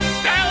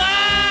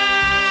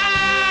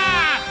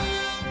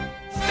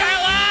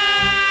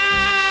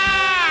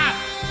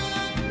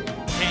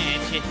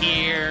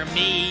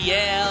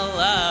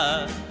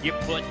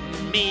You're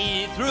putting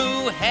me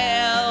through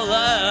hell,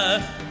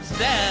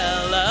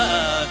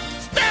 Stella.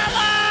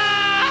 Stella!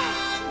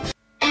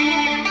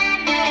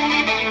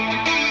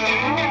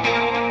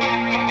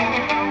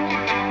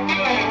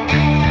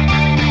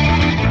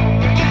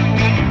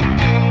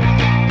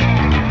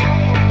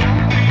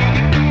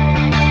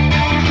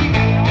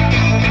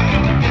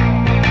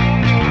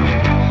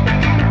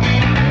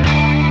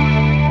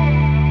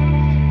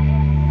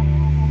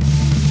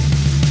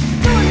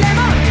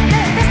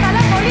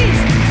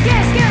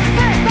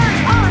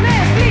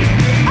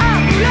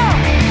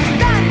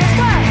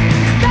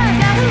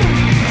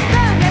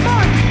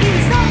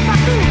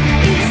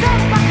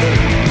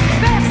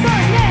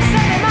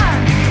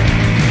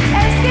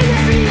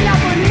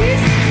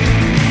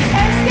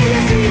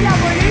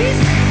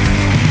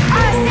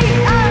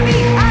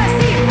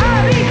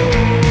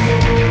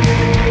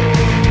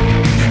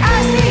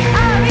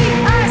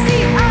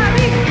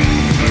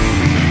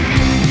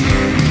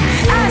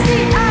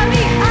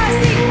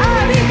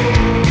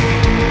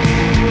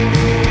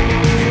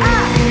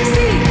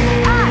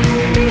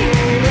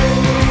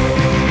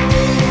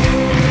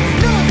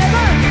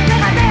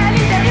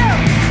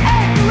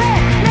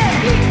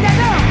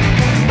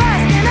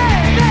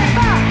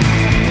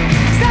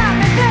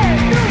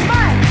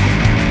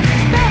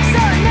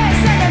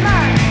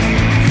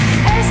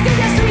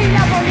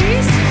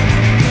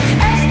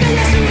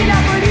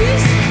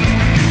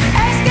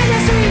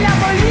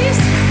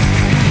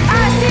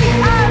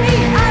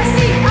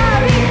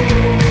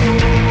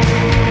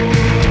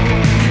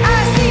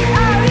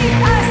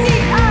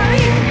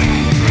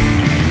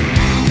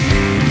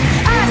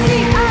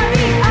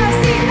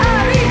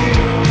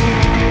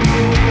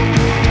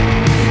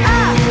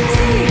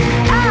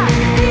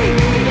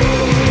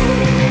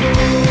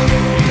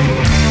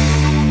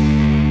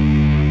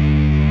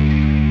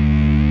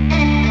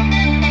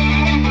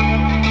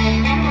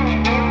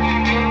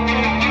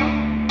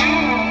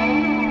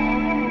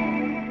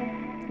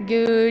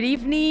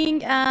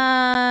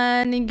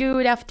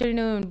 Good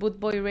afternoon,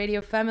 Bootboy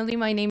Radio family.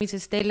 My name is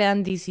Estela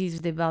and this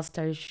is the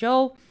Bastard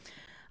Show.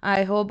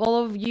 I hope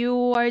all of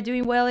you are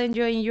doing well,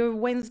 enjoying your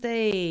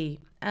Wednesday,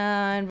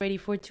 and ready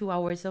for 2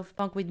 hours of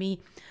punk with me.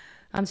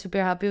 I'm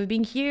super happy of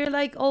being here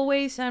like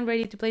always and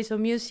ready to play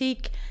some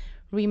music.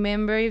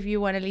 Remember, if you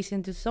want to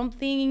listen to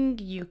something,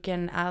 you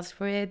can ask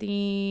for it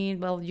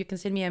you can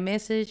send me a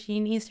message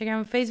in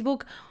Instagram,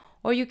 Facebook,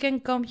 or you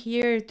can come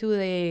here to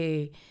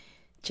the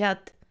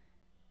chat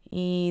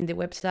in the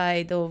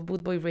website of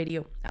Bootboy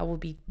Radio. I will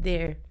be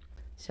there.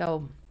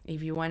 So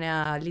if you want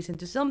to listen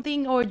to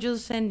something or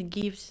just send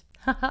gifts,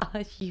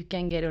 you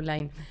can get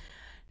online.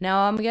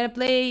 Now I'm going to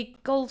play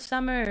Cold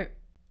Summer.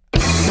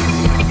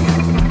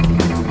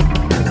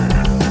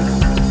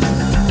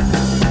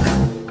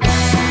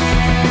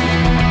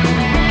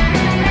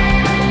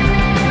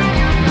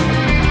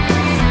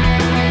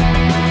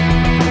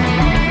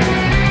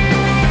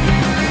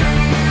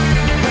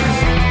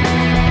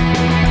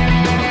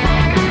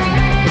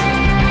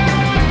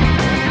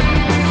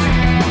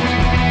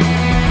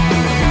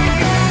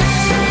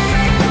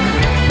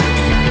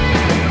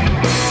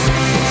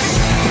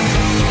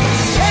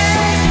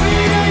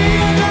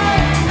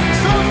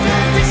 Don't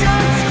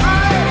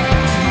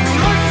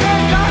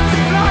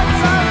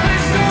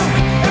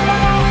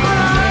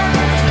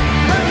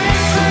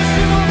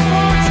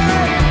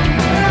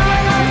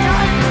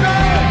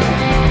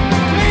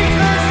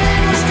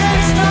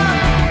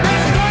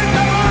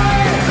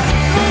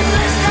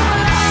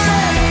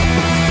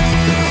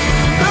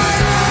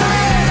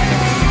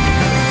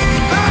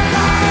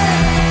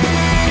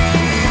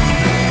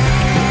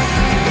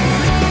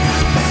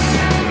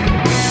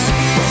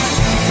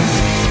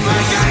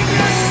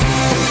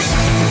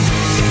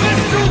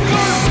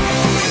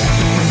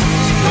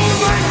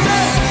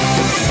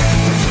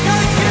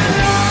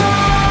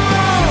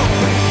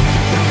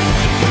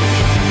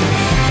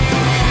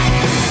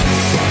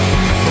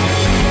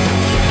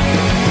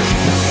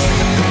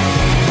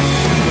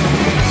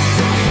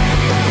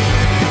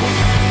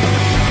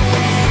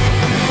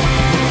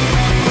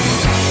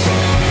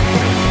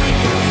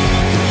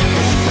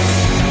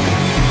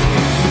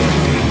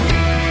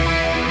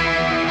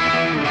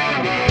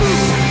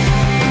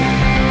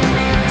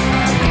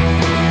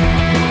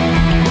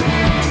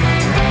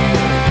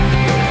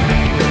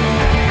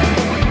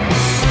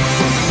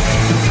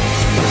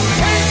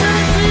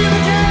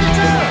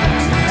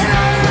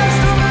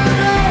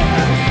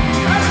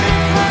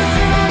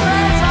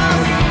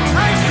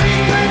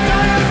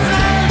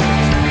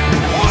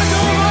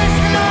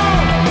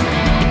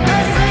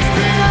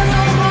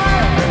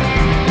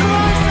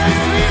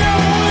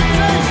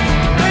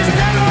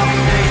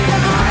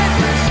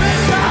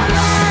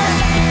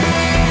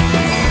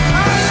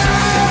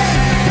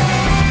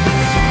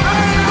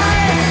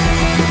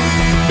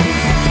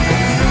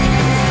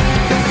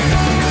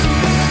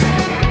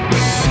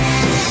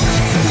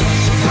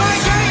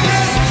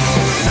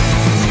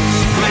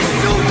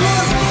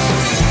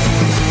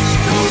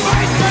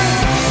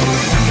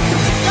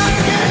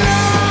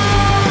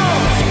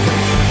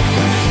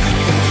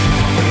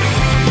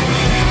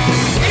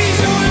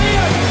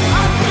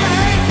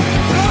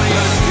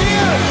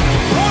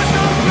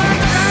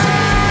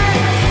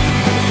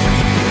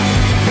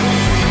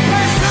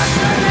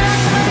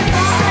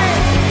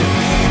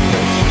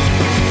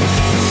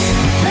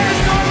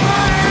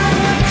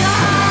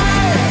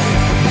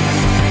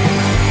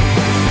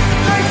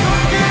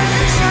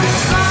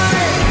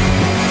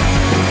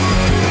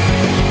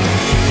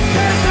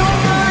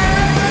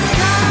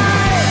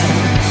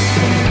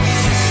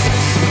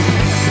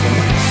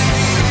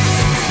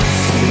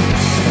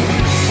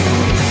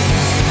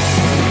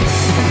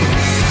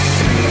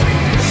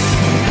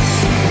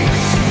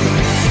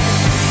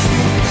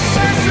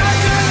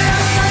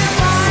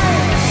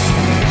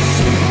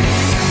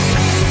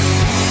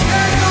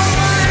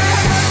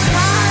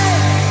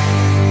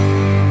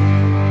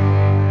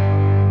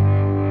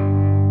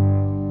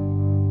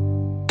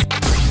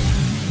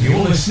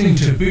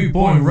Boot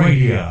Boy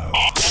Radio.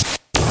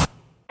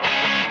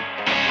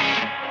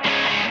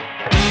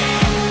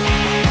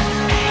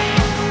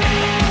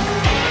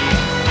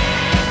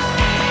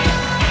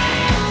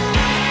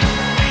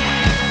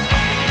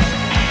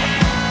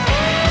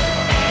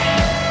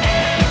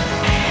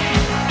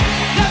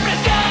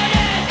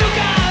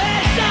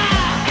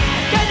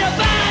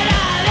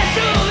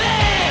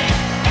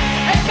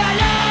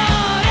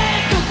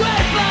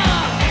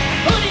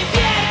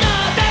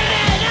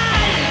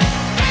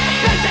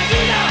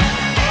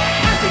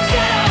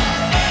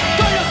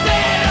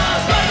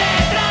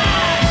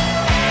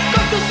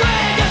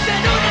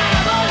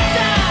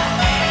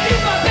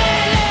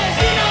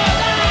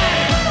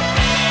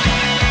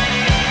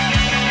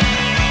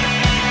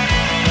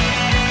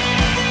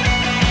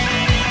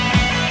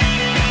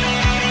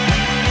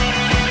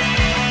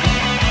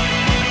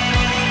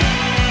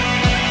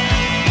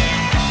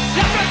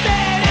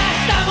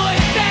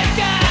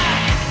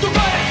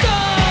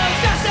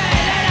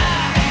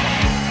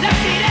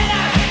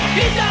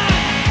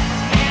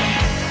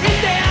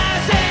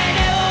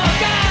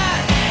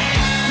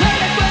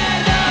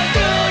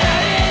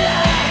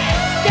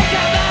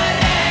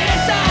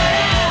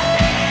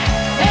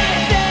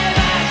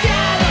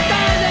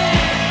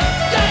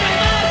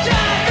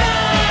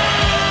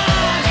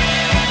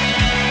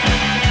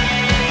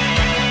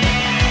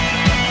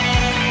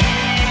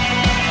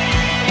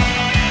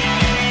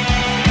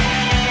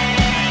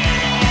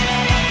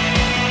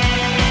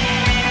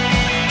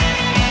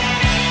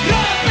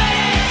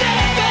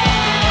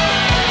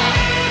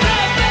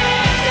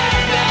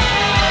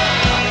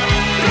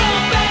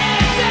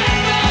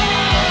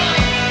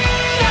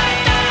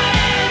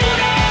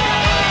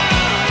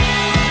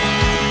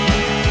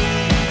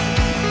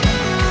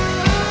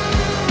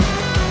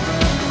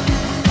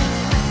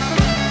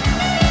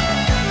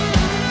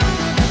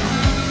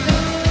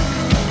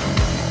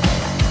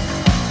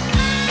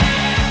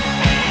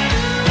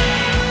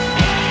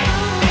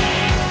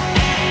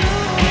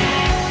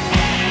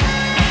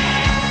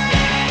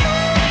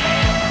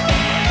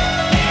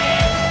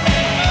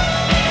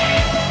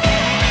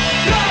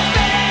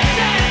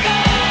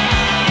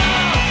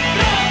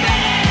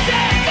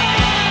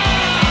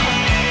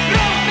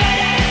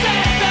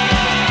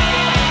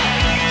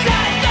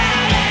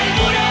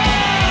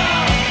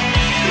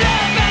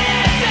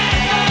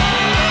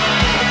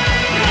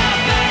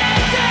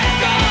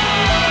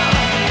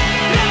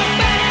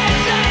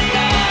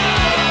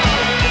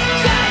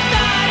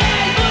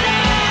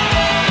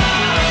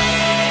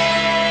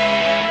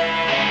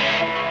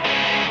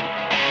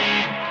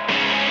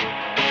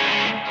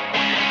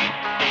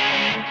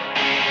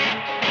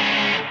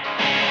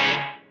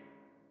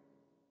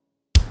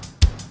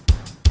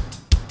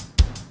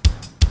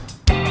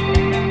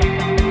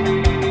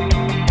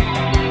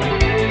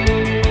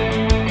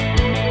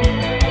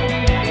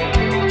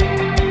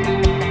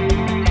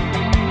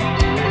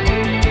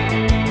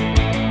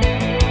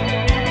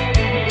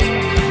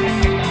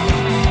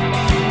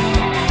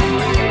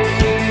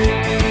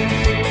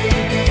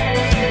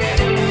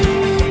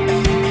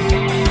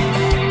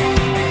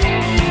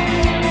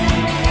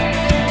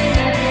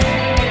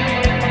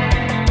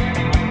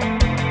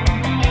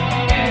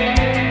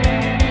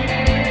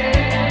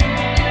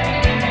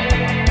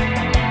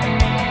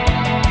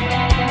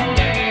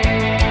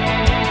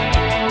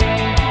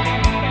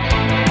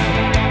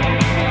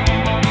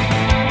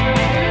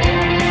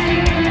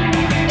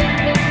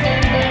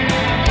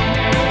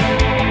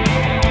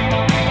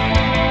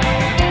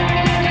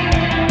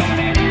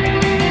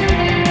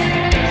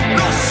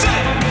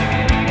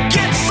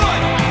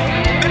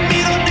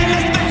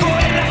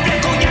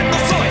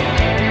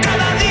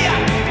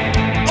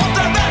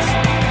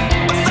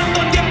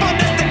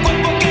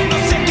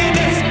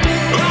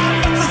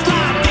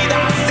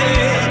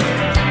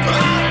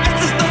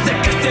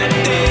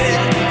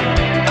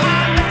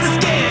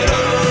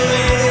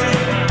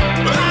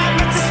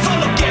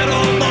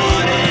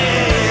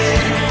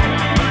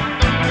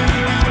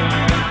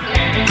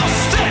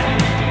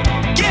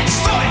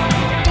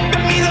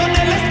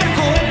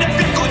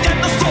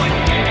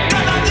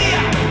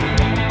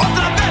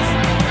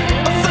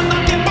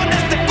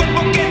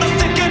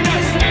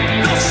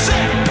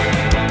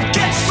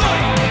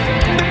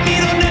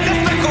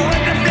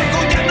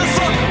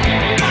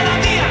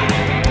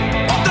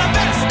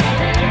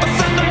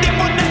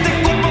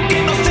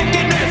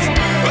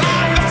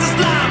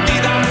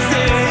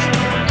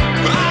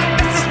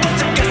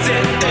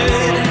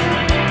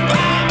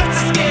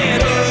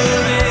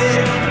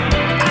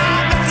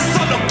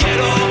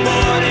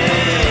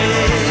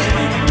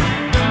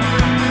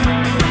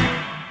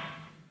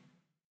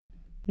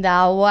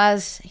 That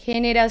was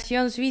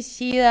Generación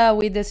Suicida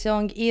with the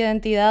song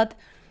Identidad.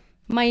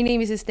 My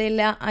name is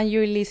Estela and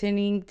you're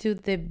listening to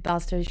The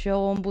Bastard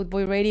Show on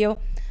Bootboy Radio.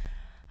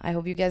 I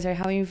hope you guys are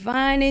having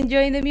fun,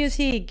 enjoying the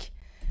music.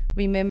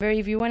 Remember,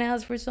 if you want to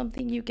ask for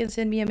something, you can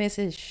send me a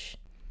message.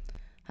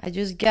 I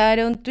just got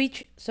on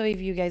Twitch, so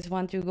if you guys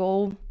want to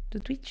go to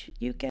Twitch,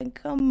 you can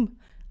come.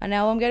 And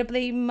now I'm gonna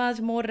play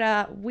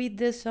Mazmorra with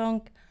the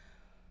song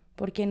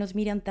 ¿Por qué nos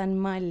miran tan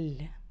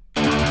mal?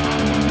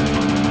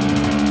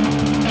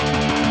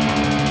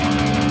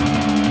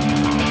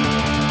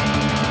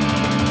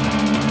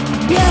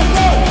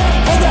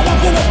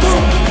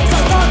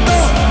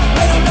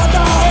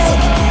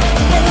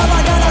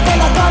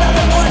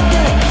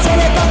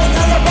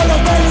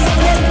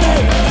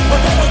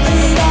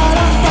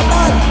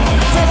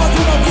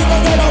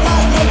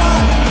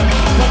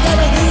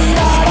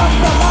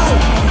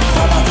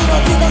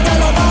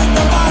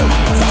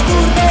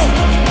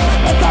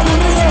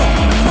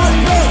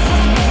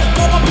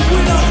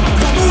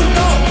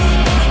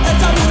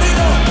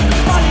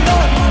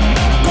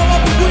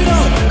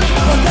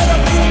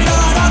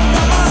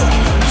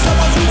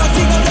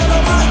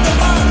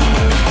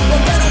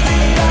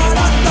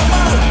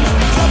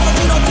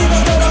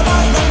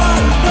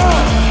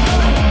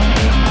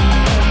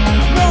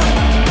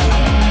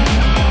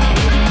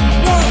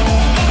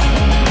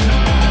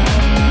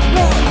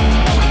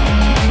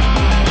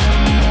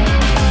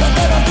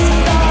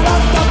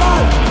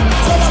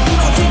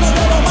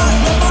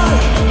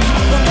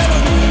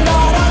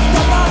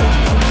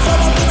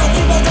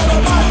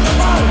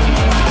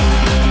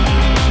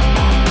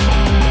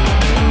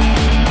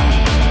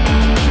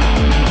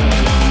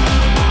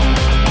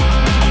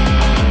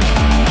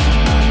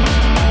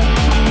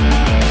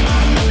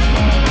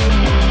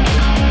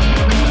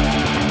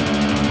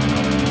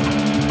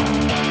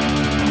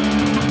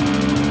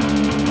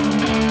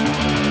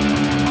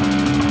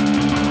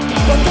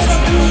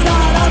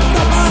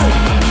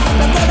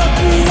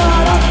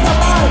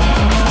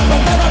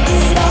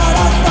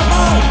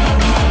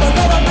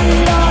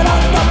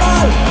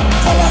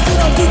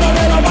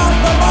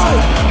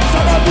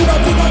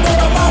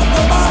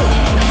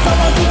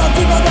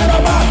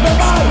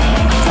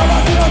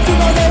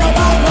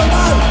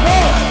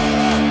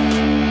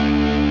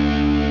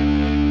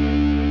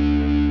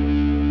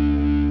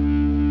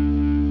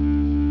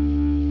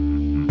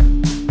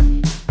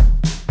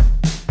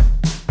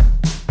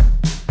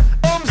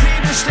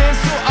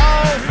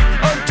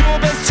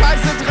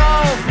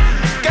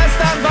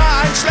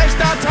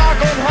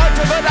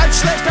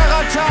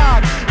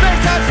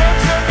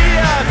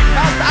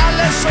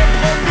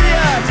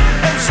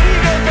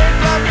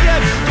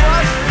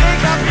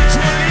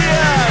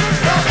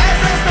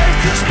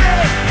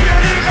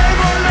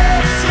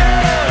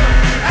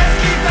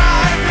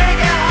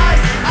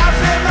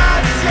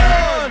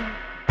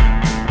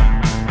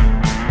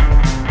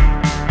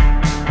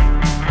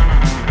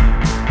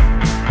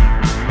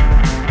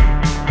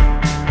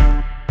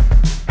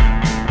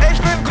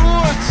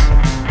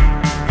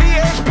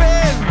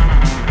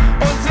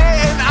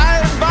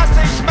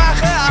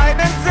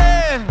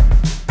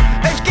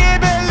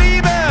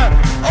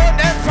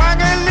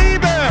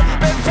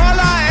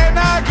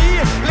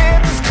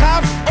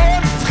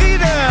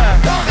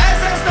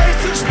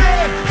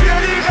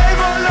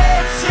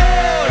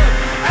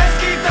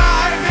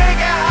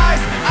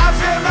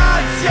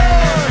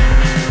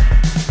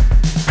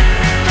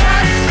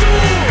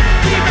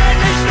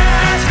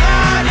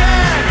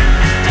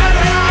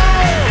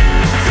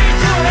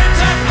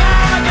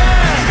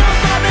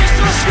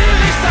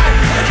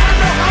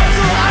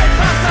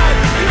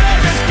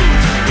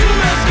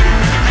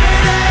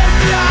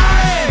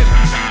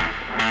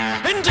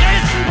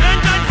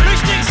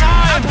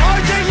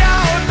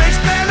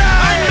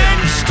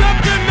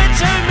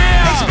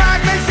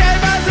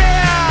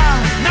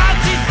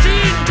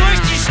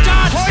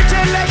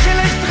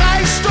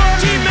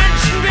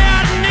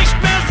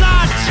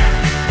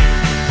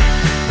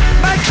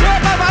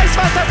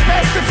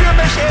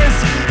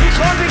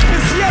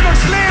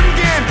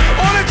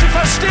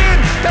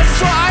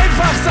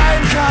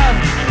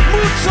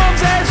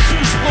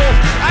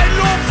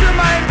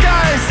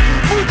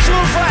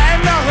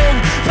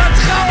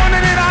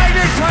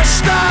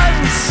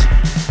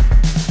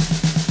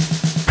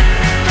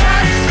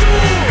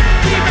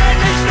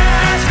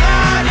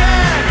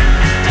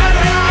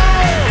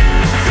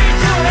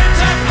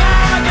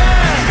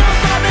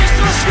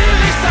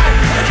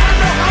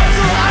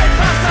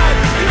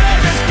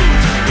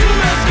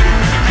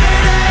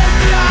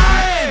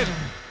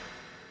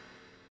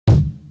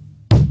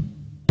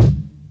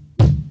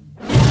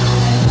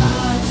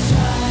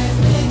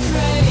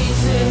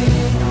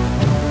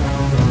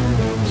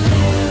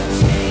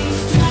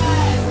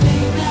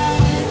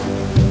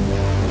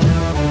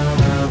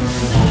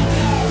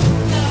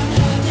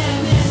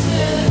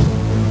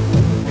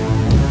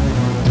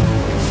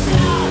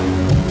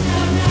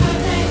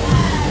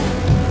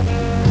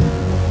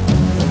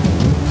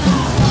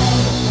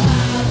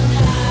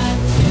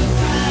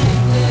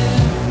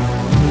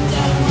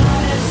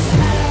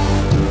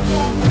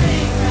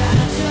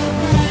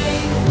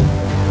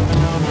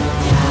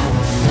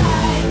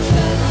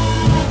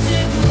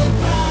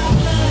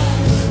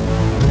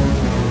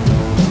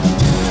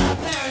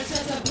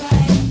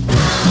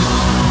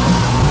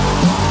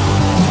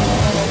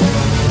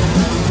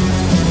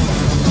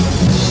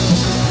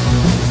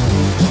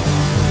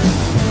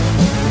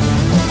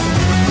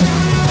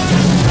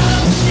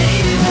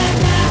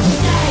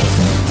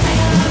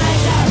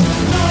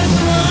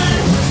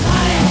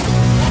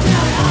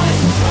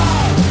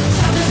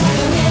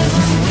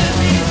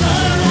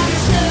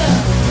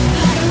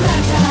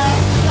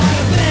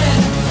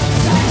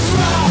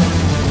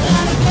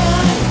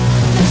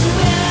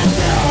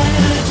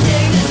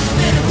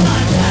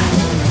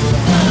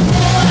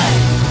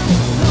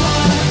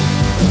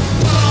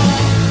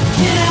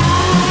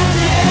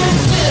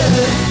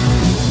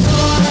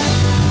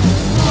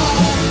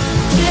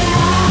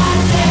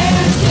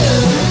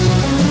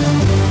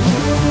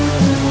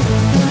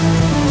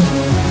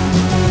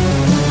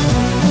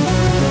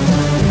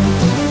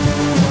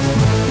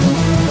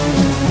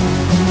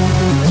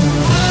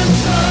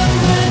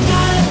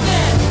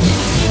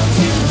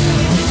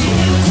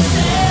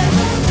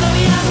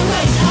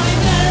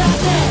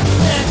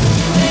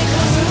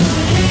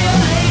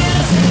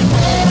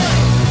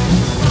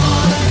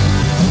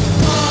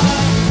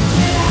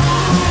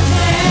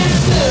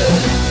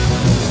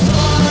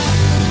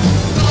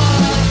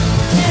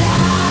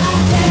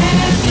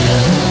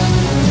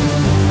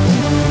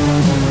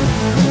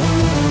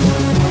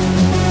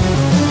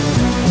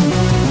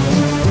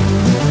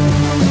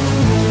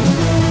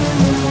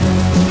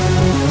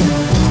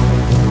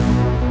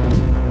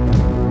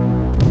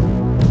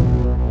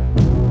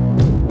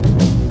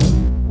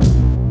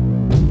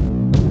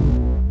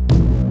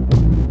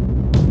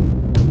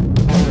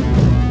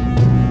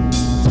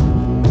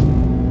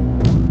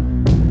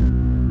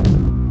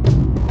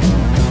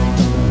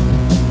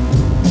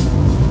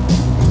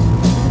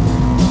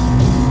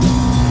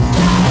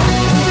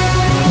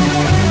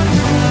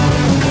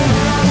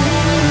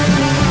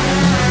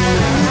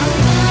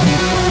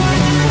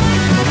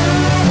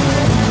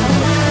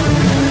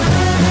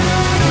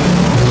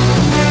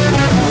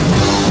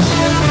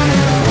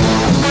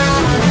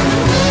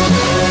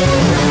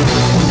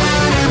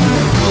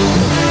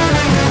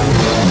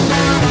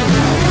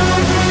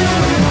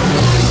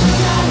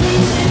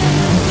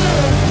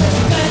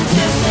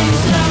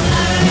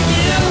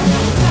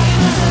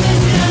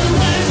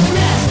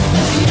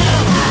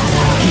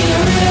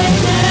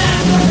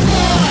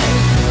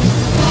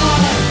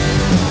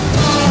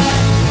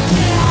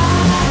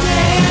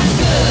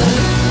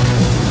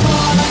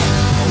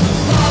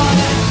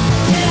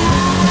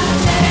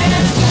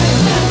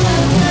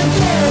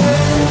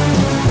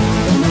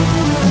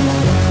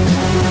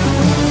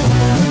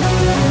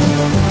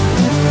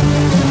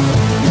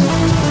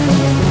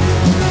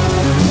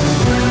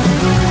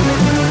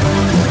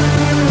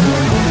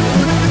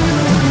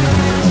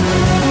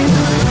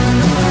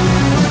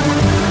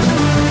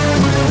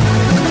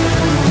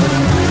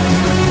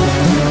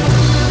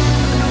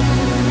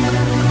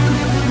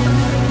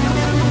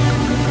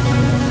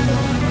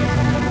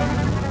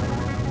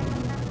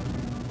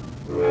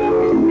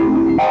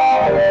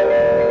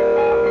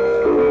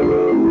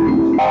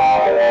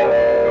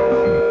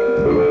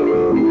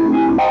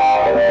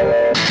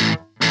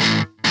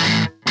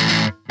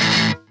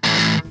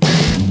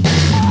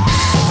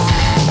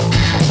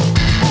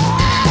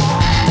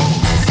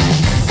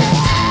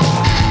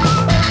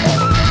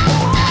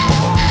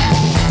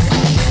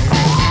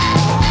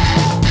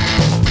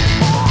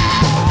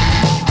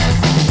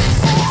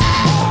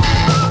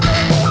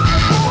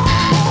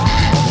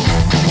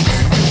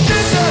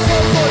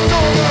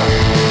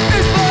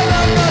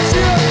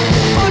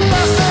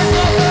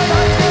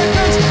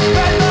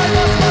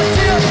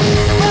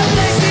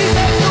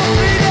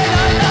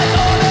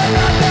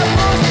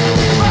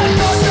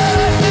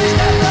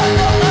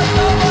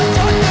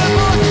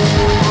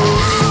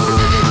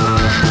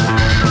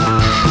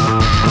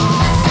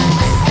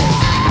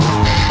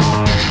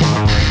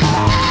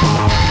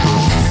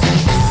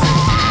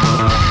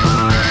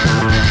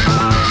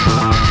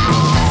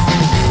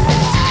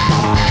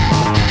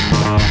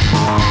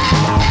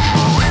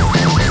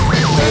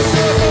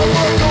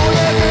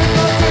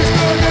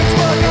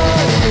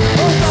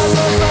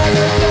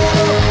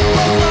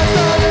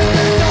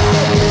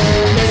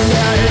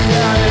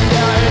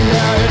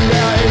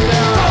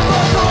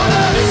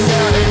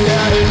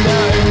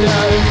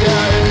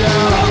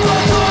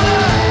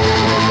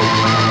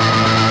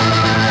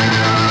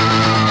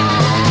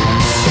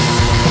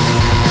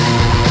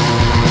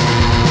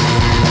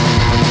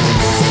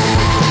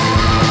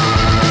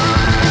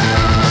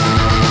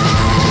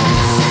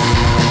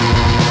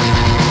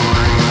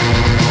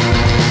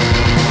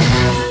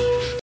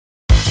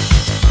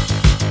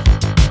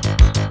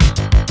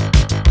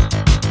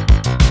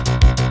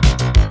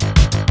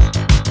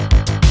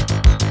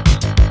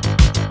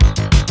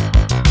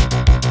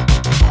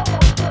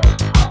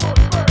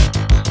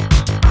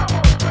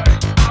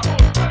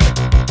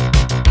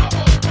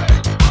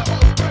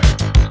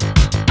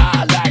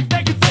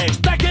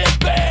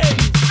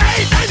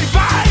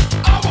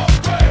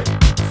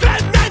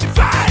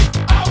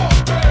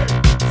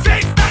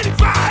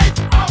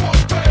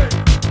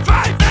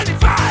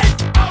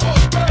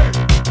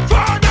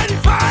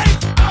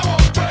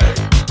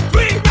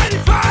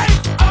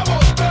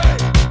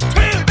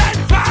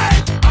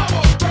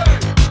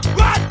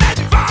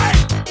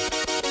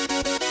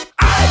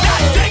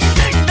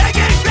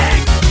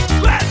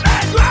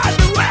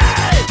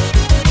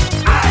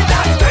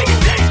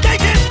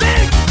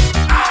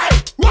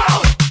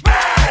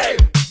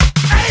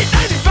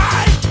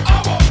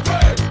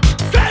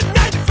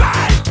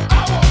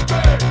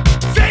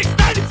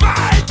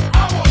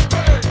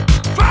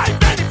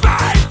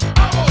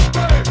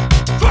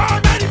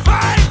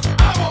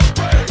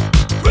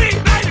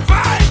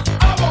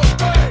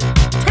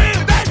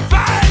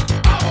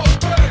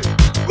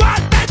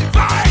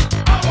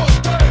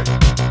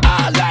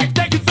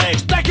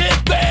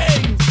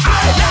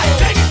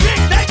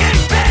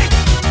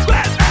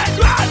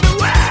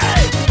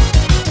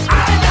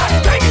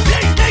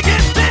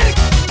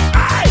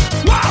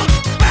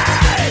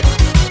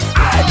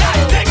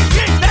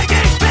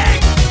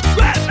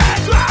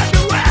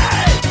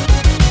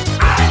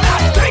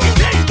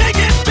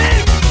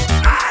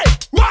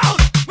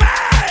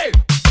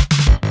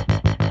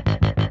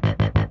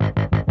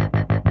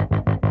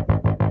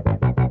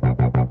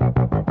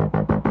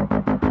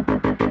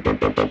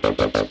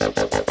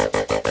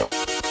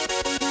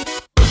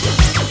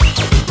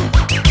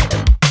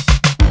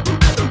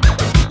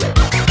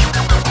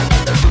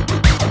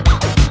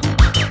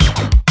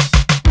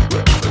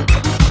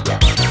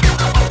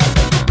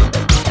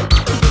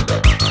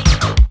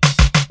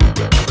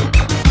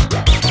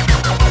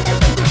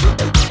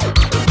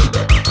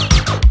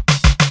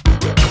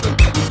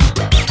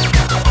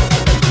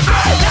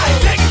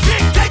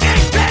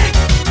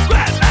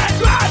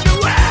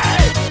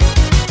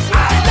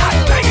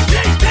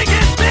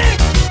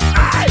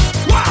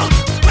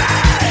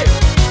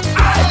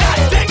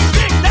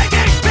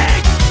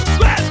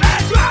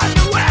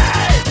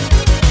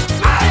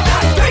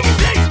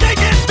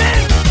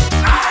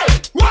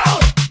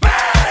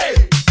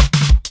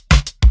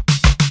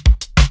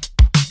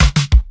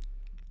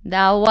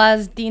 That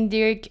was Dean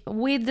Dirk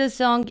with the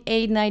song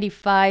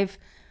 895.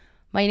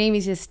 My name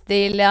is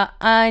Estela,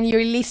 and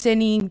you're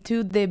listening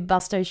to the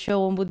Bastard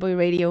Show on Bootboy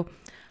Radio.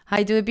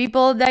 Hi to the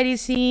people that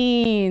is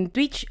in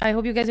Twitch. I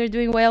hope you guys are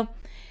doing well,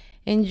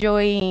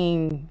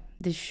 enjoying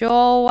the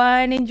show,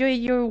 and enjoy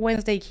your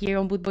Wednesday here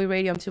on Bootboy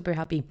Radio. I'm super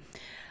happy.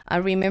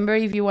 And remember,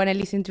 if you want to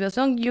listen to a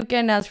song, you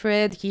can ask for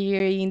it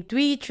here in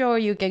Twitch, or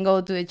you can go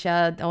to the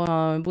chat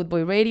on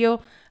Bootboy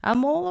Radio.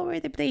 I'm all over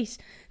the place.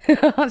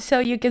 So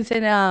you can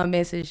send a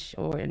message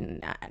or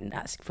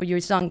ask for your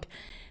song.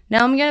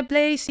 Now I'm gonna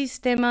play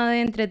Sistema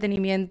de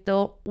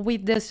Entretenimiento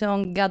with the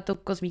song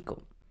Gato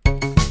Cósmico.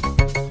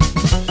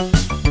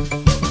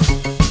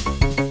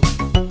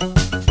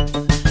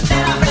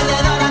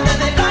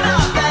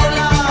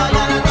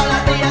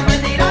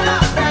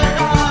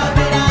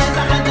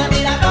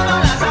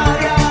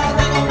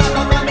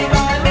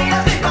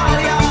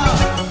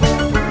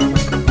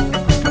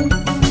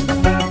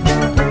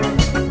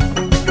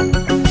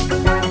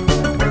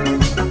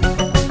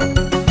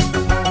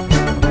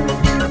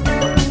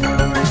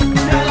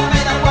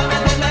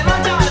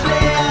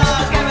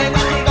 Que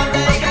vengas y conte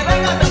y que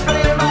venga tu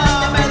frío.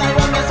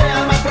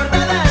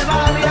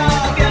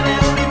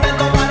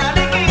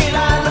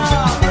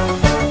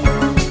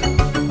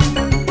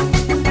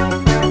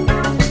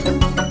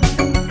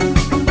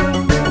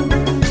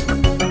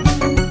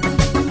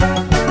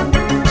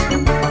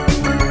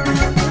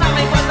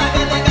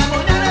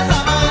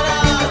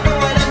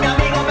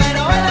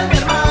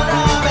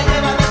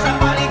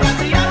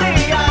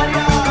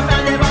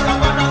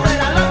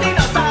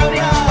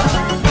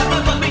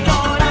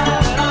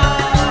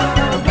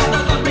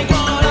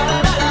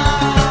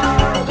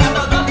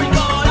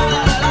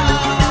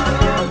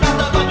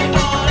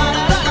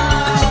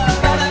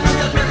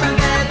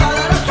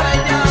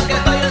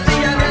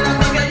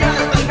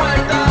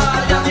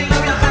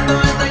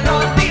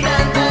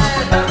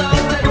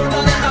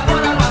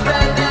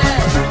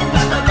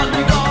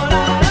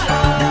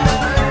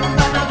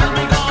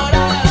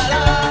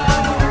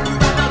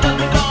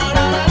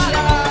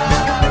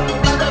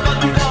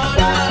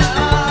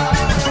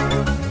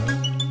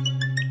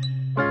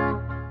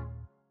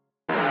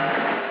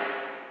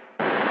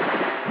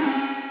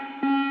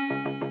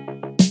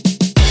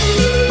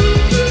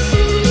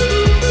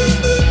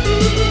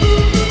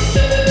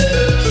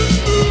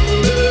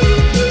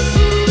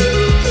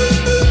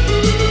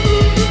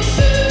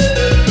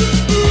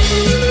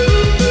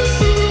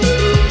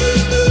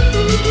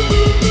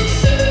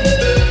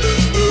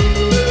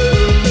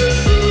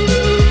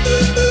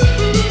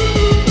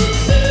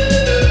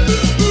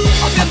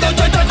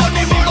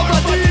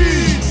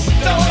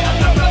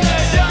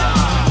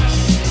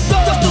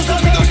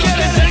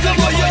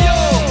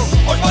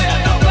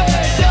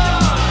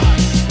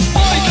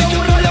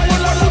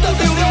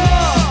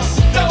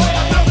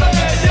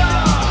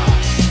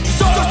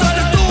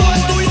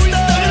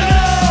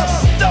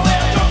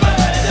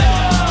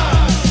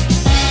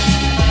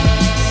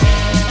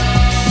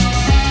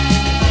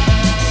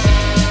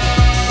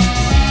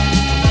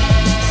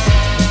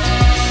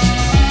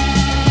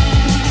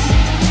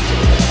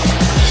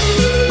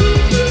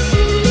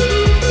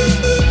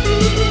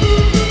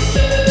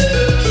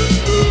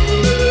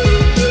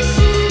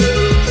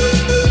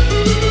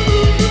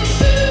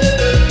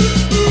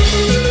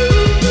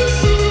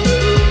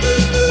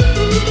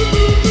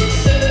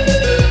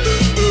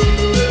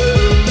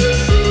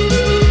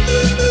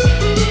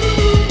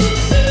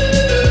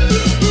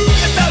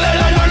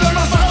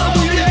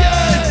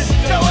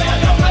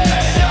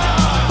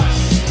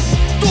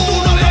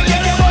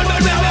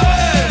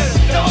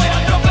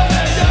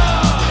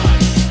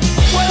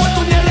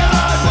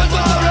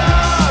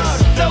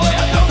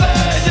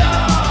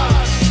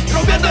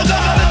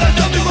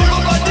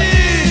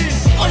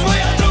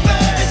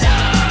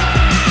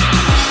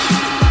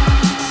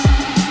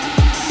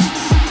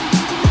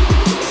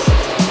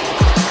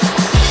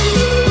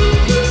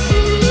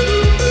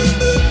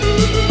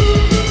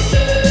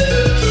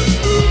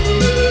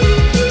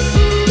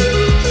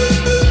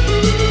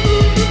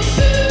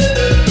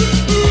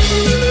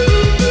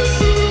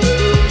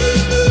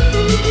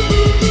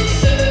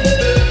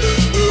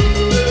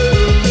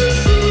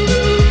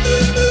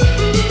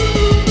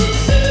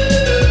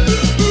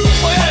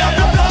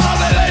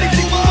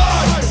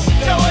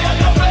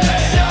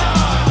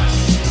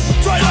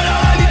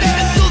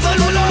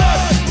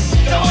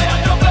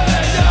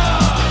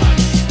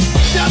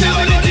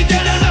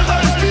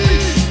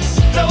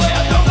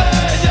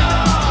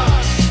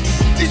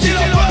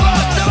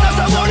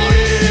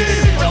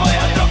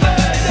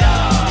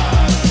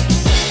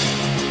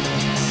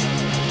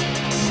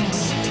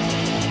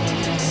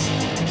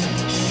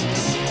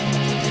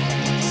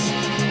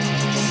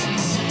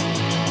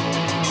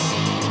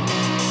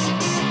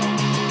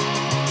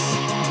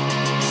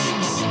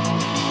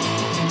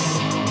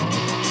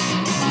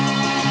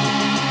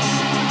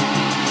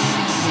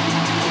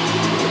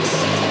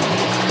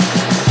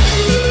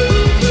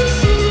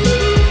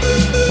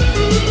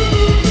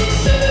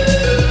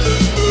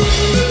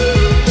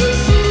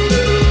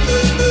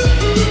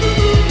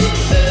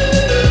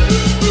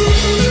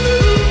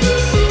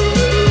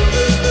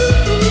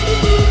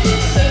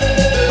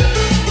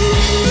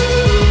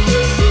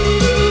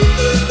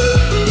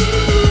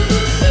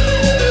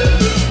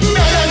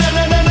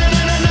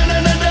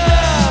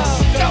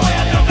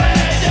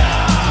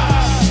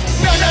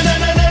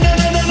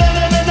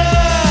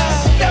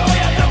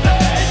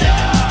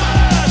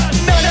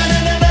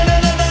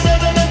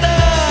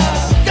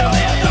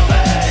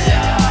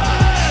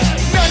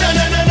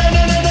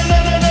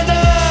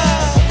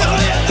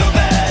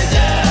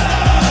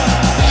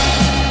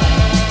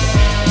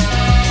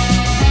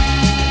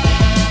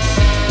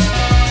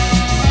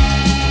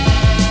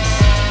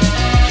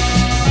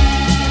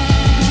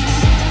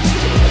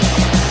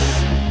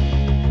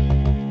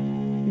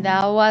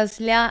 escuchabas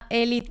la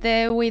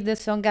Élite with the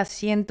song a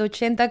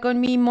 180 con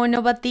mi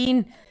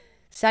monopatín.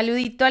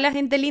 Saludito a la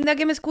gente linda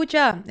que me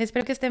escucha.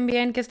 Espero que estén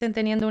bien, que estén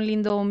teniendo un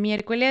lindo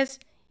miércoles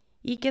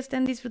y que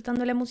estén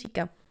disfrutando la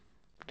música.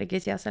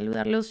 Regresé a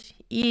saludarlos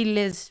y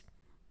les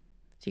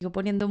sigo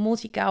poniendo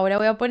música. Ahora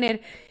voy a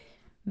poner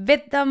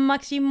Beta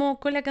Máximo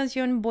con la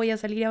canción Voy a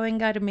salir a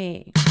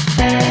vengarme.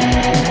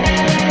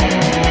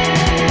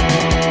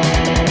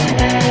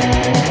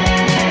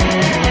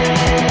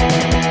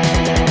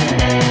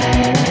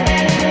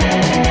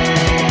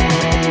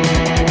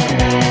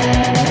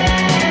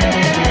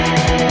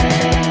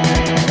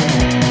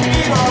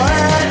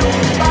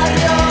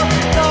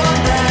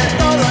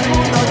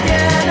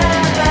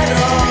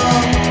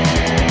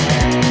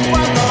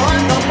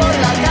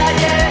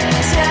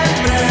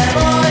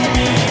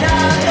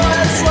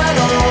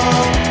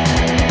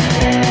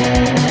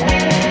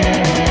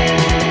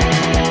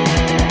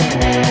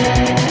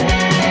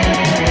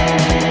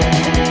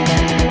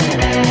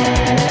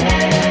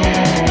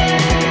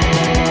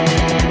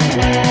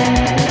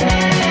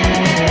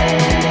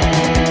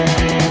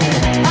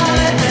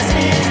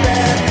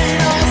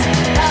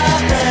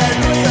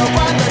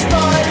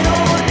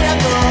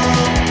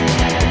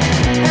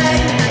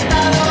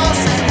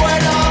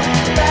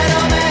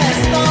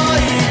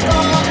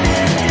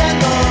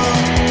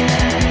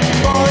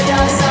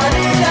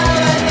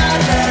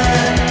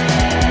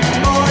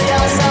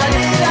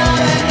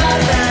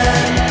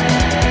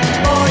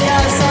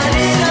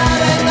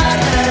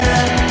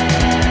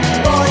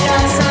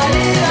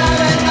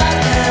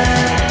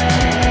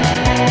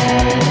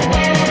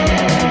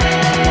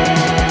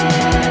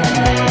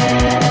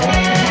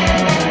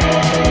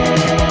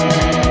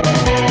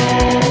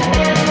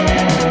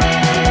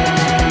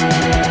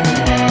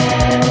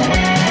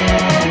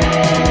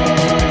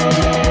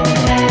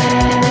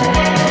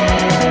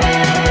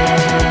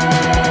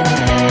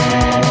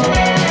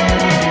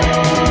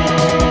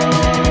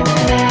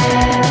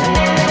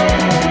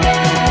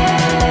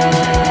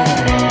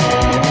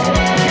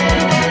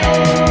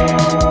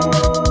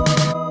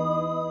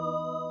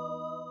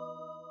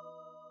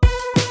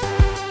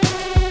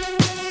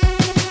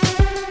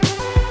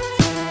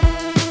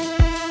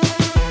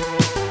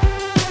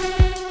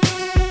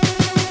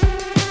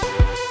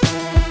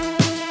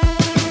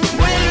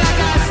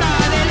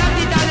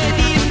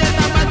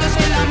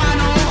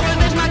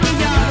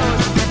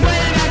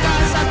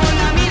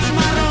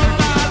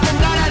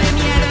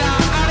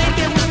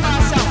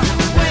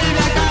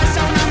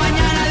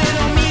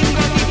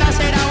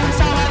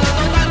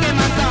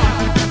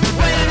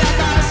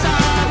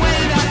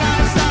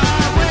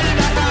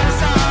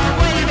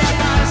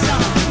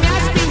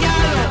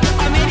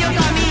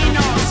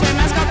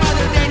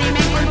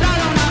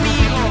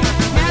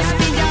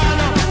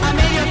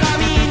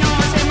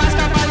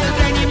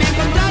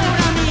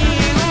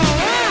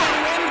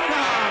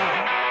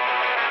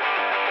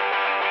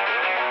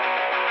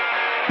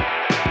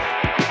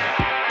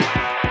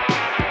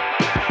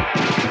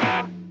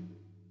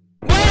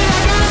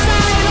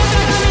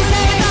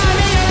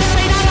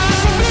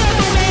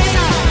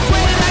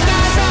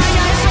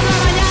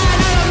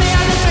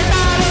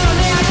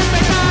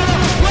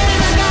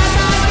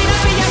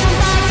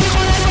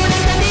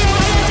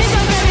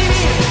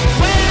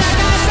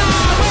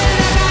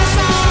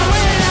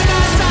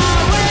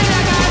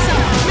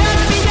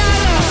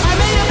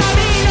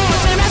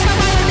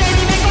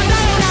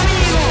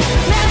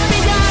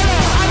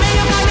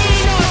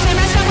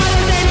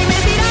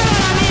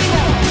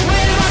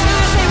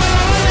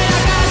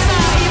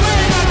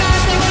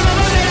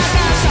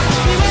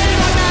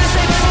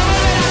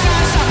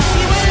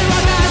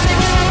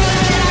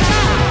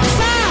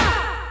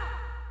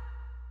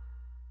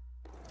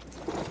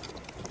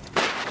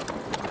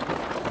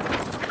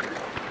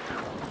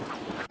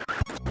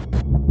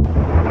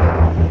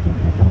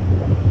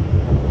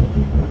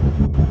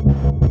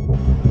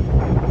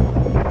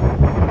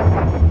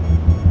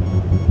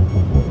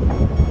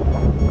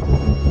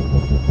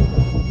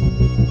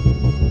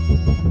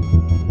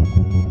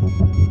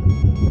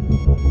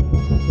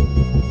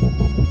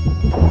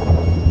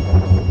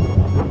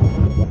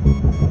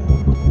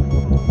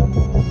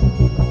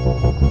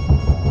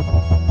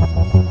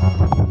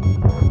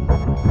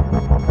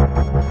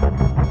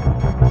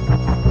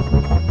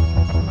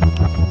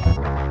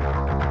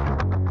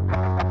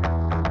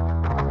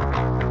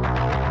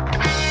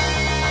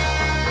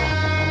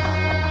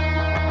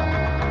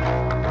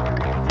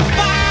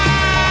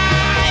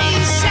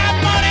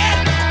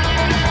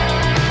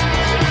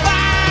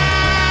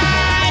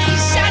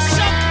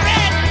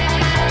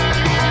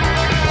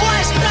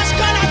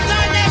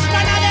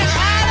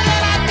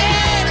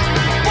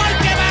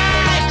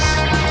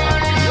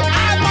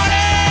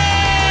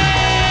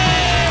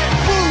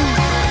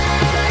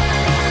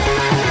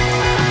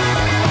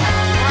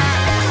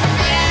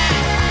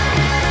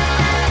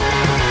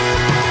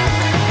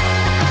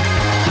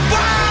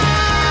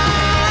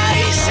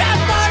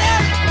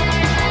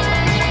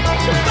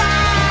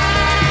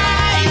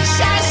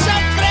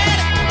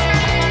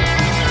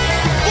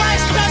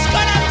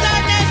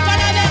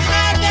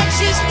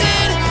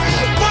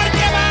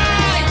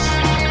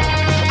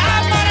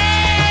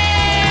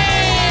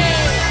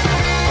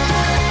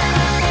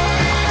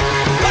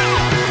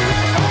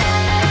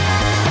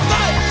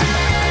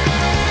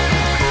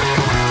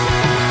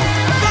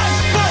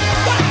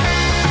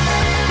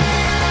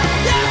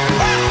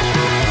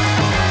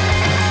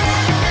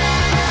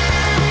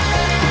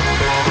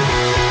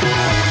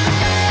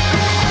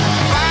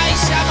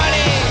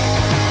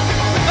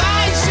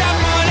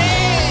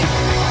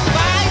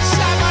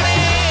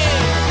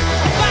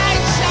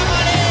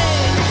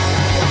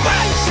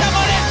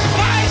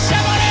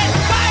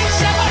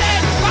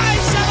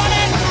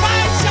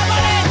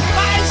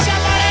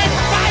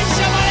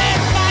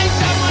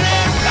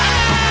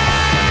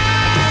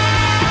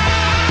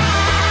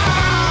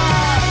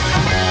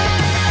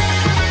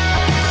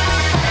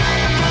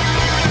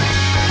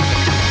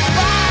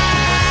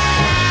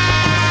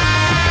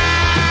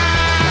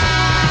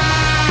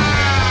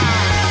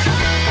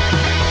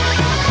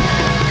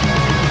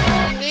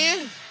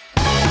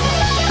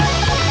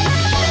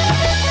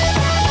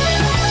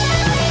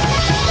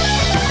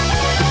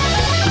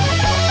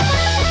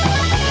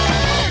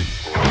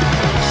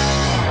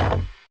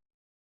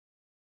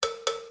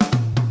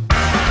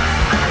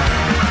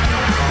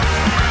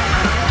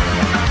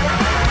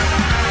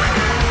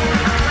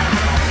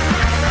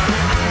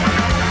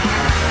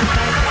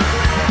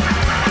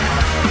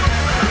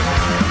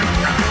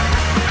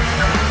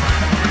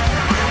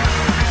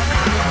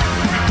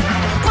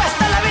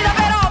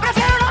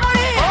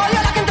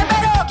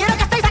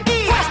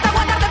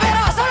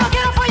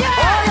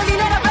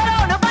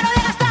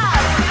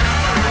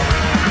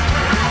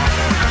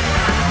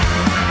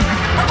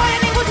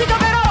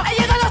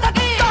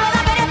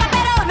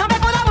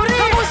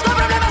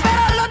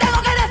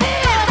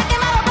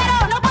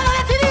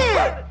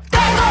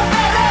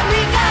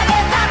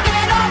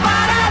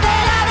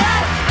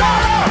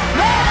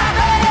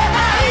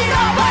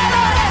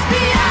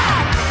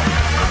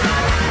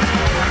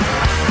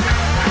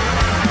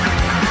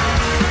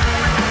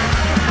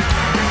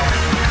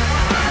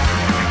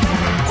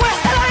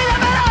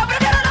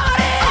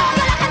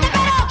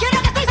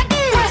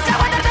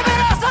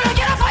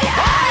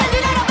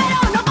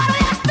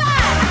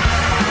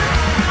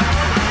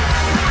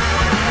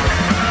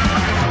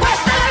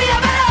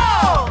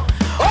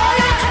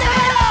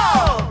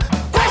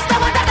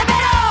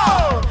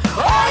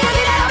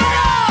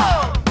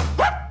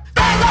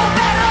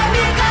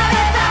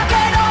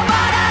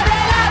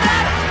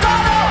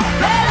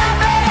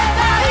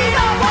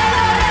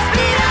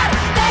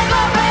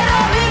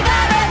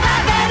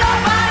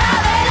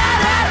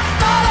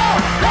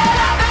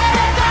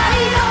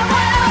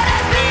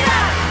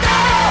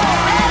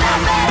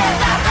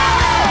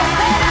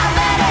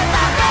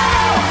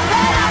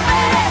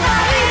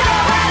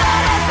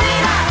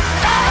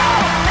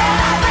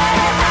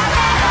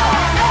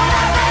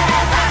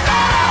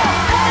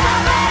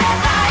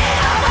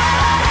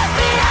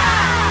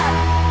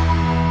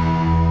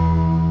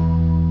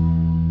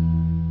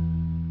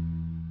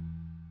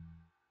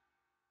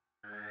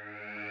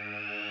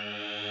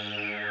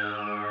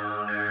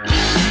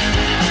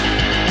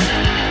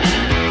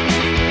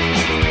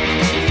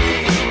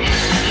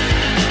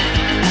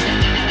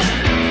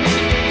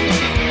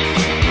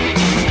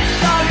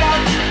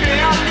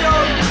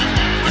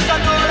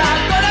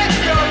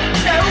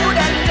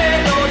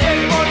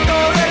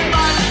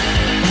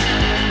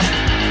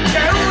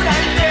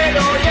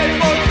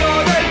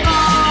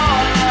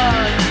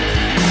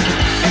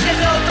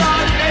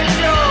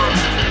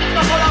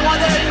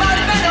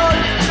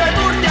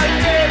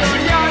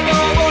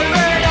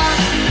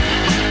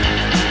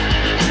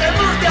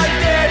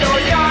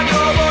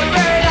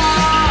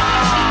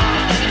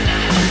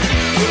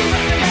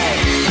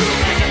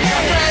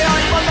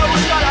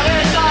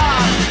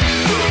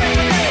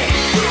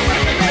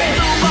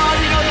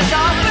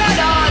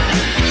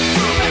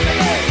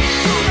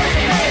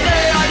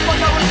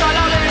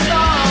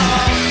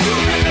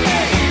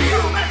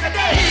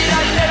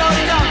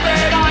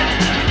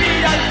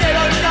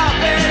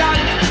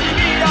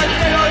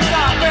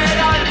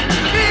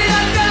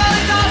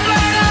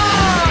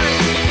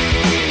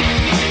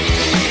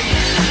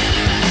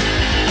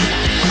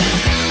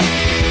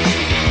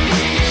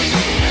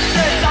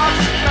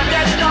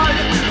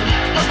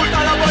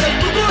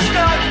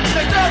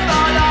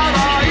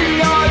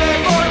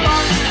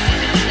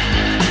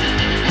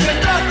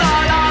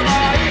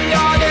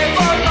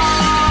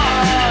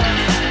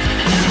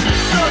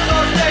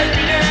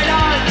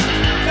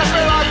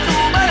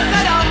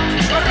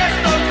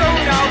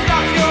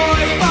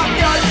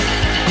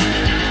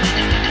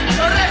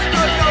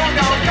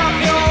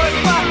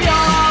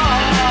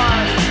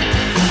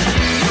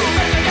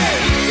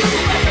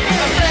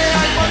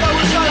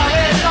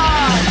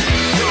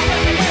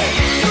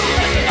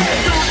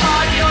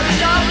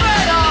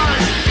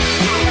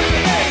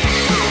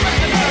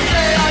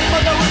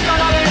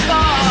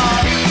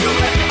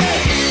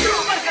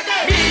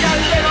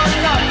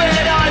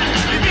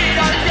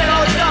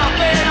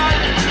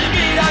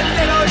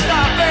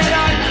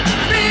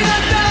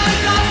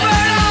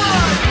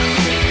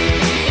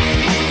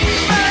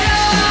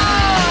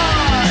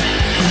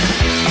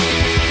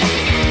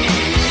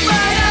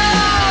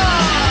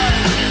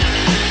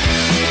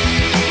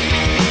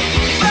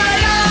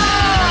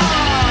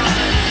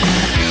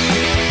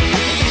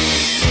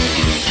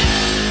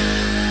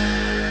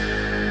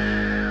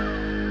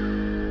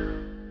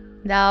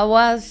 That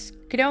was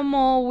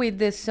Cromo with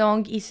the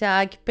song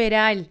Isaac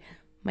Peral.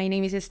 My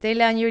name is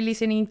Estela and you're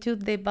listening to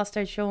The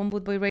Bastard Show on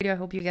Bootboy Radio. I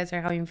hope you guys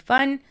are having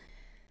fun.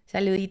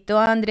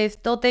 Saludito a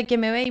Andrés Tote que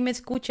me ve y me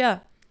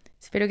escucha.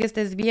 Espero que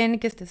estés bien,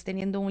 que estés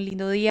teniendo un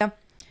lindo día.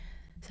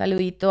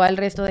 Saludito al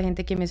resto de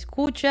gente que me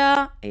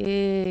escucha,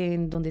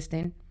 en donde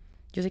estén.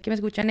 Yo sé que me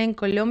escuchan en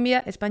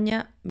Colombia,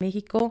 España,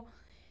 México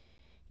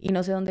y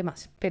no sé dónde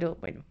más. Pero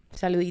bueno,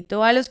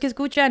 saludito a los que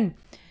escuchan.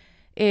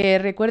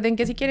 Recuerden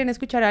que si quieren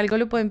escuchar algo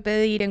lo pueden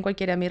pedir en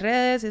cualquiera de mis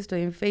redes.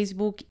 Estoy en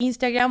Facebook,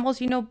 Instagram o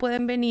si no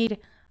pueden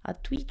venir a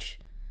Twitch,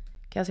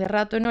 que hace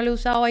rato no lo he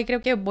usado y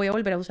creo que voy a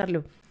volver a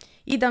usarlo.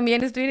 Y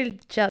también estoy en el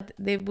chat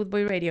de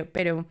Bootboy Radio,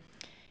 pero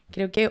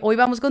creo que hoy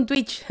vamos con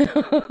Twitch.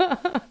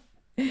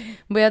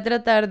 Voy a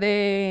tratar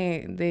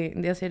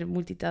de hacer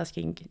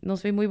multitasking. No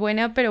soy muy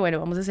buena, pero bueno,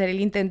 vamos a hacer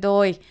el intento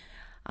hoy.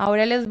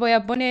 Ahora les voy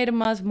a poner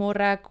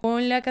Mazmorra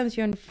con la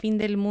canción Fin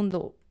del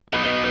Mundo.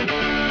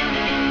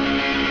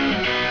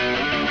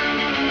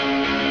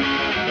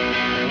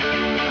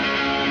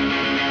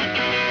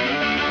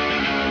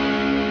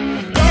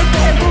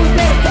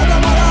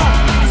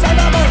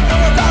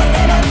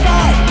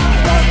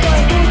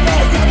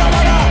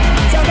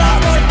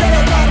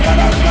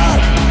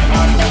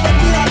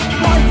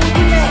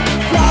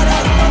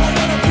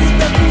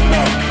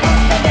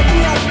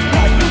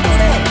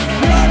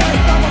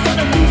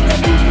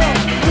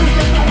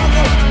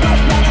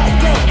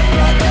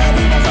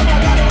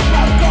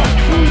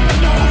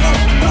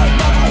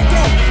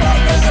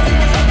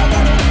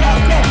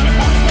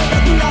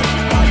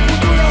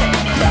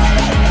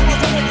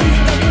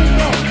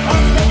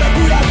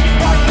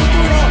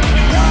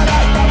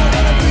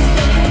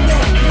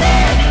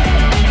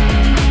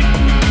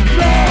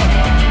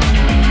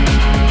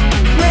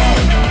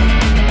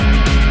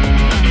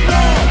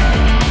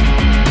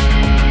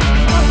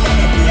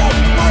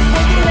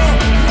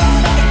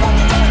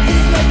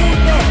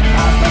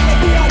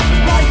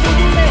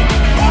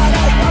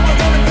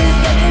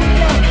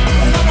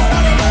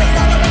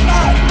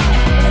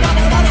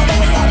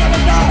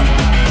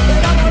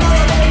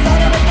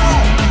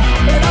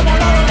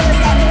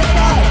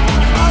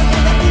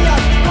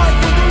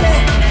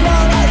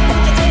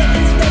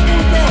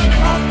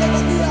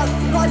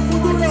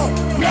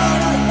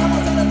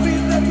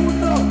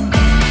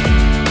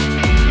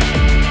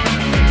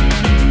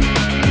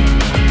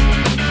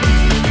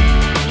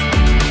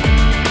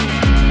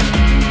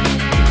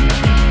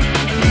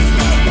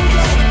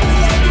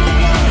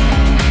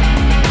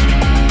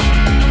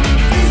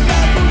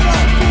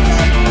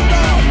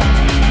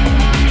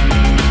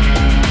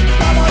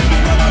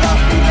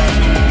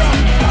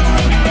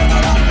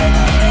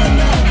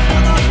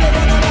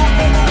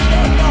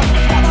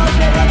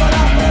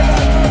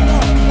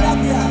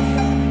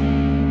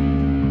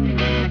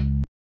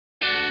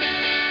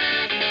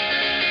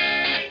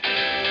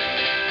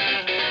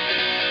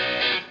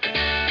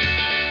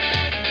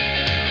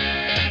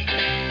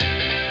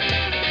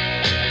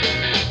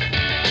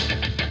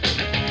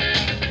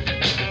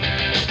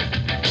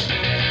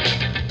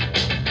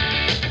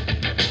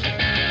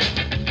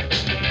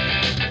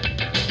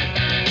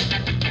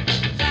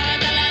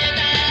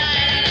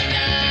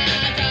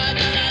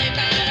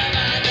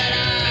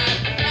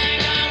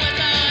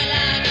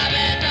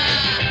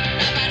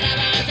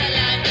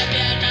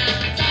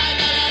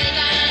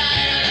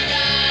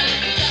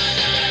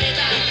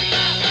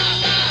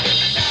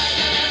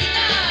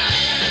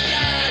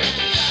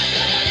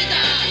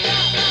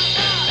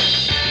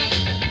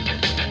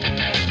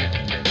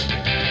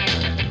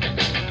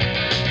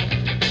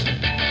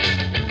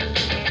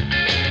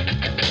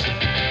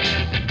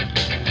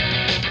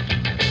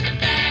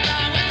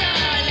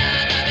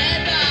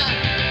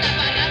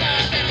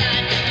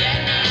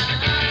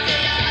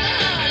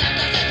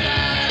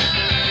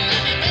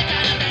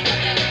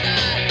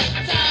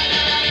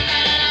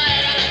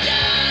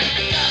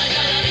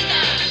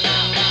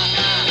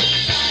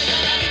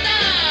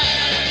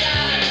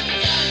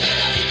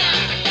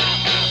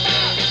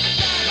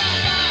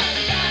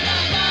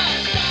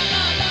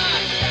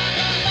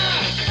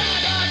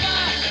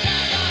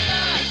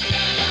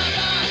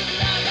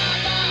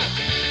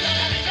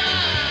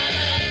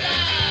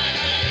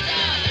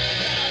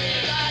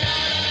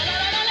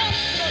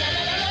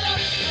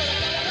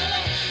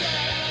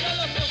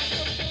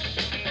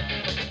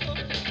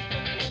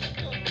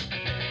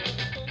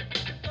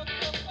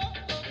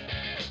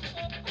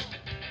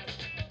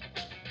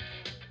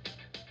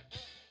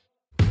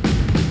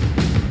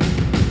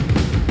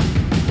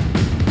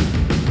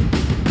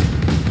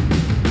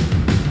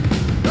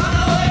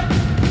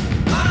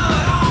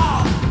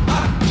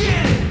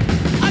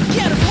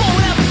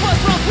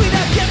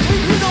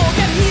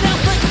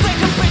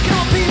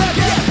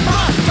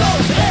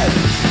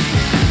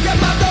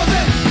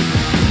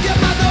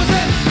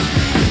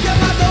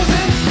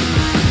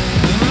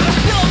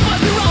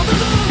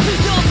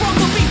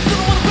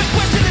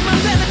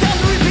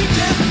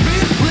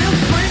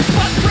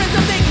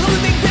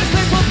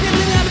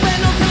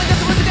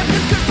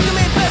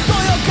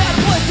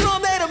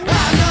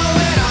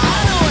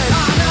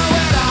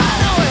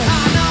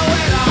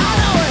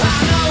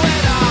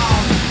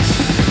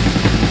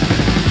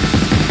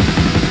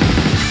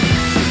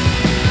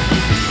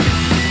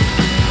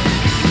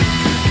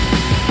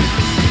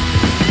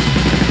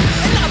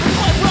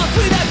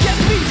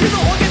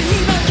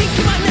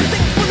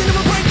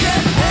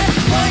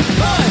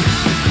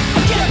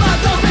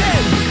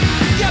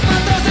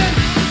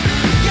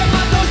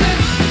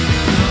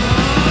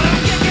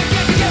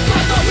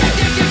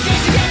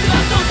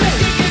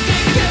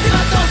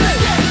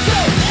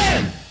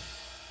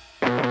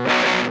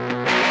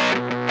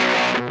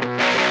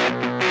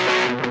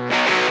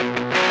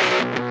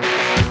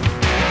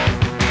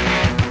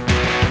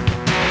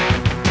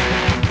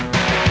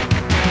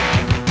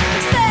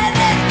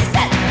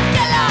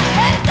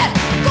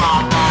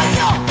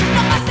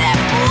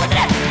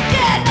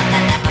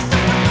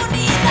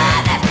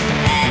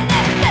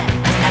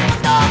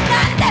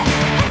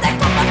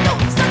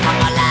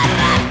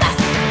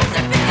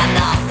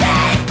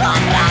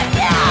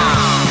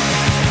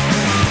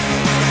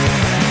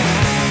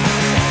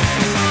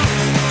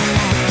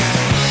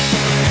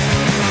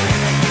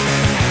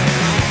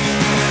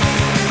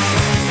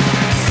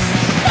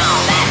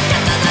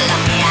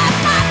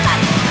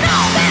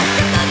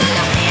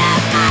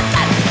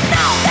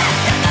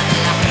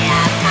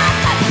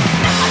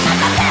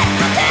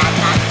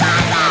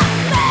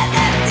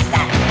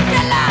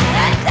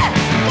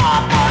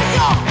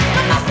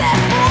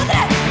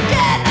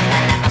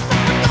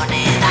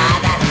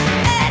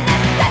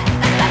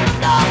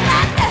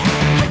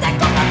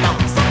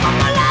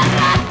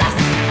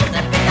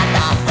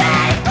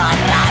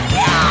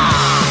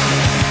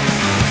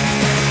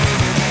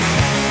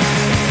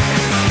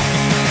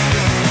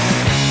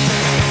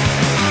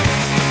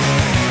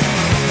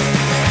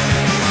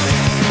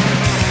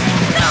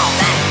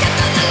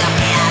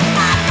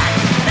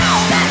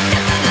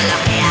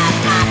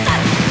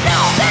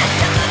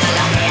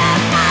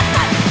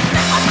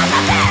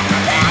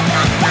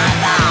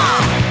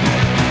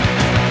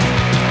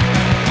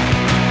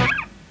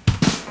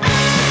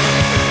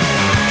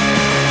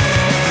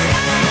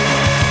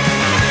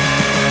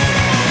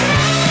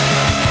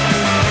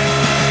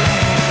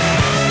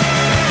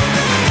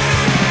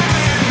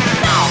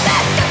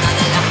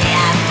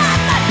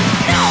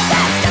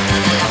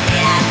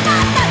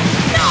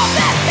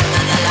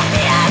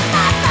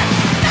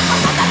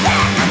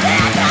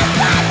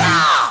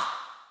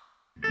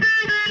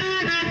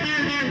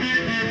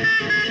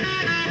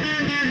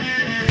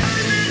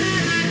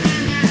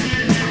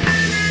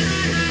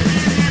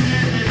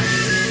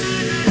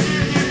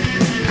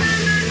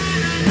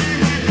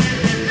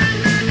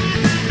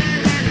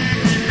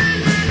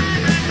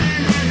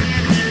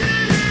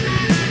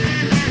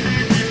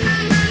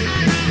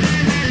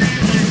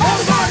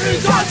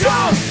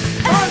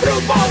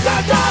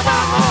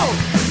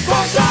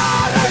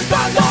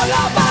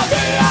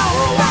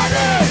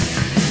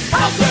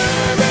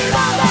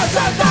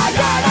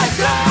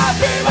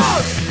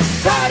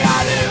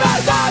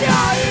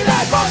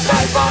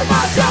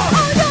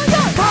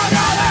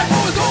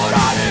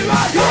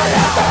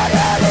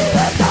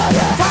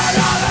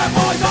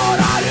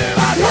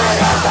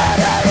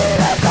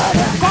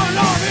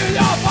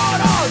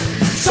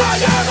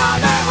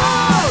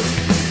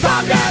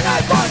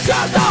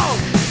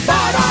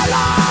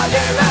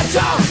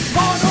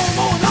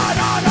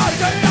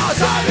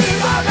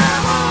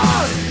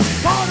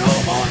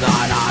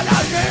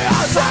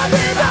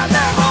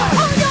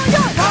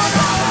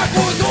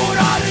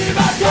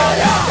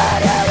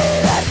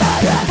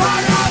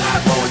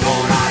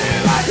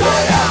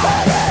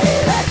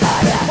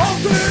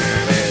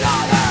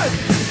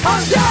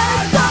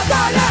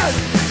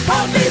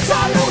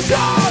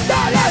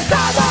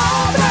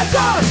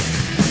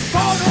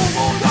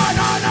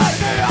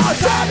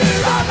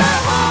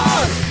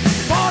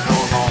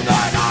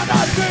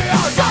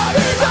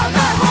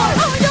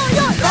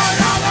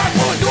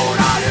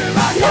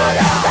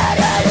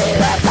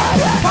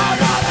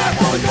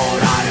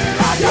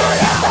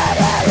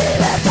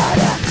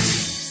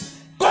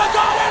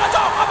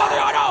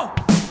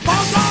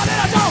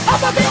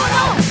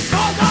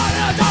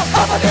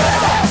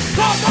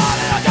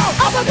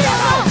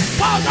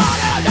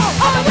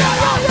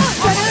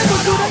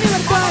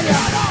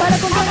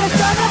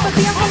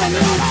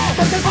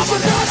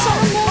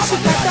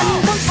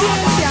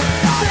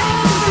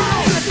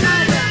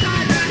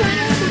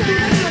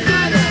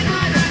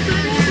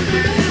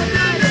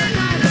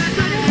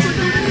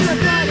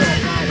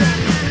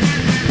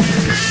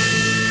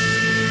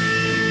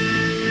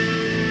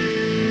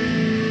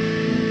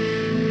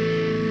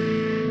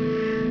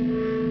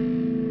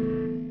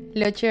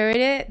 Lo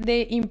chévere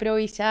de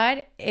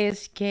improvisar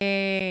es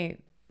que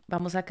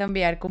vamos a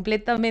cambiar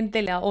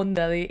completamente la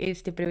onda de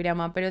este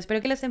programa, pero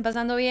espero que lo estén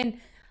pasando bien.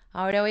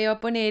 Ahora voy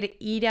a poner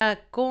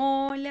Ira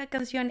con la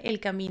canción El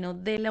Camino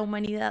de la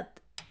Humanidad.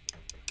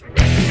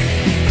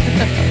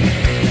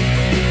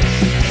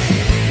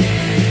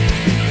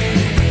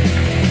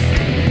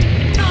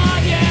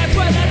 Nadie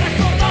puede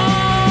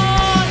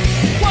recordar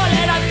cuál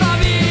era el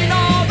camino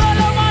de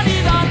la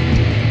humanidad.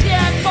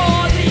 ¿Quién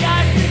podría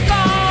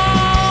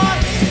explicar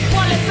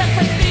cuál es el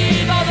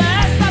sentido de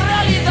esta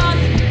realidad?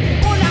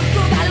 Una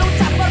absurda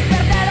lucha por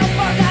perder o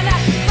por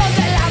ganar,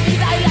 donde la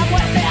vida y la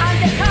muerte han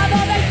dejado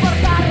de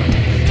importar.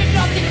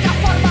 Hipnótica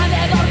forma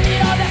de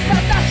dormir o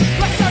despertar.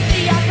 Nuestros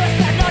días,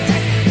 nuestras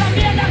noches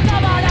también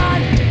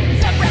acabarán.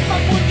 Siempre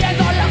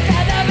confundiendo lo que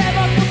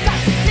debemos buscar.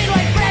 Si no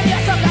hay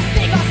premios o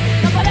castigos,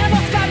 no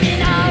podemos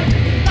caminar.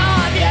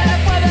 Nadie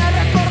puede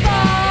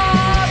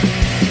recordar.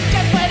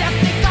 ¿Quién puede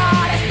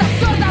explicar esta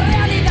absurda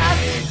realidad?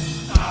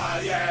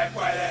 Nadie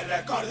puede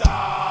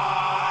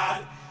recordar.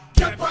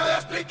 ¿Quién puede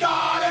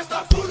explicar esta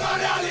absurda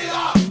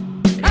realidad?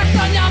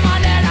 Extraña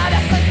manera de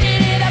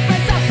sentir y de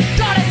pensar.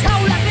 Flores,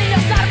 jaulas,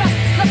 niños, armas,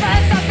 no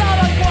parece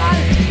todo igual.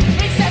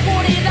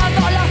 Inseguridad,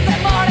 dolor,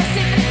 temores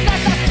y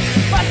tristezas.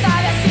 Falta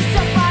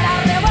decisión para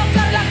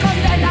revocar la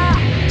condena.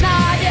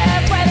 Nadie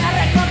puede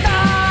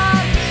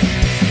recordar.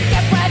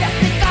 ¿Quién puede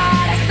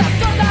explicar esta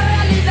absurda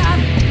realidad?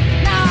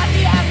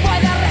 Nadie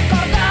puede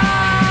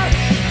recordar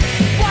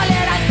cuál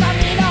era el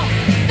camino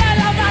de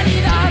la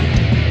humanidad.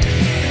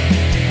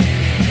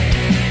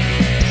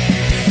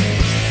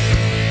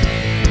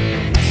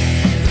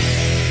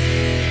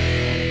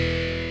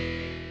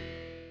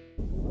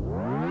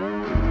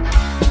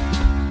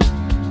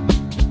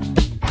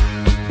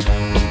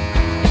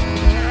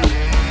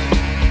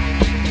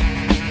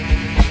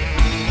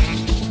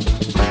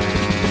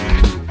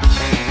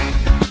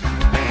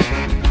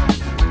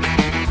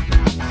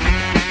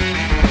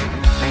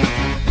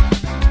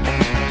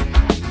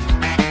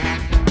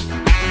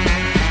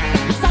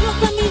 Salgo a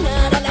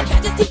caminar a la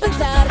calle sin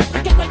pensar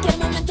que en cualquier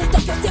momento esto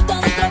que siento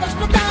adentro va a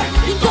explotar.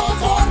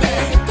 Inconforme,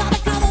 nunca he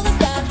dejado de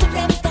estar,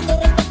 siempre buscando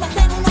respuestas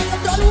en uno y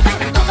otro lugar.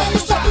 No me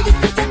gusta tu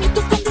discurso ni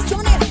tus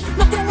condiciones,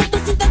 no creo en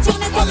tus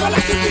intenciones, odio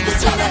las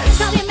instituciones.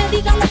 Nadie me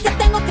diga lo que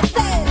tengo que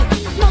hacer,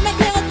 no me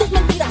creo en tus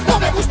mentiras, no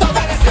me gusta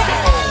obedecer.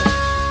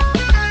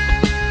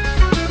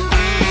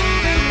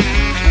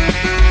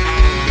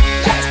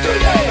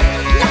 Destruye,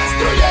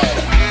 destruye.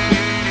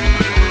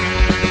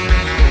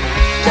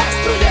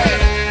 Destruye,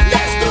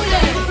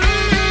 destruye.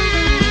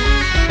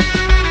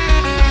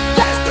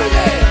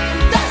 Destruye,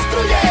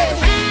 destruye.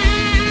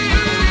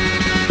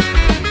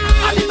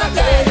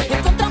 Anímate,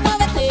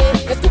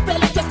 Contramuévete, escupe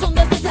lo que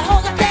escondes,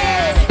 desahógate.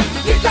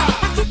 grita,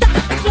 Agita,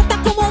 explota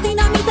como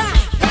dinamita.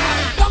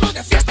 vamos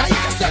de fiesta y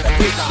que se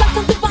repita. Sal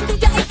con tu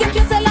pandilla y que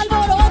empiece el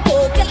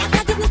alboroto, que la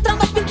calle es nuestra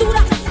más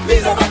pintura.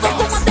 Vida, Tómate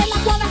vamos. la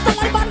cuadra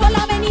hasta el barrio, a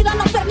la avenida,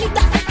 no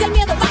permitas que el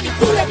miedo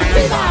manipule mi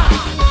vida.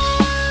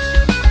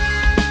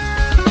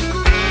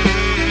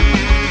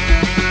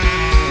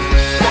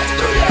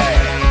 Destruye,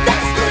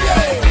 destruye.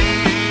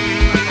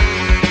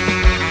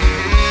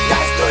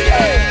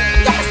 Destruye,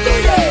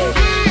 destruye.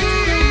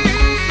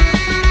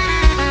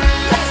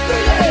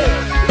 Destruye,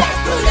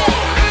 destruye.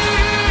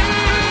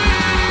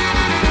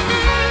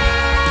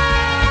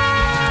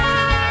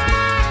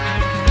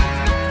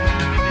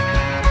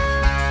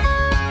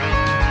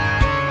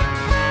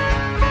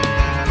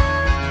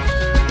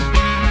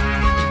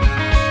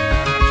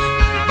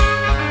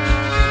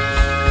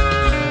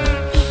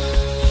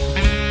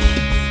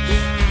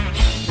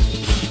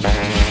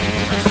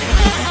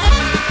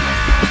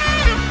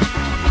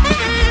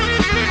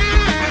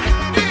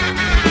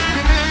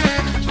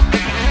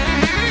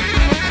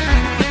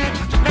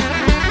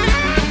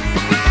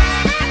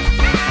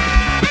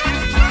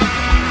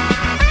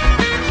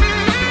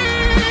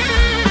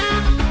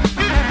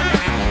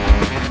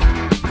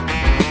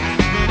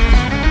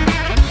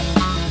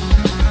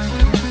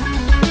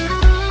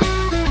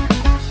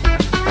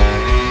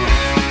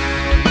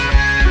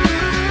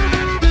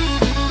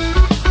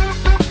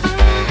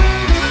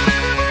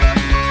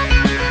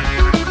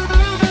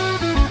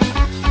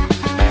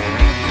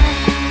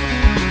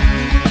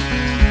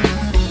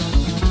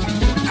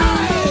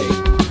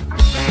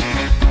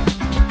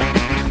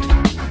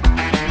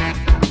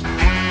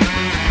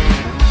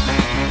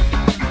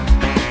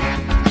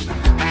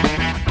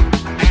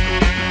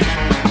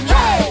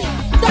 Hey,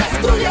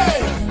 destruye.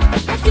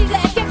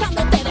 Sigue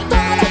quejándote de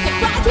todo lo que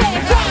falle.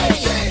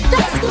 Hey,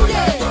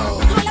 destruye.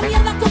 A la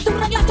mierda con tus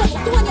reglas,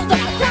 somos dueños de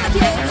la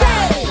calle.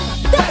 Hey,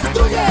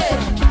 destruye.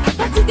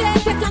 Sigue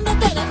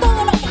quejándote de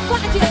todo lo que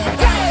falle.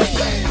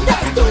 Hey,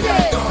 destruye.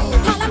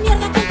 A la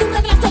mierda con tus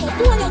reglas, somos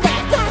dueños de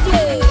la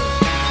calle.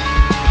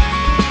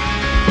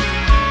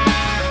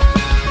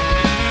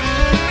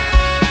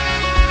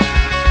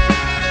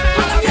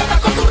 A la mierda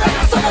con tus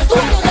reglas, somos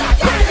dueños de la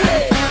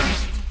calle.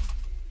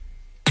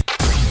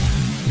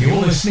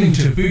 You're listening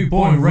to Boot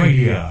Boy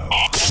Radio.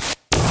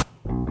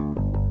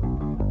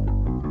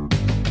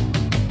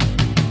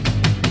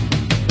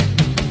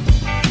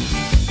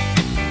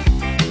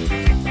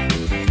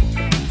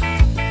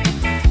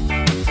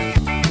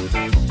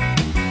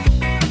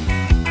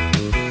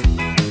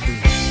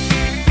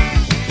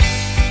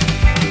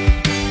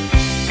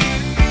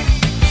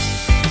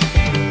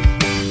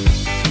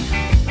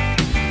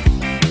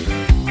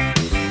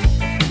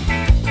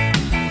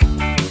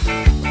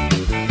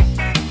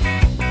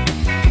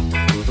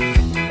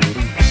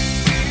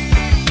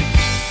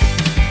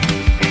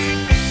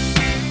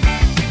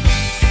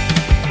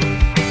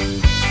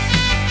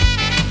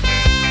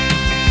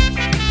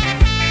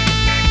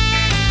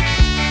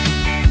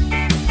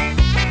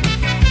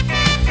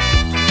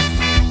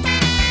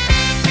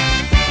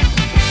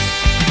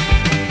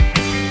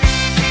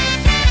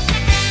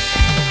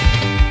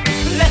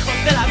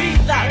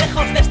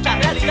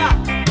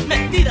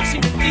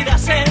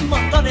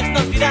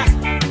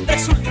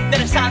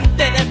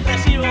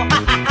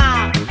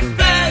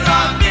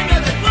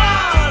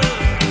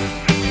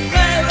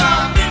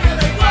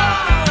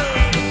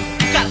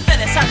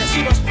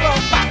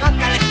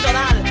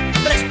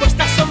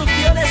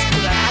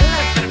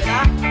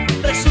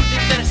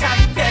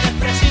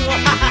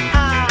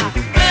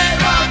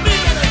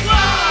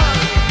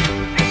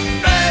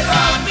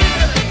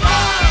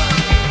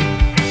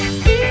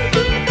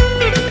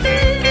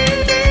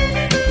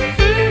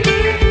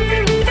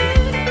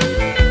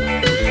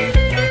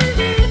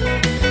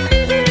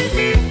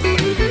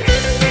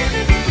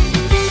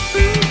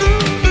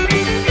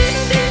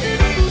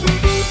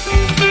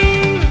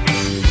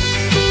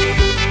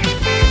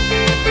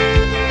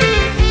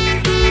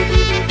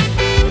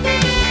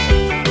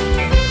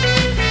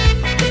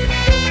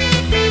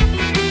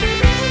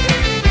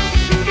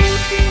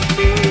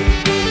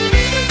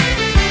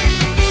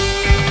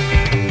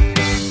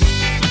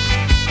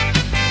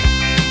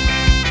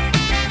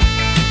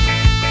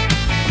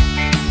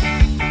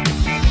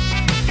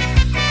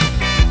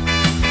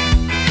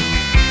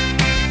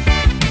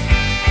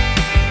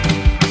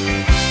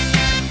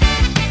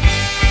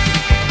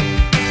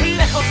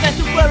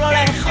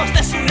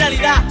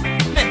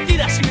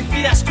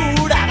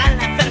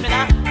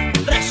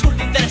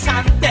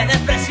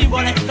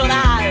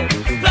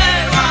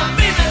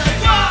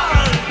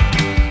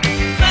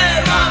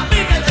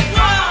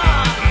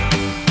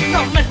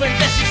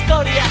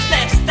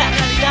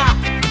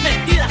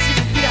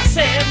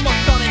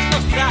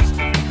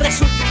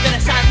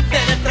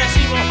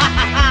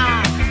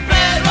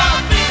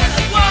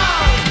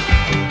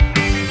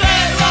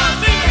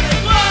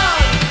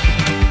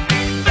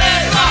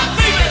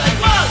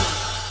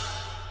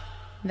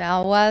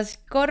 That was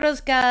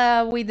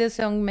Corroscada with the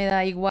song Me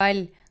Da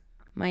Igual.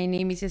 My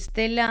name is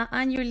Estela,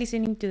 and you're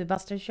listening to The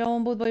Bastard Show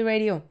on Bootboy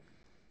Radio.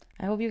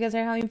 I hope you guys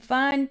are having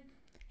fun,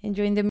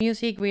 enjoying the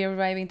music. We are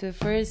arriving to the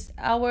first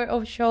hour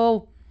of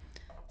show.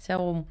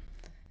 So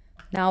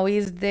now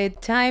is the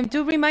time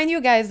to remind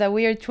you guys that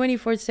we are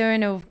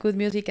 24/7 of good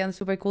music and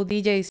super cool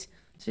DJs.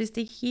 So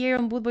stay here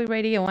on Bootboy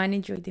Radio and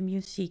enjoy the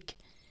music.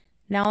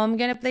 Now I'm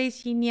gonna play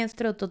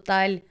Siniestro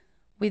Total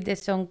with the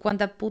song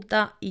Cuánta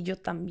Puta y Yo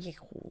Tan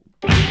Viejo.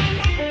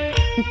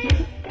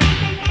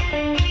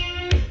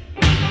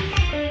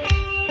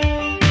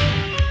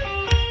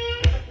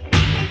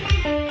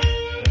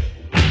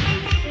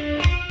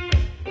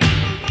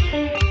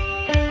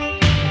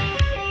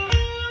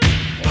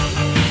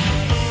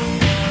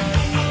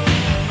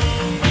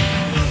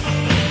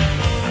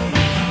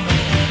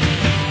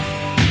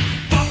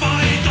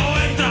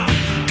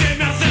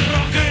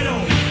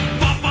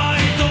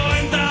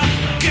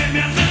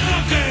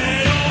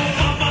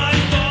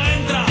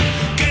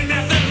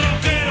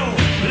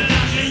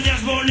 Las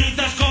niñas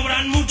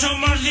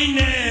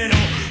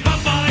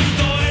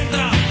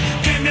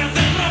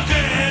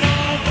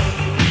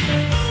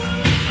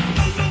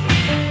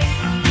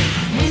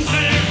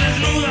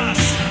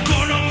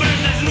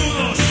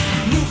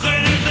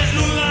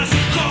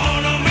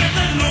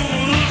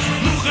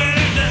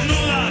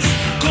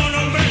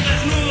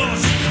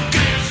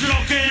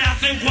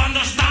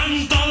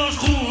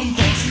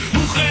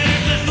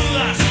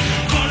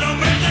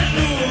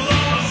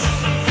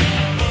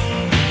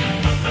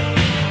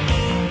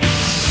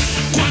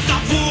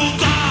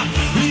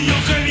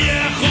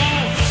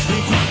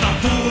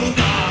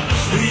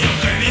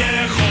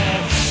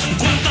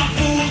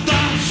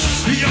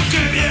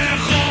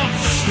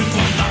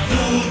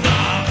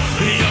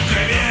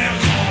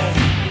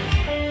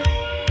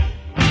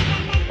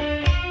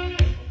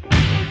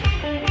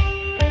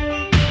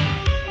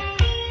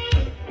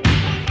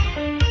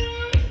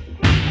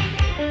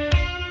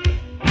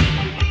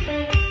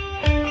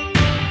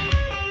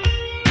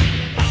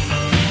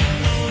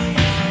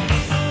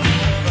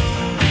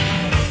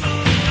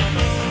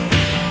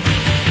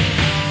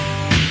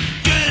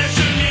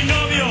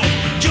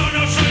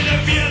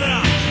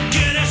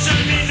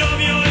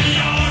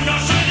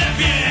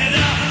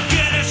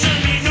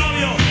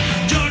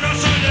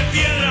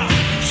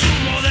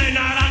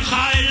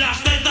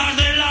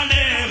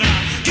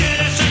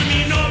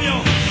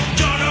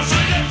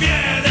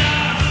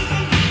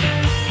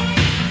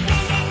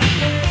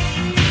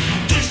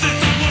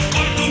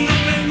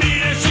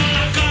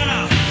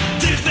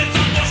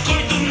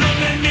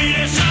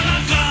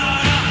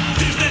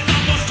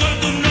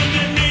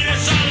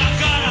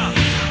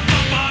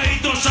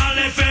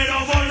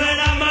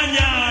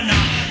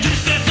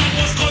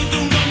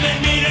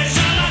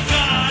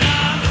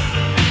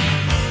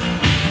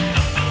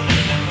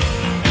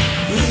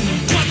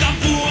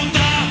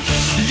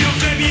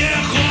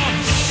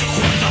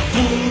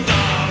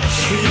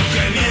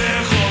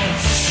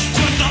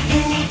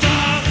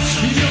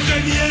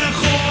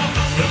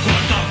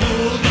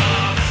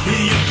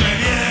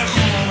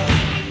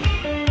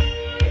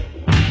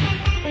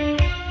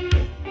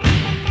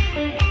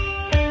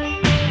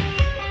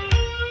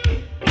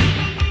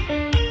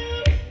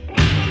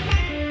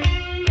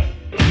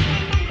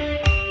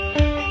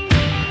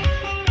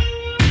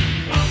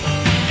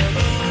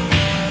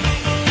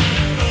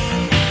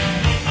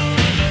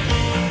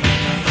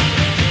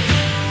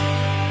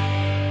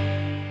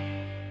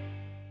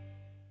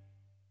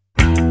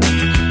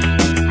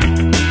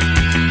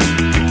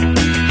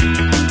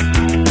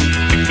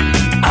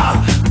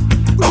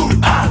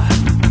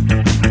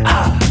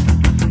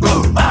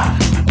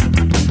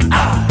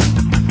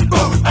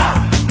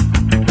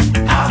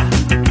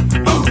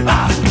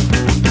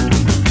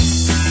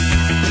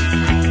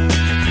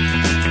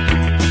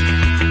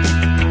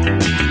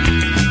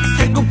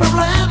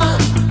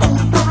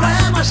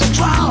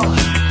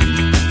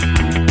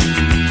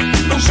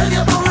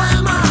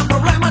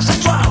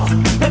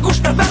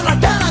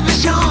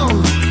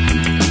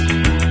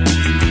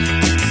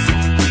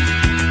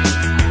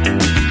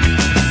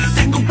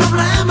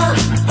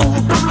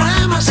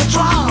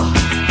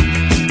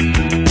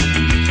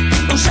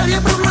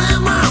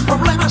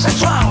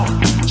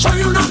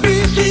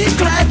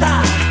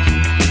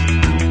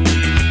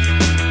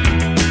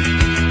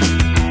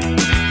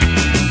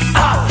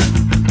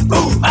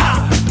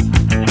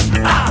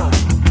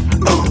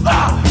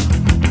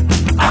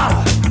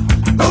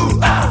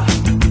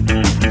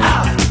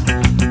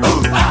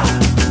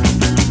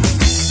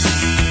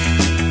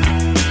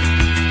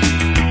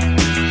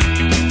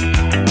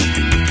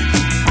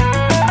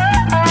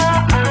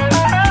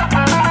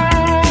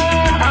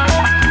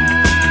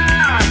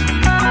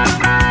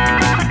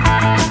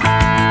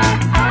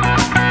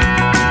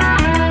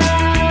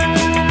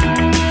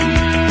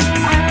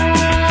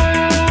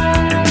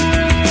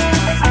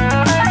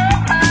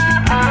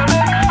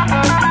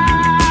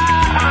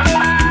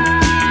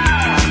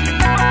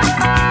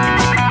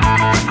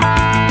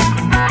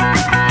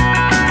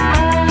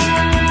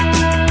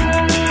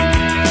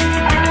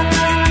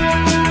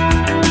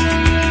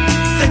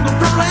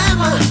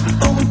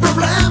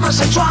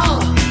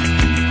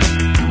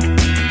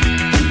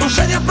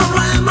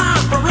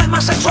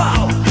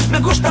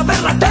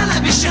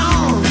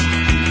televisión.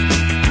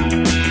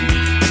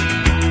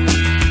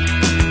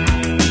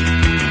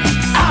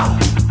 Au,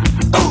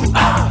 au,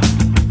 au,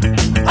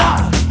 au,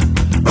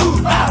 au,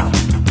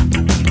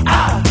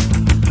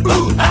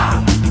 au,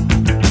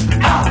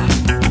 au,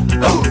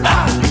 au.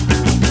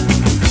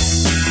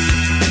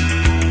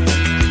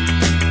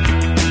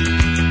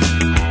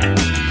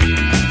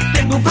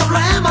 Tengo un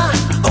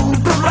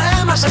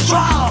problema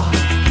sexual.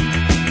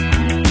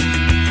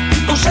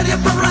 Un serio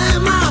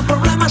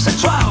problema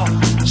sexual.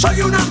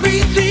 Soy una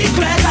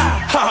bicicleta.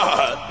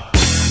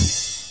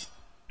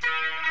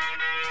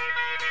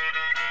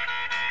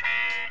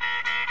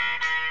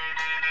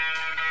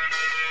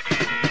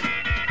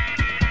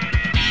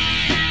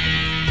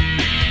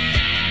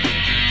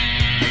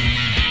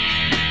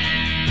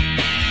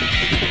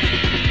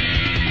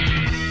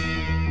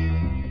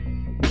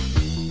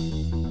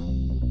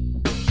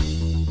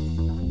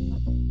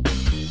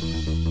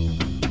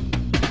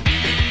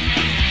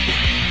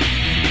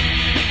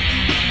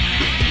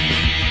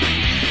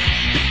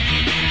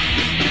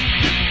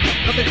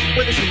 No te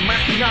puedes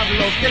imaginar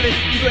lo que he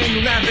leído en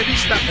una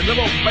revista. El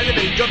nuevo baile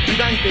del George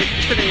Durante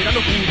este verano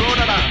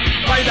furorará.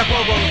 Baila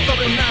bobo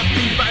sobre un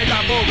nazi,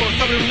 baila bobo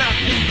sobre un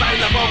nazi,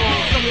 baila bobo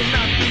sobre un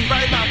nazi,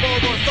 baila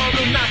bobo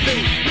sobre un nazi.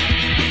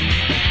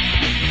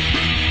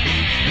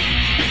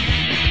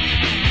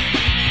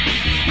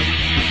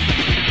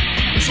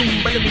 Es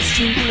un baile muy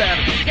singular.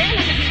 ¿Qué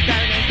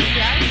necesitas de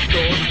especial?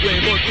 Dos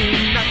huevos,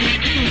 un nazi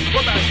y tus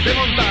botas de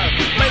montar.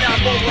 Baila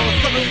bobo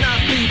sobre un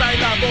nazi,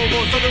 baila bobo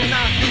sobre un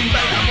nazi,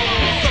 baila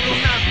bobo sobre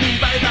un nazi,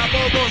 baila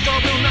bobo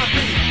sobre un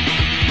nazi.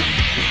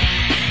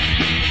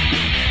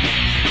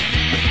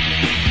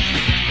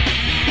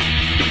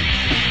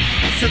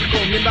 Se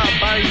recomienda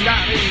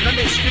bailar en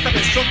grandes fiestas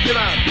de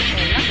sociedad.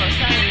 En la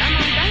costa, en la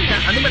montaña.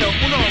 A número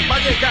 1 va a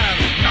llegar.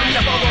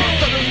 Baila bobo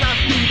sobre un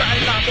nazi,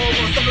 baila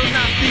bobo sobre un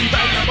nazi,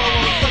 baila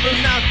bobo sobre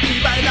un nazi,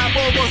 baila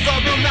bobo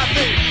sobre un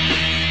nazi.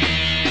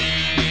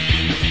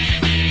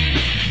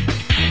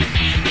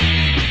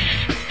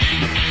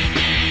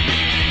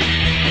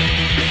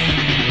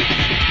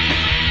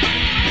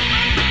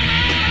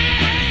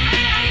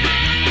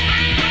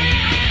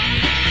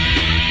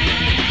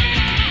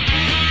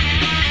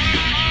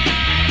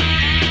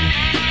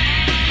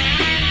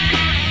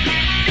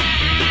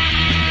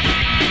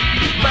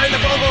 Baila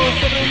bobo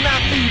sobre un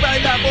nazi,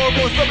 baila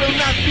bobo sobre un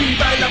nazi,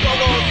 baila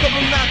bobo sobre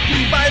un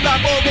nazi, baila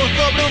bobo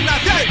sobre un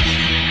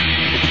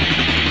nazi.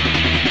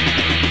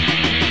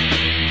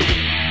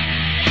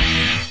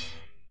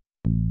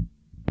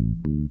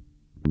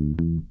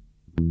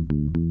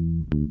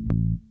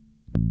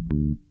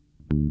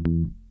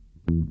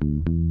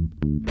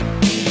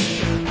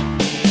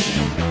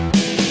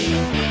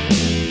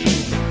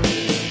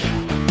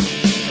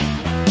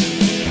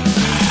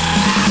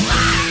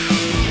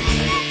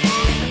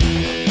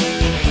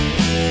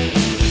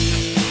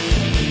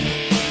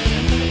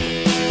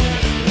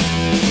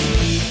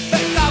 Me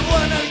cago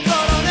en el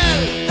corazón.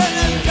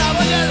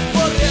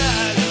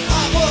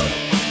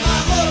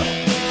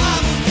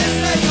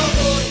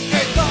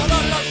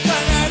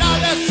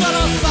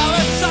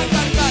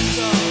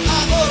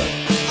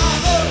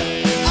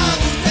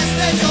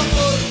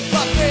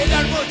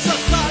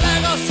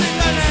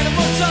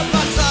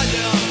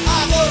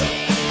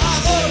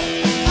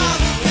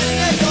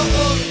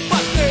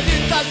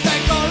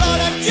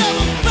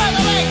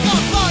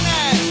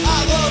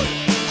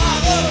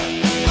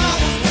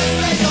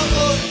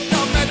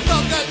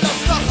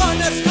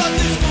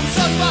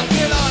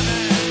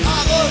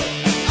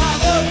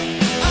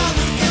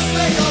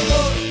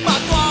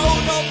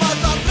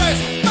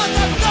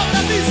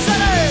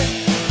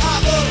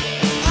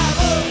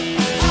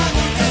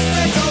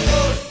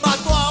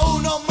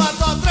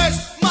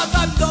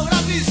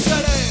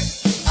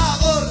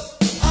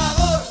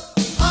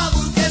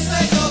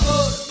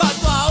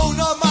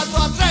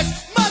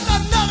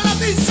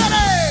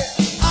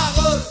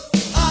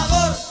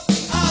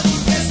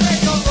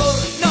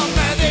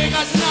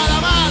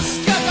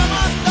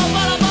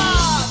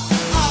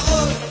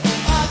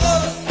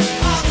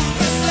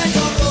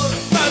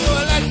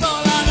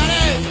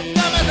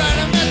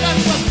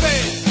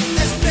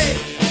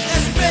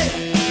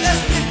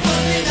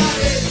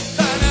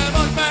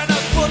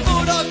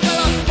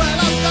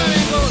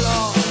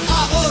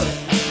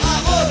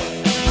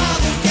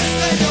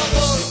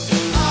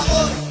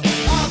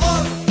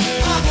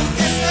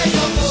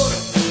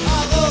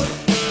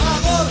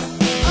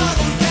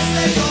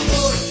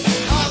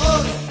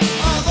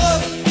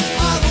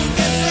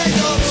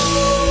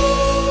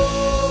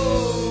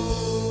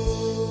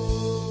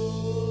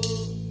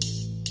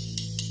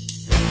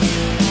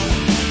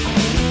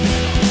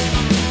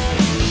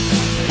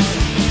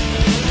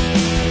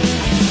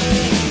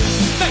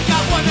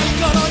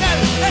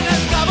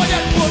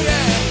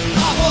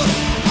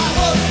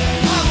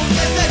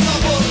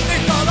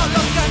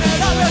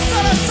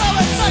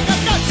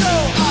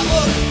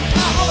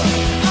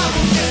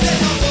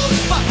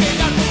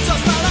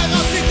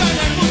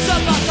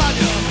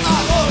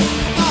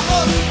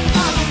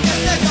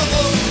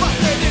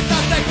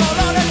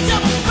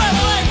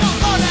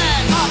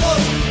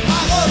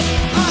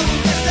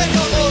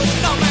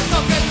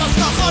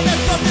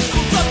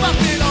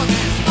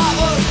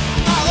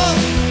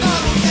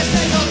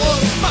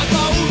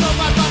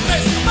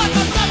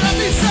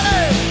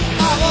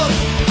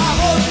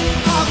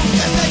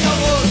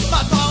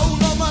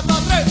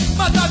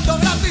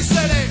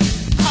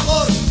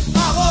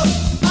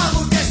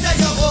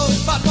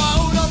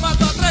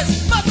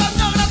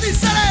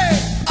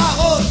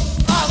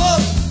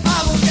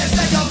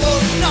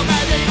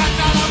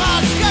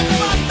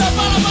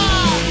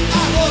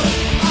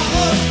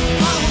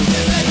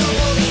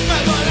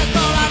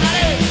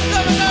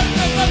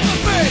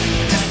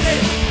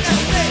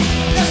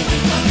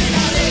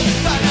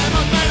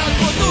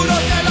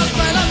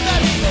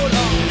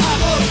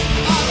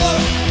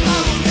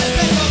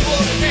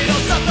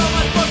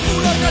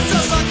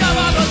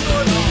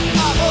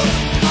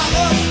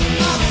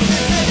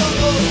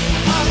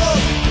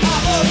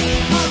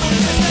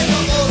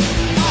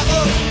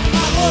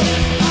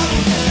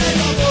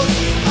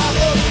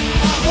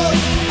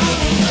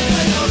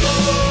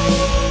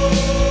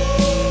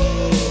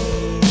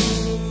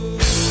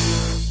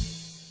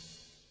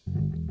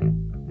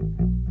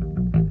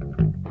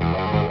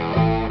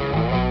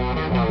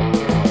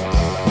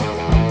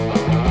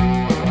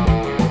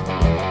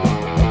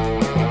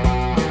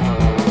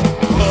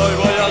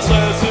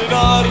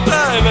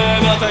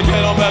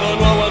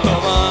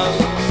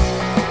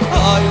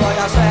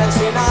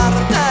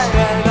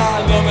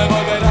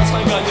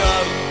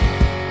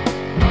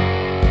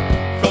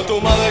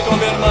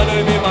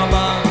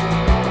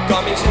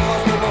 hijos,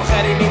 mi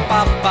mujer y mi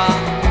papá.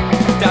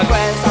 Te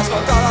acuestas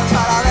con todos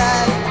a la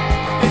vez,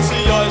 y si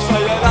yo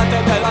estoy delante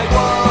te da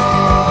igual.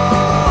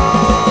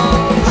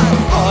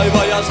 Hoy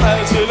voy a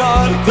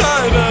asesinarte,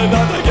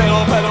 nena, te quiero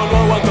pero no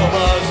aguanto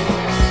más.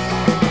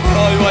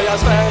 Hoy voy a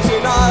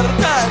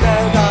asesinarte,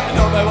 nena,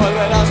 no me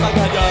volverás a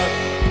engañar.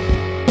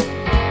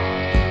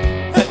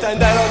 El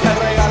tendero te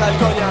regala el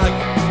coñac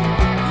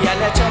y el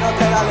lechero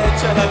te da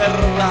leche de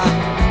verdad.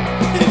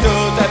 Y tú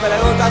te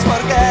preguntas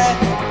por qué,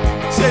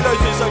 si lo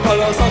hiciste con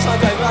los dos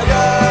antes de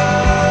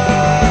ayer.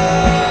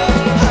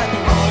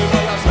 Hoy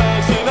voy a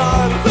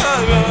asesinarte,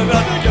 nena,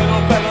 te quiero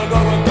pero no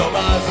aguanto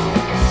más.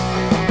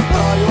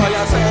 Hoy voy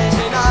a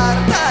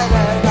asesinarte,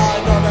 nena,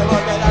 no me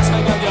volverás a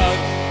engañar.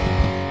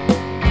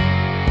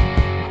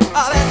 A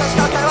veces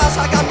creo que vas a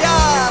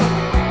cambiar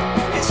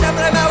y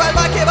siempre me vuelvo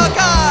a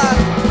equivocar.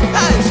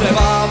 Si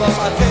vamos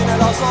al cine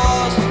los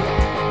dos,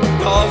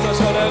 los dos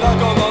en el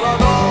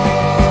acomodador.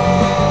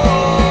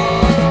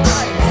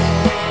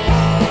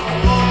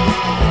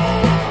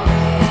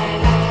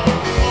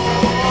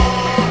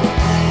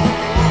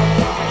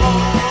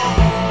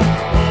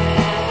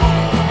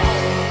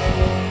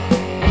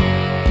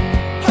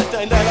 El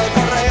tendero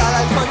te regala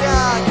el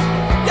coñac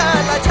y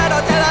el lechero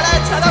te da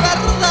leche de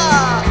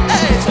verdad.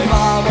 Si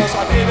vamos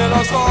al cine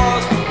los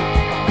dos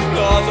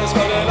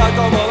con el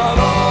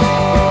acomodador.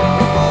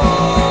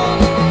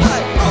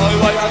 Hoy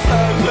voy a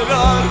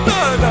asesinarte,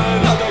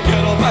 nena, te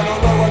quiero pero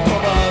no aguanto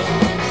más.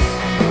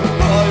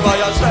 Hoy voy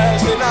a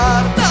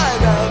asesinarte,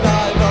 nena,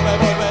 no me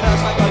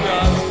volverás a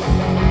engañar.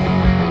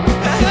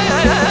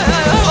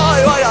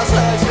 Hoy voy a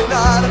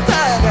asesinarte,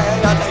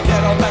 nena, te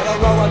quiero pero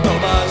no aguanto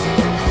más.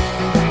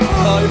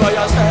 Hoy voy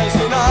a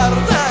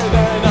asesinarte,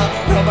 nena,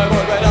 no me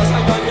volverás a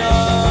engañar.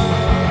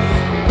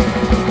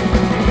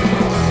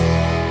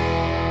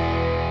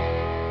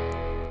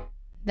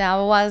 That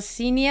was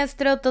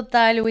Siniestro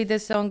Total with the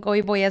song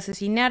Hoy Voy a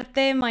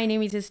Asesinarte. My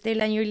name is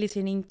Estela and you're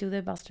listening to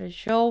The Bastard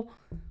Show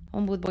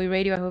on Bootboy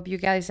Radio. I hope you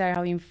guys are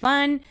having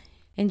fun,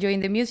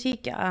 enjoying the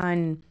music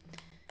and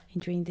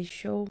enjoying the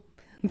show.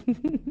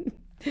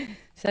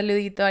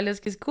 Saludito a los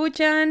que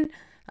escuchan.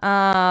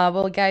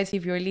 Well, guys,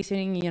 if you're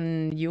listening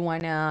and you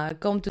wanna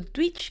come to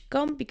Twitch,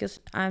 come because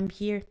I'm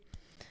here.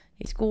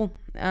 It's cool.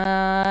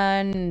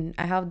 And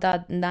I have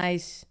that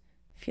nice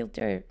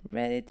filter,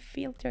 Reddit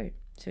filter.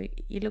 So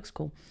it looks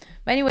cool.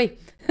 But anyway,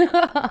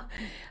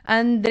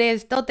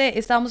 Andrés Tote,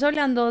 estábamos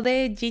hablando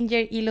de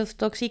Ginger y los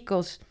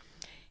Tóxicos.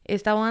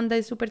 Esta banda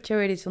es súper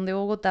chévere, son de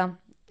Bogotá.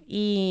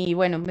 Y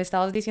bueno, me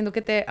estabas diciendo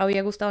que te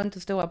había gustado,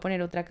 entonces te voy a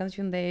poner otra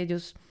canción de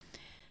ellos.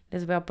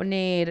 Les voy a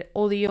poner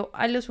Odio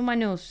a los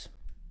Humanos.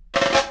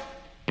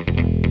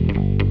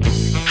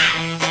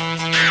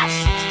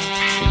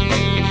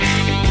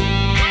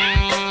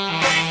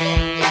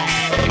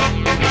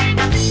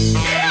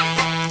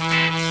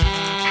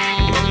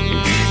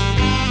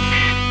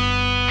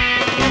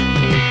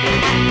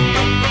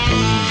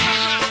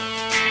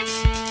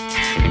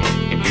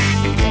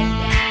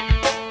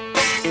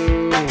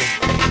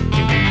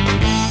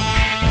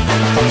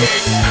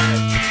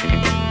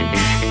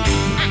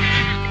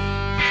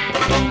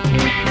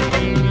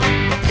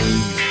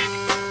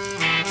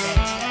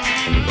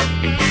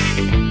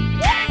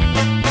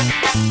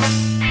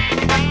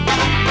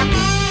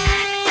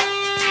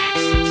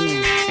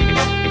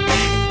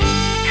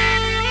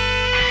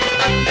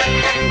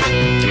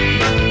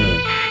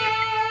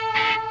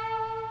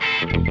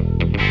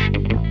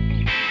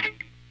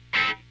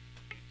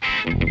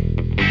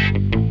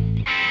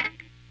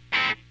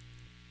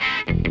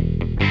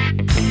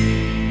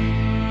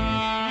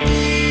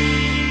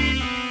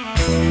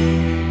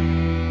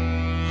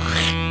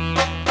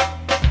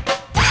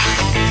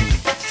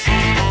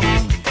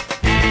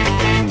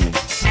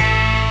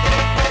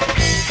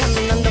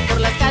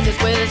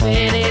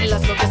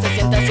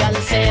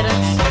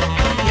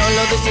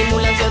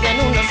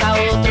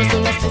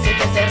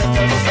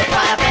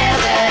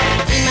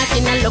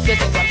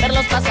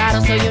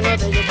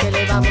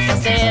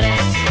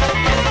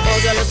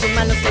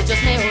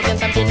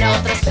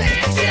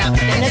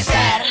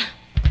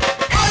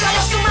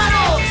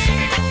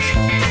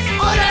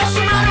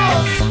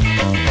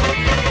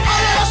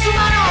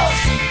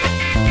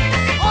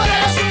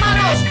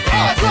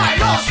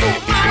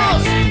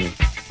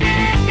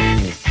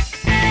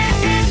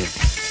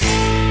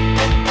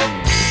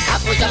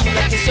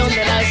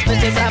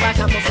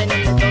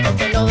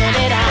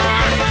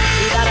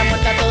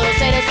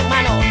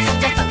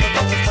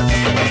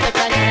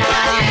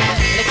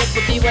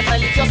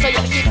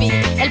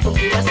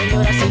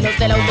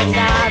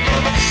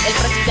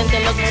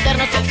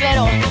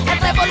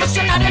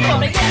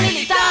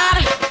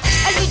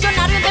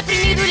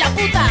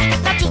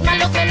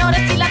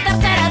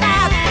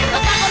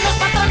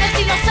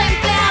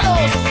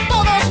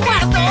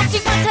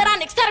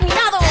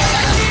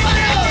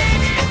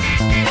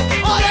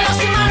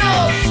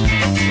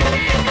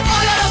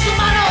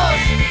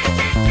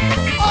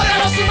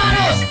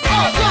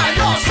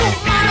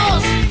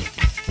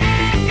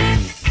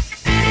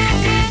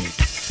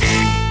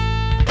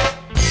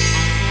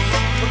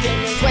 Porque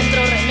no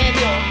encuentro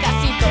remedio,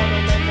 casi todo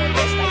me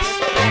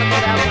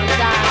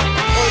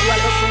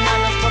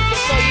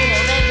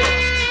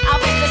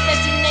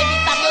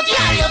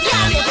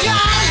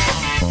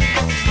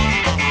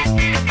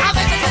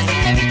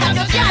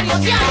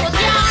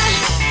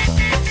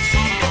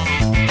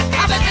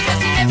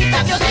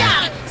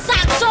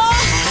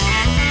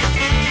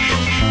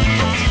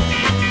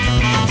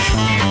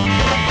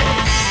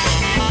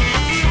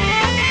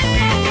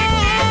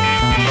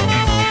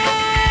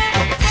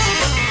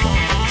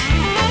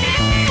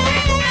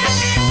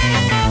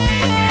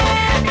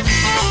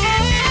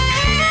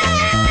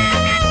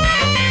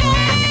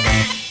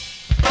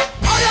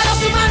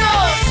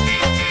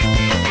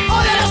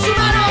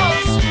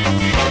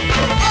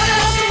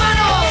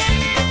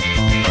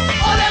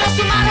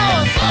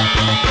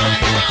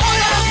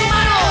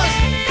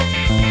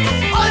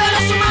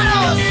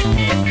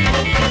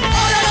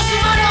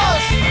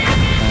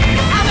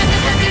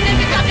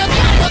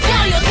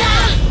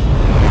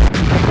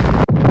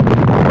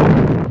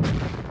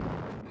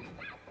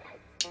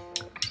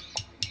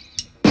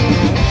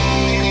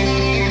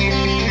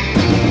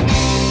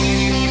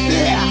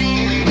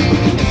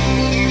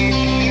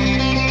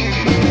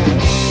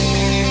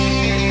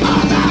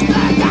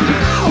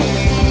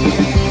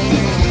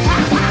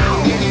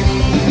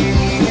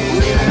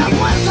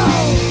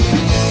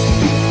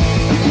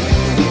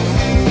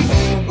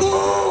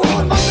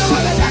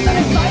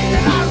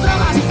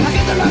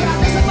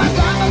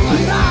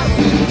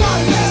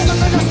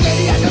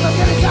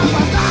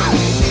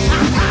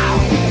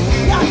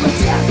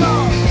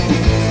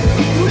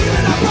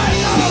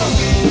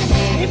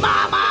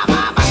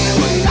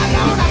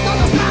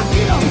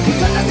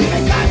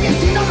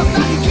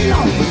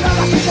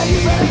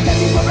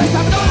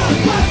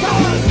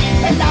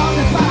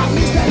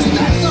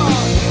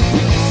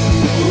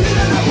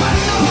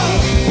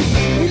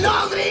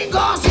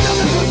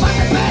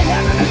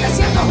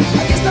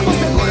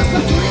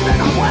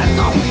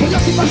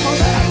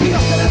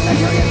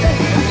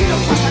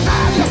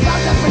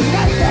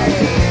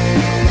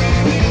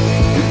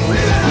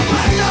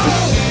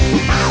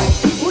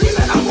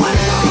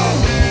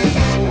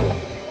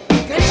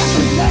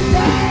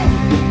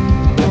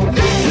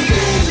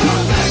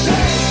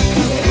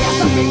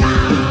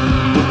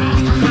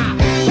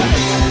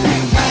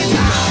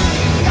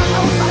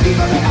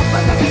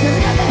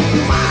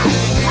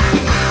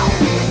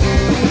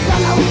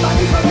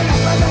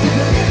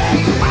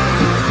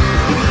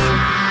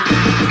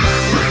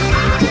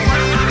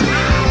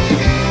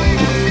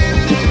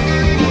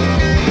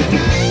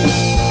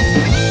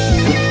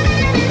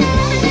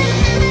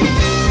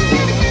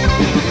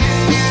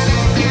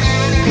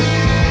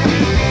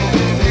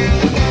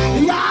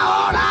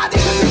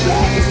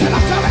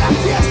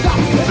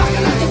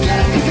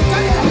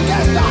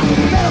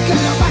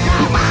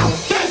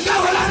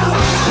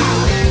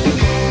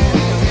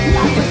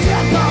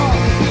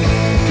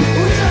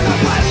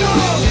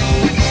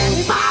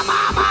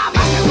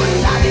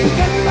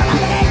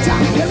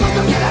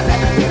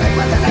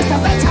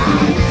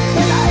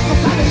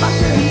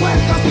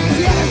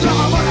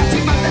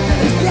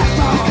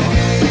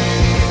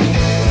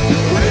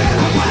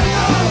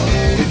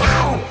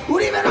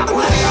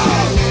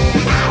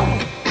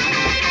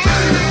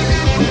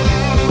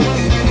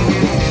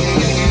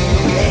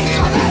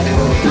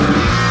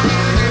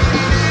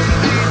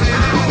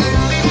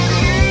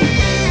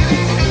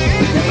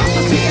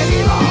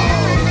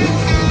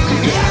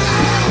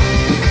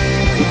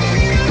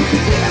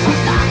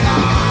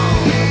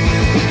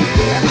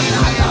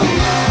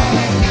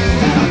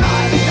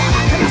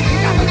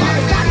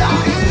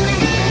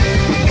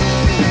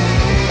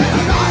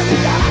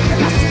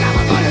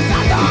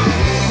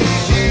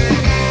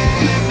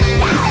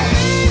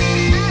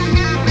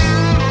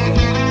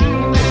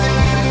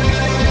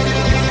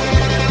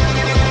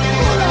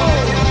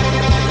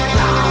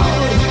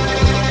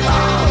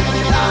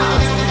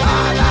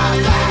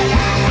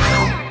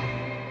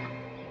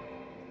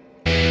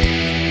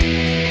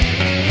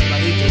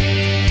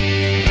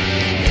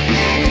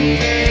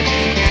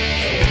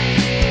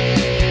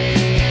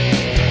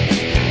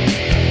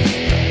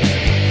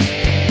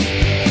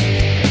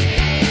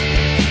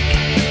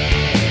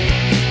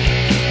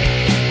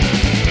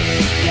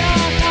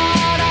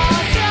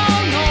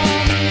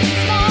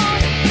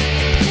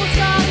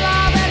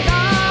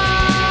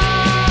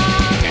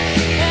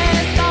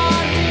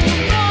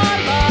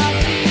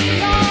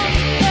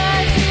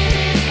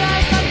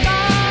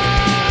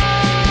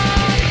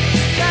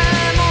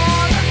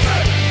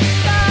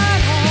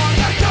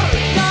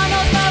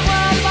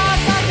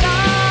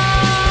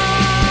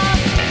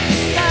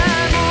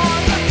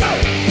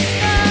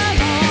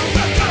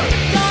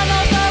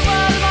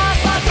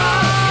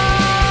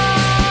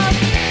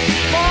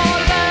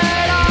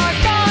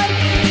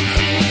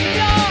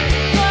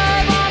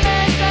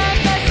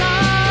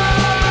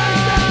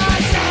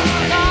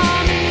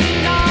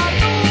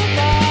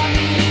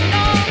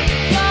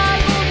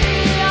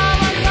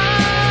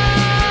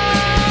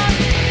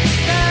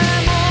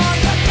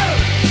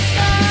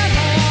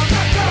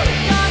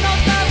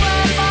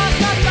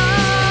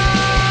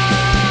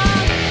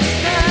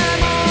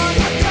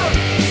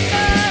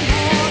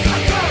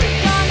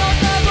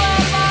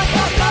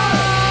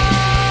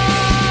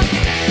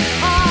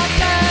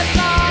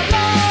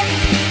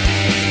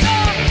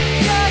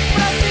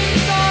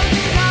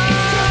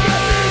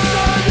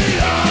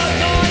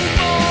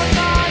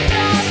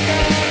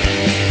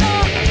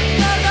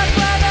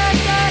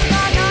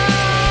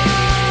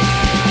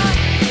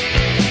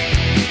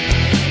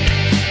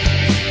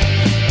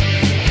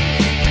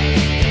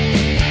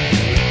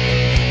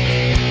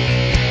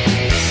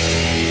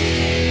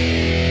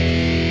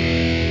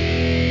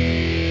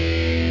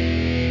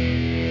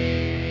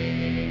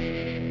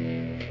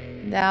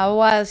That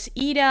was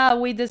Ira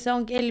with the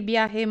song El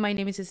Viaje. My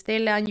name is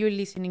Estela, and you're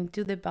listening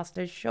to The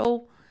Bastard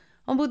Show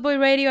on Bootboy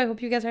Radio. I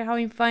hope you guys are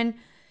having fun,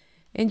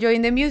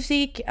 enjoying the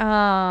music.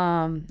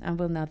 And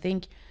well,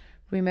 nothing.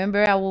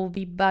 Remember, I will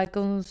be back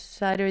on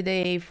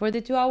Saturday for the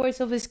 2 hours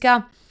of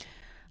ska.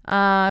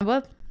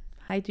 Well,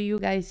 hi to you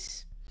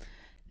guys.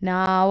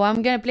 Now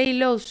I'm gonna play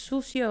Los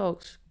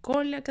Sucios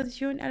con la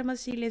canción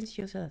Armas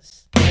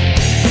Silenciosas.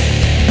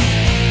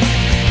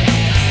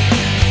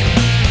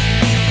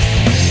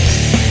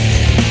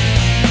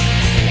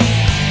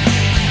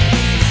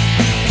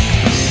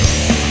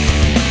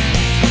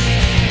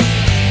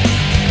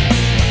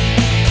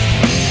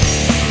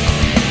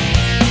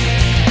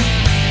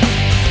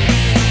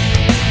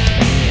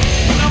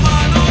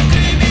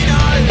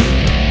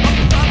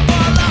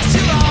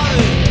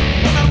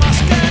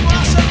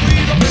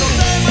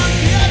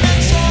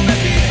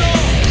 Sometido,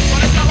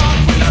 con el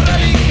trabajo y la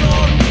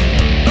religión,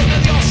 donde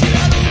Dios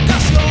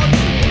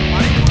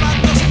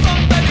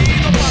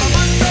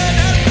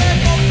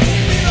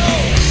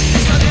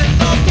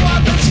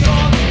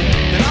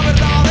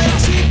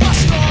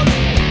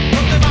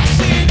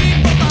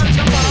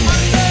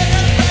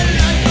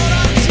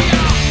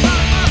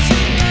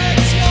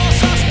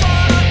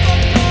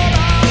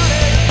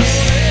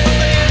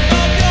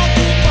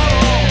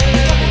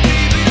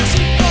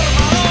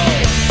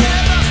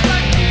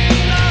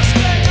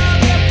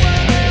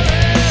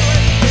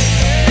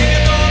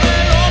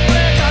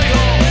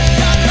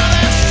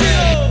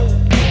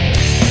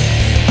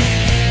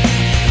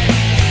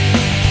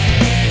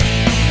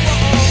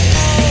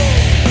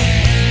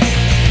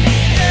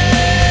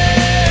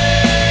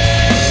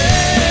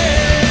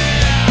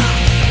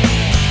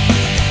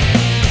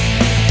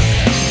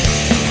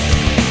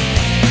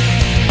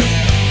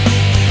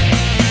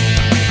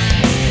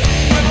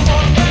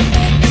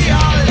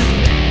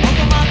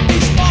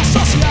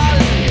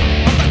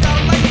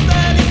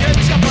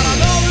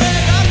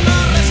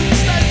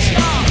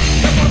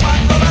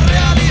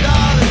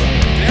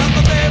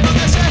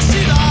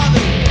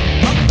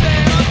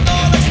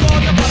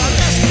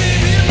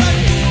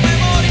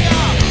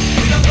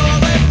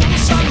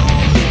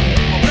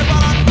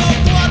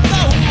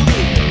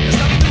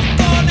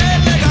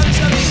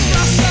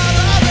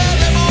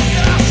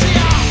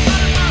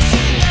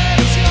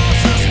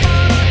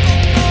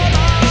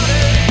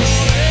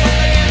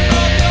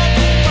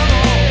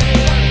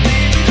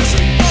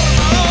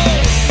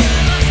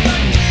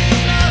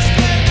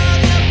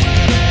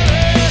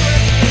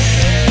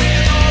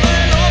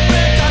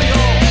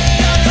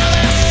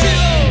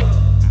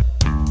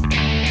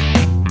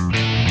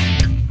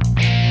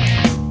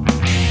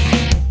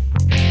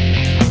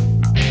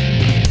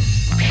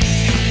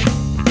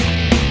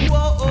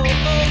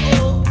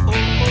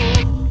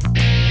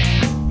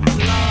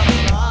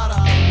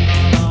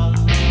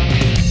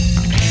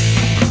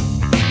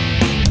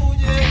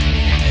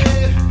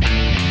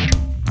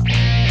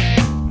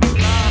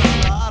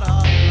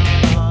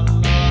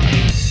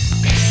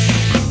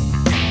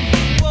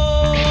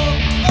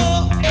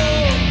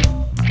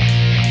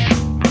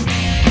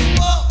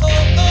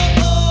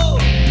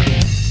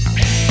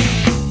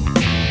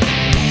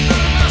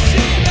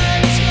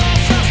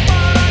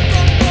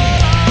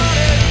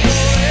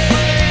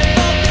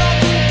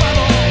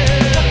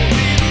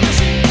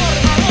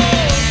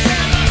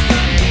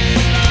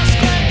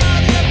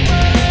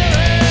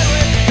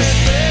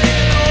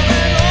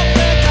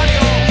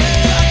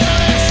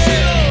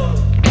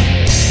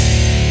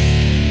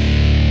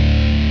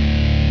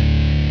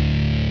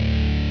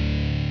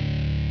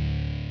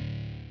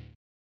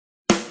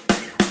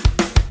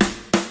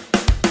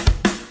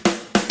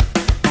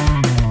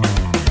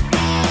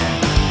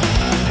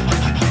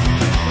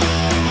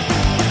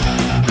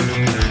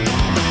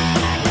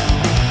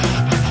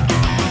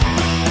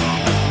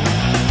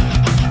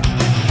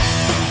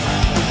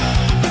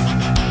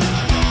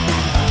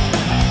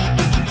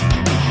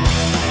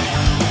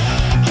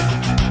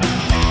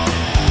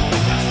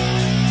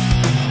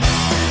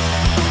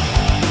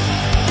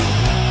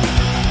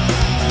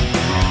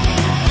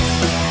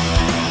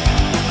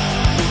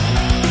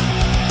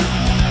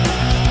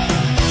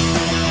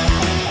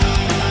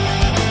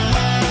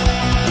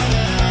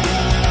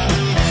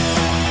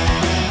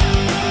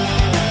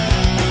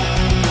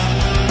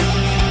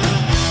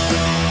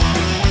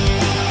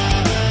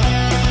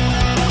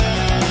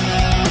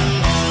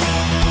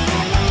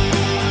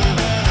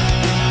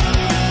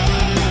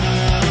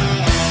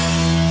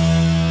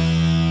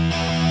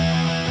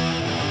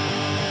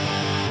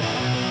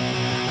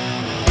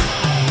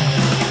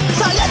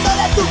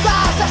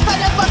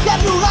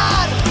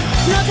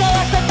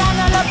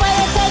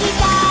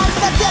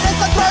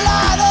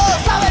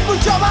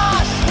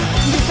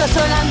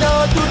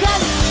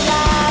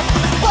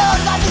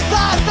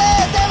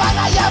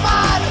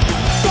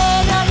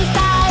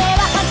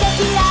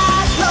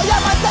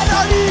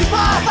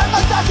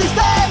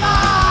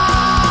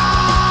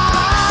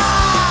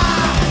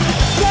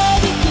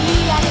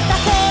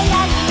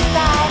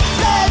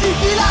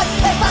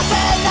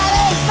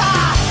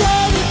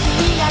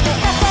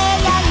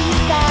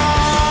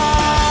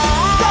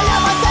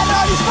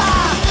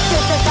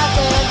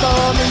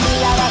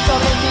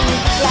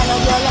la no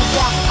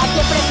violencia, a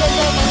quien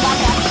pretenden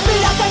engañar.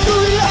 Mira que tu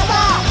vida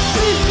está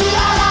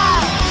vigilada.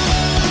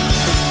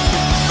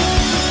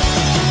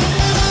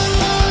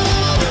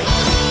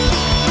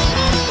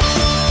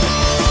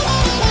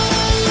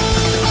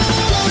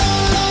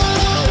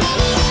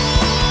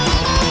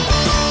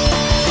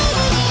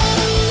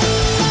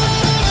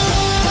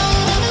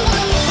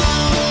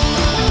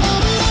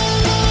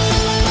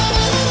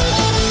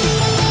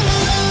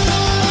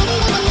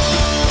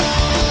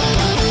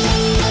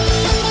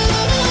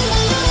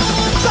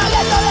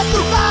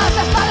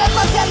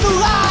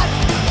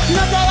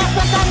 No te das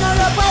cuenta, no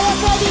lo puedes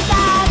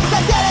evitar. Te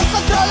tienen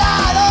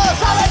controlado,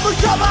 saben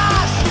mucho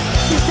más,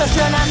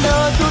 distorsionando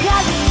tu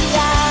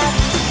realidad.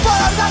 Por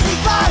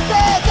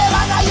organizarte te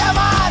van a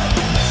llamar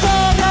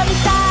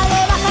terrorista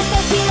de baja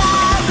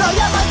intensidad. Lo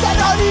llaman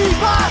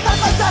terrorismo hasta el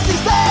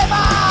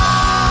contrasistema.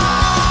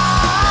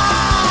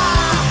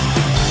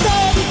 Te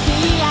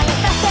vigilan,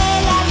 estás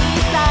en la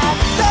lista.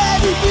 Te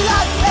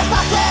vigilan,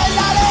 estás en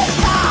la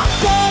lista.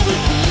 Te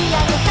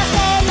vigilan, estás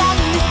en la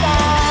lista.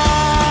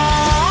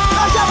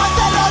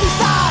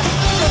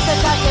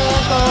 Sospecharte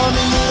con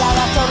mi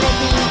mirada sobre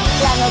ti,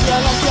 la no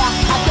violencia,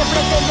 a quien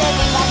pretenden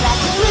engañar.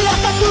 Mira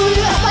que tu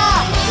vida está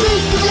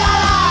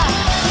vigilada.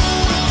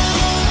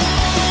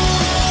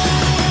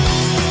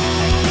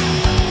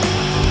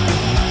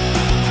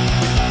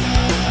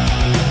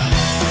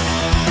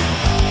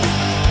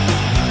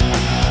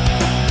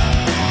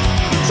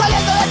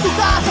 Saliendo de tu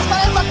casa,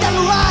 estar en cualquier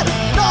lugar.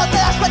 No te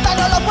das cuenta,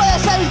 no lo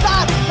puedes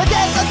evitar. Te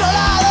tienen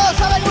controlado,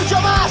 saben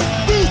mucho más,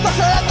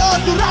 distorsionando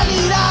tu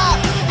realidad.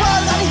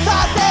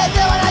 Organizarte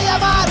te van a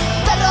llamar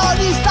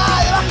terrorista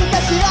de baja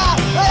intensidad.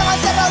 Lo llaman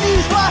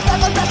terrorismo hasta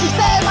el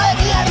contrasistema de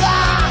mierda.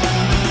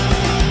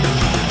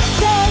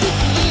 Te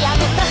vigilan,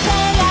 estás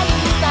en la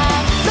lista.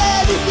 Te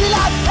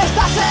vigilan,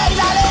 estás en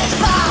la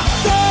lista.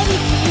 Te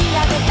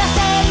vigilan, estás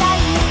en la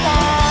lista.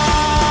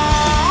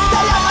 Te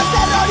llaman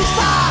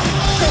terrorista.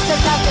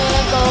 Sospechate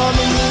con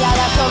mi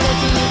mirada sobre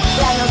ti,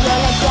 la no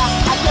violencia,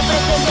 a quien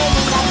pretenden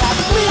engañar.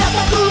 Mira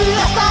que tu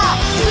vida está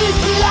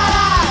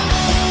vigilada.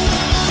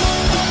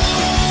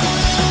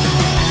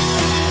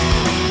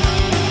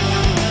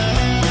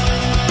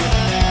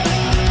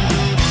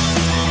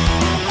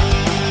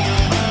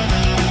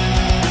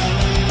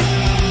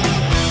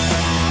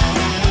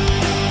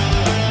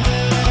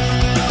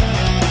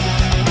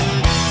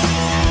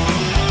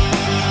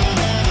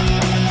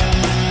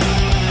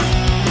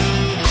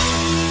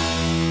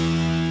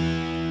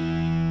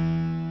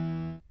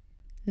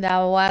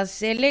 That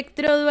was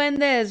Electro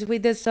Duendes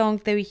with the song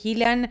Te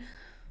Vigilan.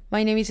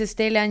 My name is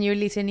Estela and you're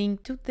listening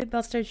to The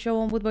Bastard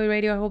Show on Bootboy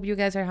Radio. I hope you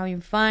guys are having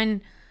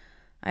fun.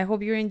 I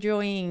hope you're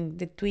enjoying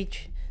the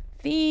Twitch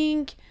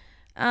thing.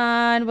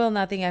 And well,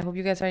 nothing. I hope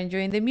you guys are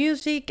enjoying the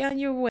music and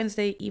your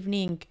Wednesday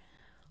evening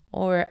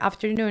or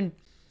afternoon.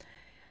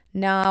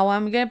 Now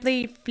I'm gonna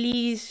play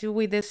Fleas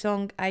with the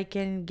song I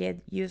Can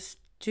Get Used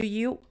to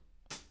You.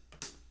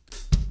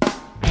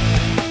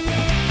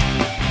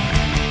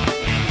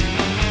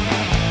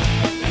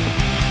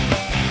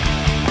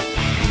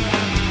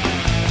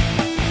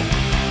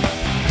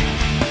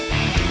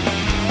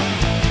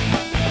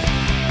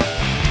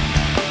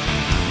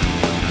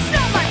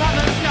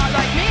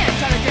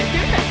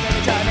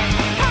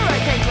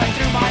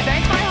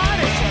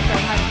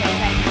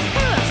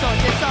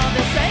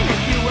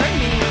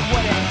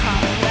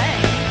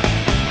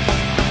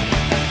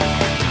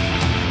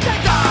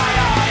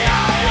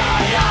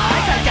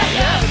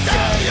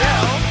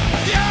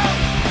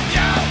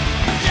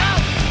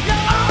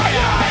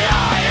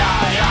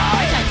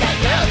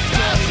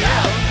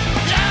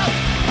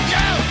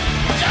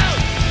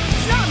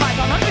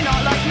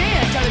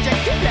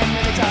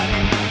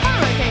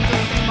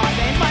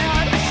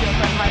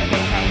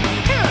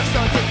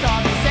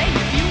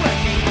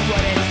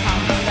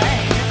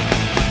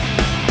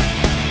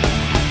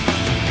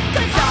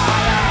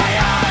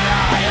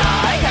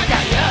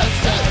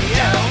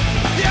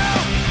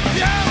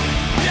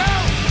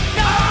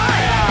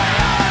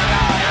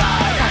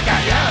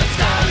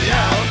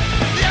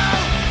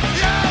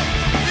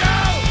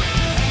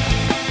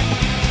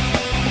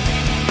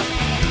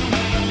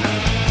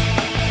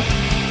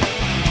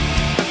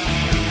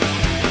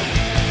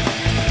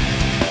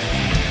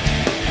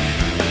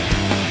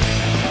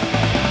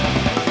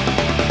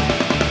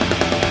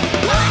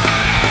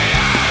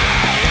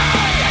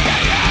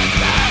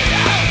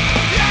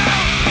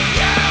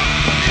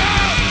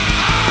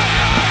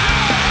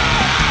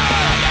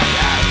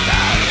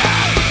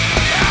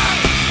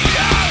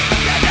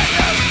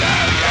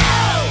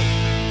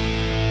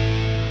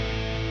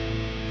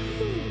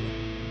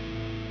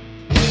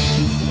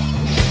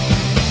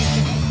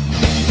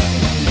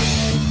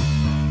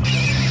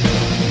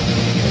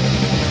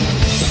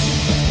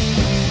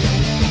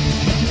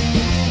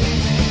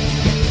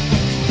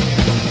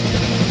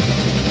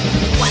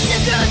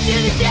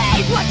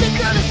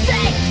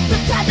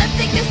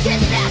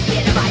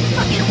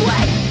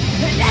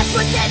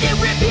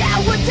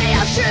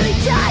 surely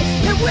die.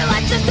 And will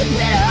I just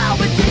admit how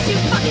much you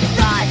fucking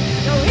thought?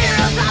 No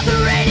heroes on the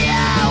radio.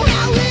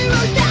 No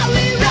heroes, no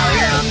heroes. No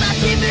heroes on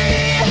TV.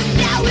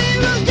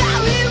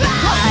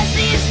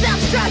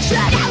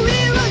 self-destruction. Now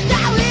heroes,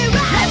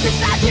 and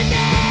misogyny.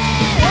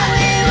 Now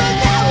heroes,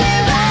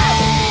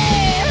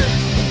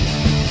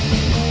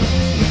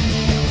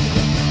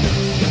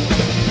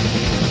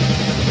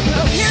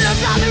 no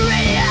heroes on the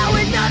radio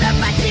and none on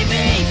my TV.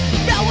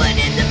 No one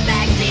in the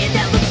magazine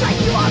that looks like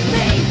you or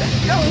me.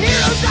 No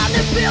heroes on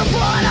the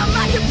billboard on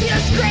my computer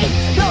screen.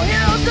 No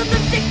heroes of the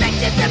sick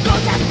victims that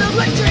both have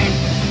similar dreams.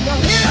 No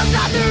heroes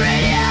on the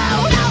radio.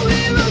 No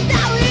heroes,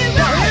 no heroes.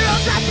 No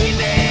heroes on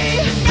TV.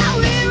 No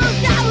heroes,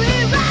 no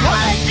heroes. All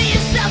I see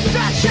is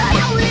self-destruction.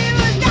 No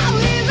heroes, no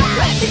heroes.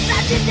 And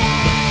misogyny.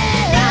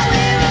 No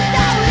heroes,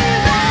 no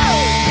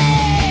heroes.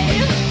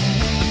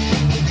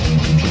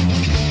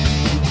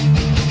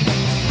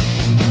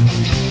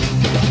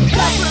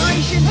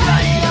 Corporations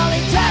running all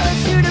their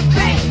talents through the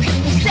bank.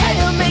 They say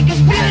they'll make us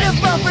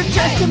beautiful for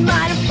just a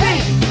minor fee.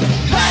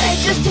 But I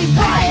just ain't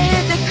buying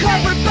in the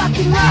covered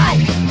fucking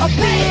lie. I'll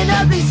be an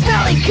ugly,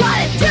 smelly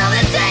cunt until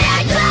the day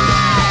I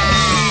die.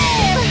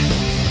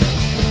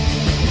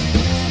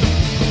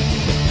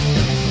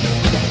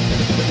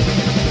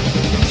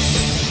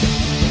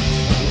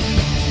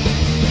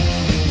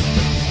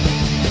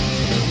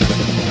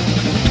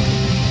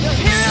 No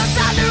heroes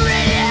on the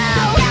radio.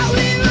 No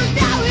heroes,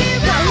 no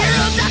heroes. No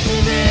heroes on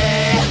TV.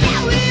 No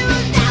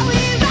heroes, no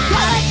heroes.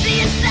 All I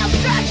see is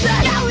self-destruction.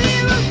 No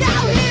heroes, no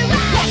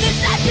heroes. And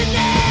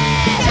misogyny.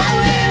 No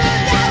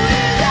heroes, no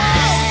heroes.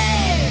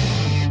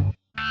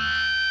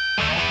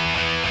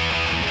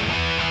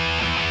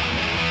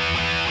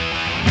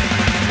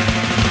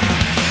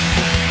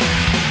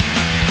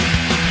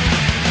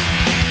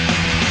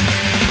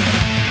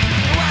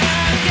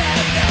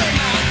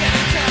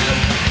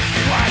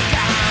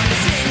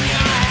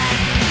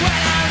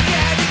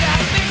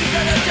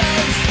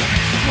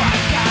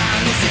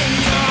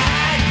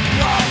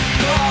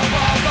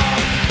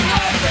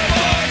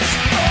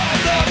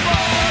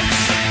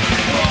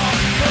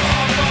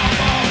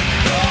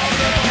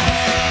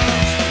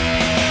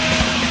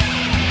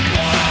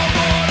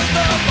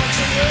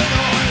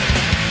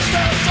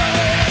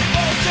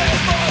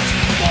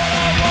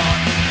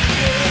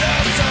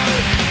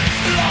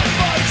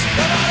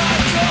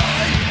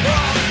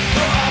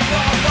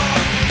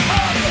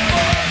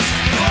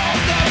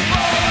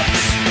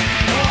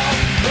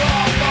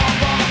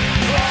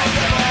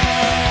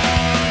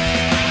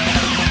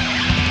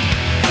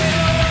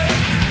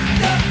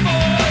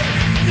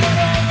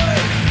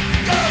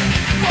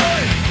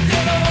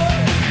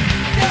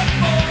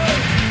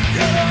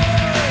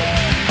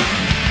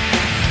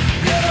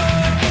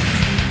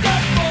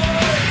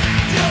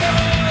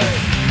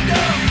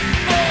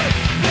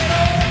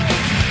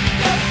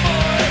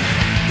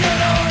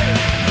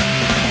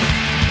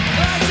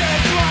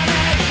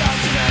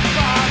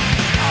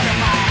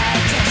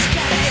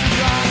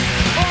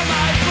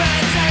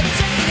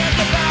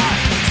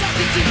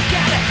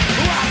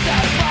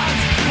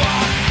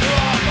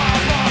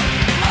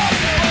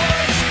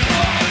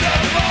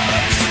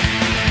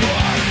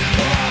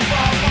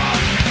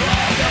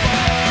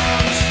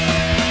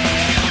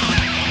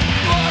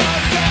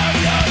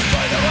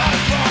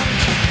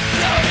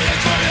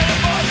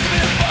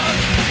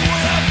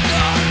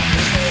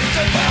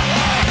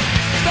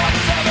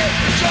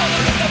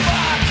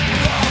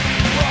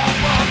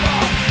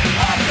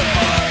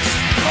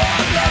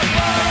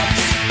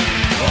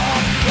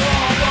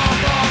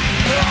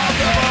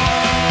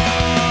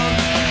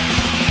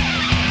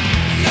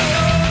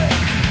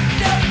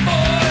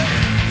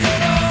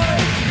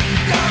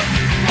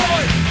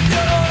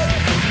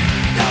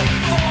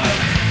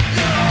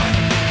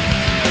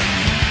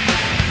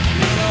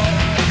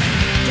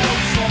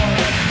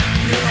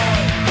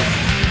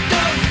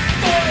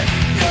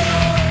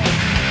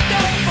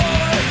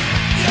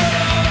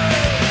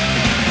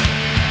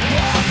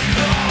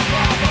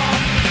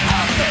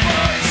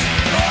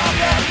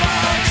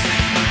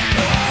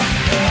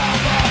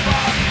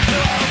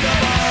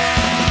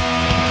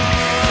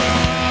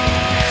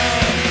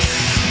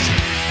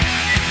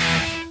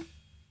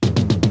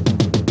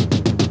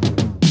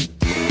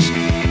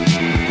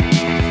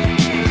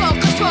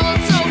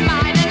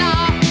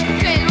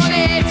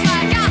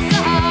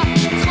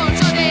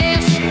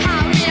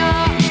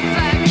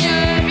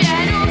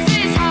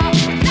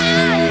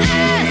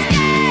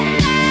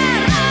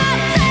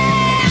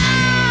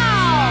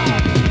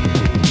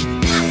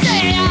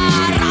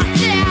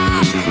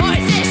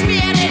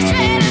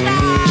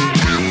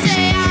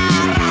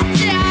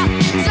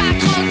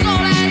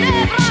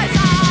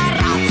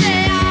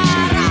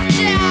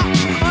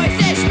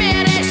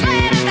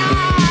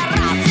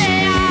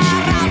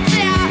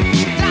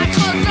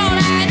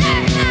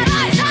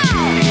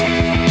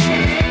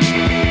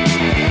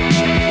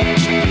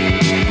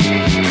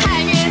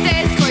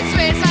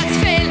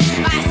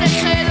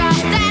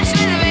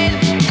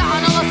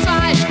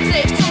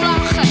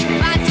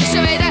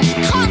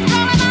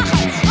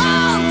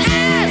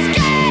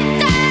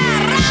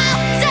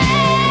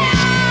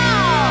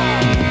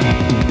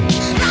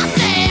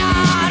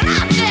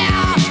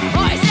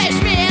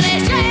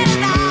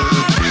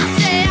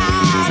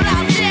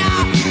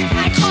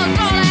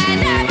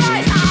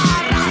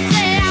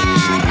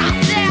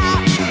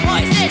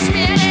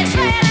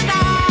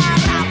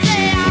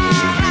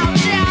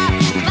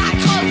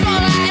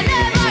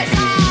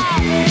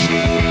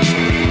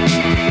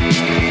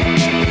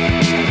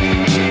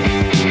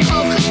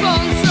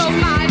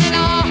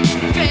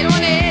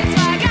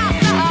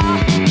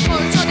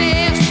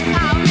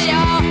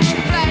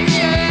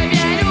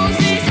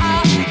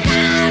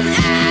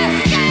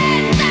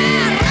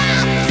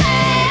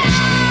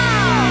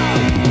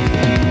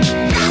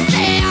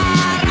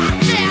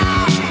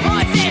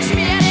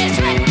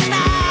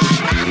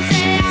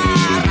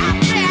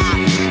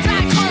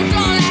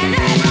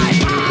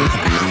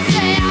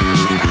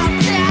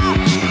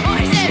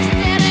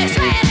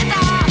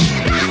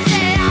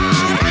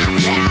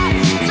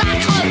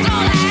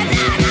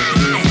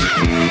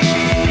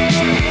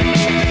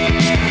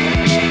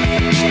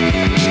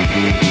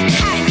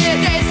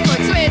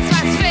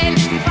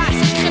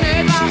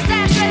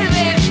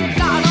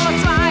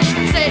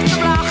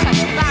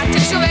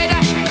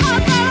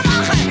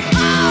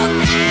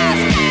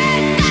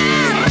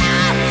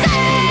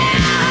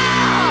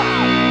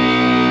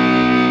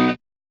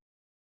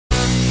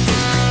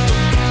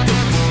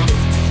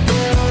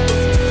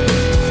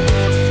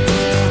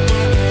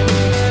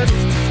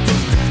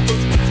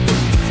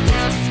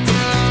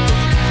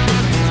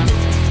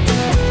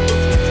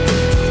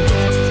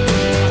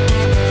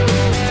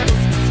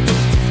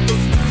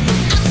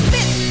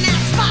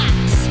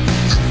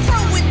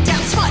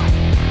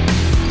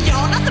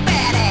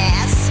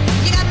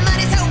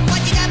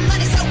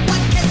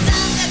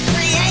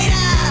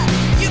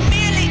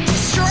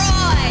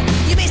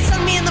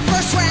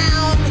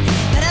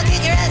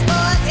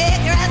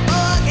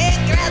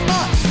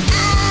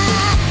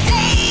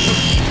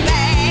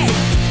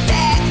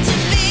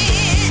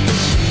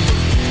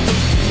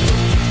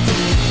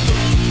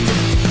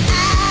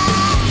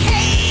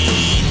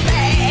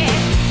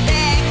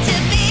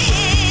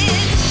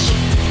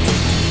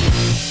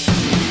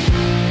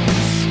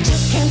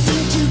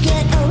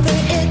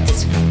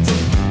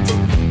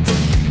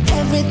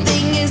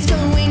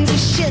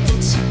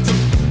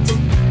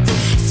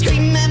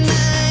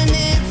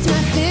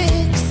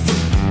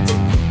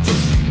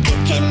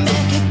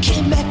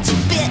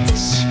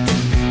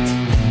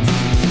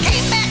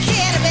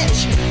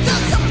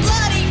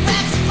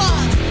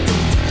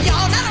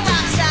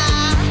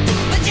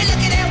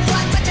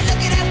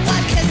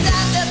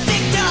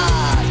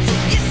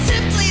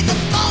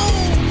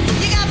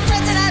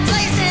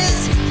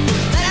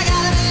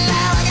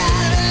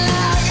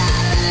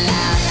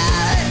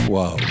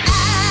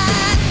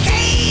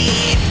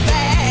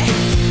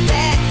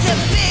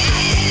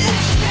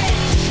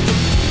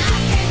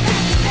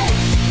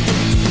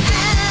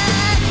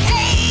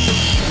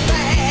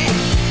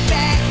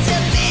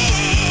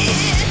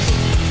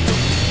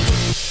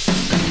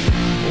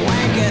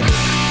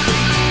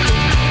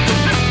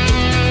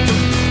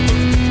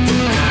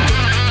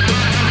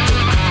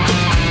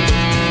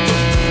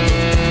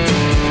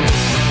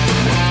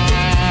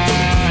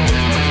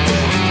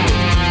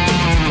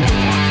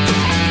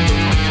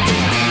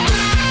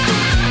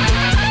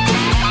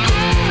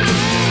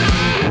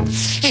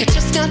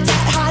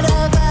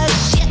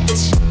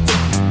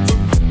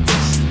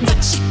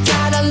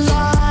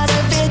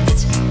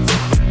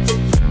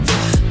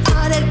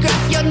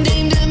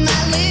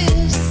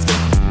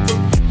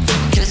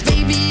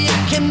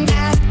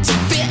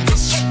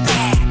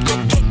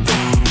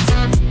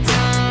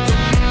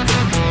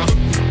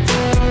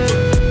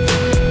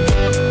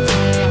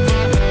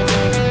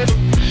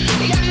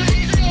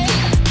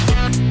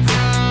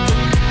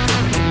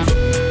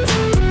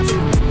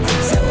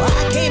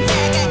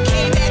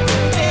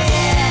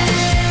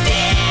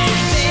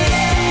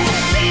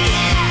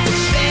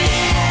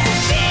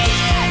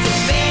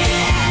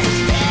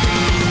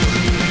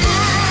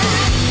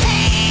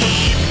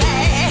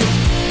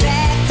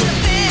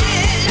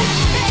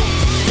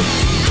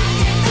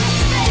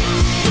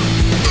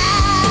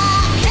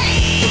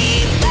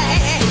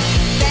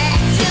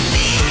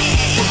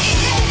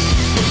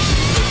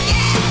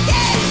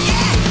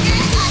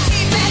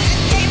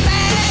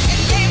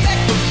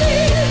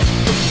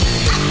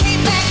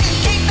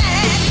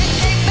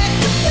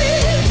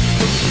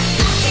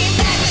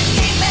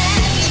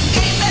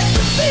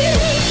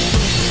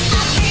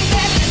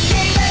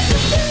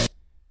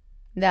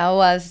 That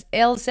was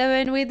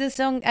L7 with the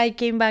song I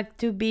Came Back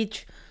to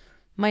Beach.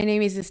 My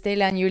name is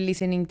Estela and you're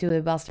listening to The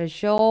Bastard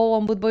Show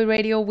on Bootboy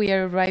Radio. We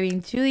are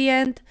arriving to the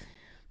end,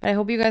 but I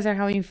hope you guys are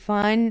having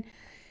fun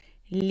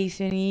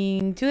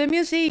listening to the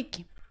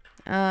music.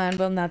 And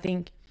well,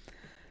 nothing.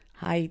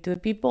 Hi to the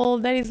people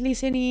that is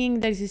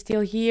listening, that is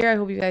still here. I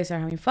hope you guys are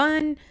having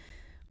fun.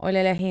 Hola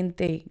a la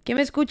gente que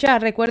me escucha.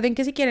 Recuerden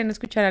que si quieren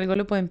escuchar algo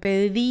lo pueden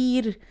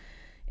pedir.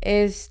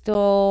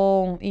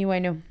 Esto, y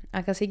bueno,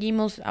 acá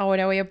seguimos.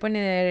 Ahora voy a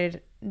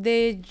poner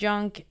The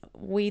Junk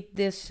with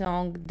the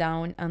song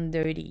Down and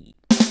Dirty.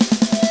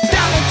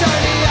 Down and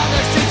dirty on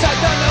the streets, I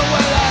don't know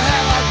where the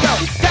hell I'll go.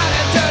 Down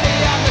and dirty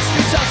on the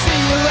streets, I'll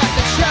see you at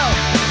the show.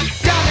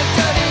 Down and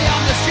dirty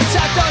on the streets,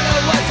 I don't know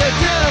what to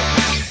do.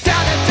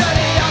 Down and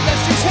dirty on the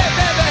streets, hey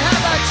baby, how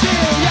about you?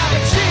 Yeah,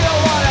 but she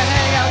don't wanna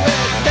hang out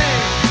with me.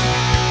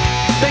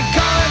 Been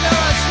calling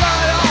her a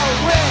slut all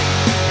week.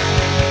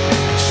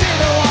 She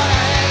don't wanna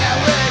hang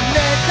out with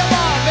me. Come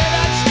on, baby,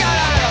 I just got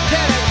out of the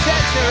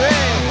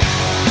penitentiary.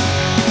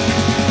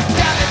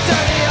 Down and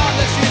dirty on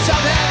the streets,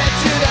 I'm headed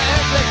to the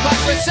Emblem Park.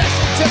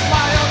 Recession took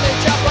my only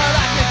job, but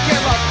I could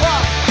give a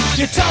fuck.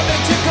 You told me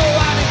to go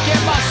out and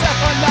get myself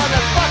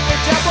another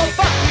fucking job. Well,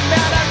 fuck you,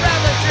 man, I'd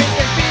rather drink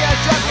and be a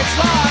drunken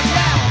slob.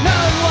 Yeah, no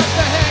one wants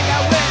to hang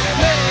out with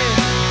me.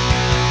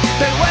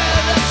 They wear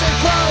the same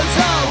clothes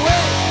all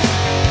week.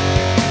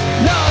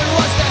 No one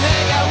wants to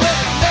hang out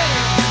with me.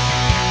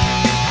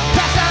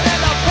 Pass out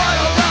in a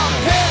puddle, don't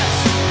piss.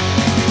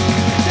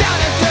 Down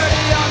and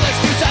dirty on the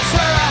streets, I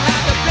swear I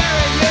had to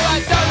bury you. I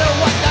don't know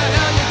what the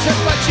hell you took,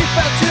 but you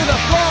fell to the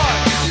floor.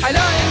 I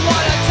don't even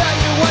want to tell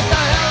you what the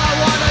hell I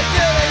want to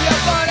do to you,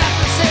 but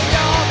after seeing you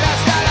all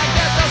passed out, I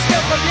guess I'll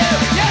steal from you.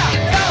 Yeah,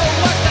 no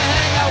one wants to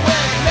hang out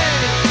with me.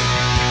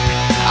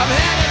 I'm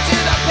headed to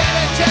the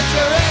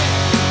penitentiary.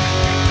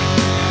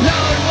 No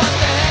one wants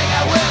to hang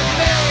out with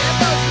me, and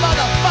those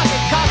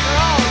motherfucking cops are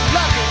all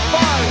looking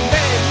for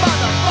me.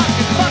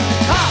 Motherfucking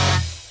fucking cops.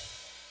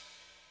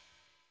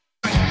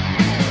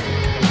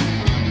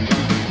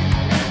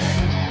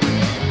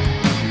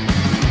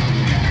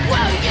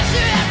 Well, you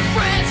should have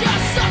friends, you're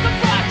a sucker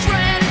for a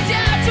trend.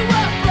 Down to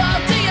a flow,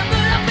 till you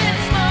moon up in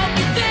smoke.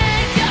 You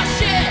think you're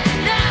shit,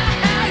 now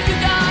how you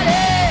got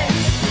it?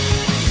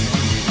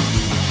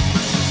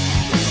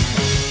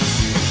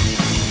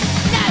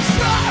 Now it's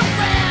right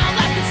around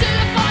like the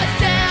telephone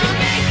sound. You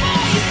make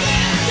more, you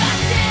feel got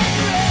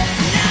dangerous.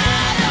 Now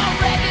I don't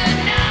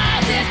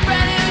recognize this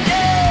brand new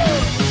day.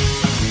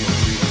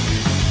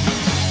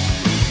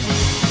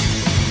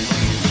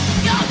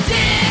 You're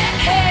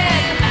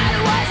dickhead, no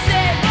matter what I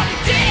say,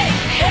 fucking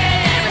dickhead,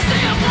 every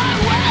single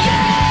fucking way.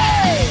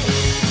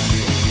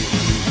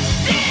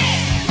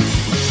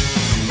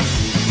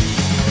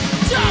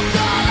 Don't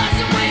call us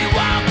and we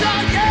won't go,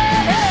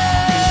 yeah.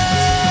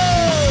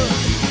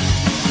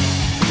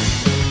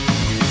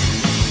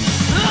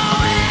 Oh,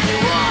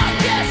 anyone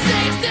can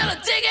say still a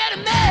dickhead to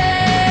me.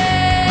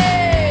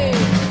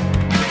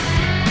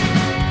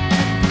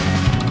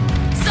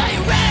 So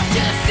you ran up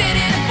to the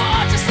city to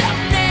forge yourself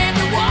a name.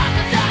 You walk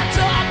the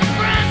talk with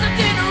friends left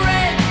in the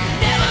rain.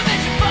 Never met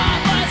you before,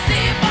 but I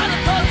see you by the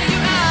clothes that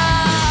you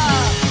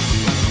have.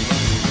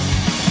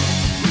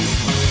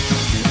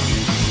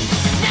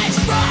 Next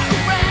rock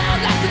around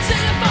like the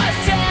telephone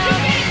town. You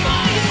make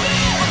more, you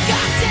feel I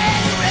got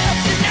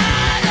dangerous, and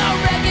I don't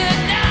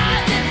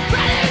recognize it.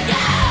 Ready to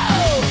go.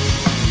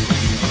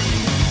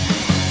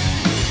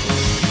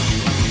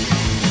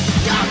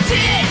 You're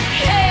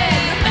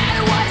dickhead, no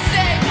matter what I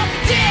say,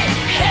 fucking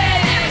dickhead,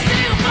 every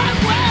single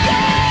fucking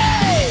way.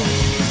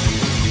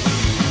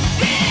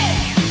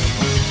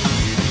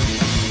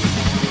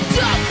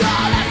 Don't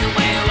call us and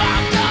we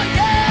won't go,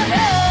 yeah.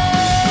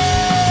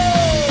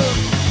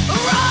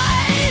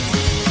 Right.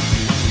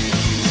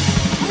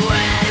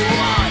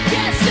 Anyone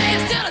can say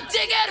it's still a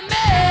dickhead to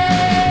me.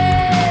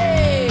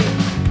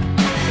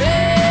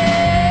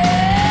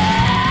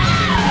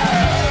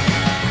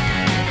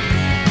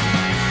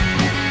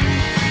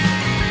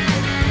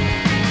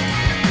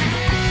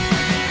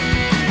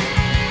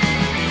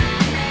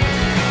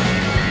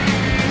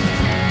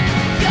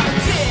 You're a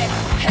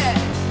dickhead,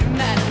 no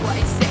matter what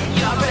you say.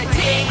 You're a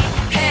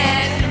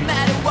dickhead, no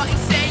matter what you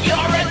say. You're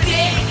a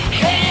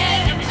dickhead,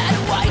 no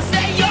matter what you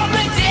say. You're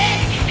a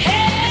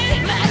dickhead,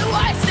 no matter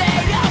what you say.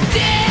 You're a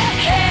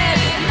dickhead,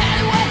 no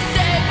matter what you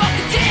say.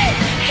 Fucking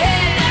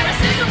dickhead, every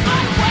single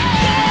fucking way.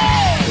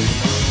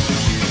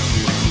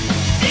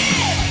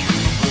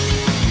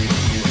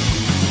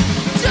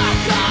 Don't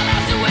call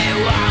us and we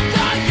won't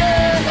go,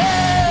 yeah.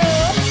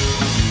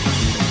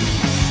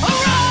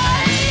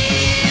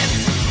 Alright.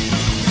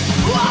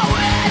 Whoa,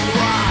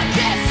 anyone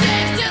can say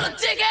still a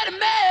dickhead to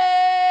me.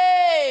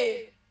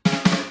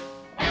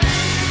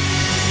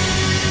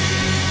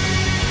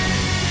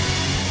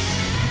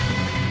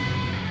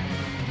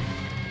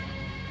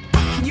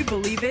 Can you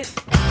believe it?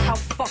 How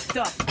fucked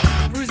up.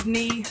 Bruised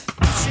knee,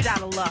 shit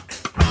out of luck.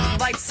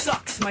 Life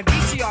sucks, my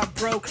VCR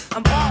broke.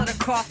 I'm all out of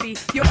coffee,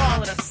 you're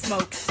all out of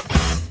smoke.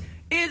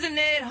 Isn't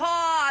it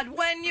hard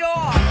when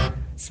you're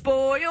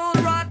spoiled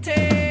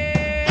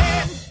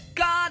rotten?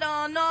 God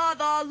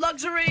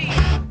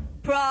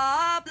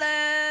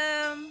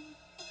problem.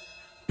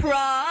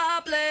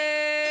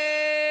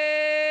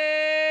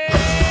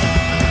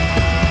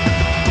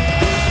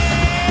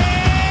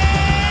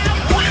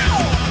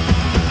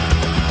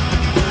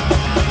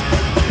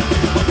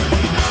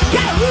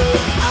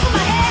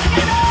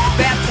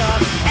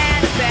 Bathtub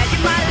and a bed,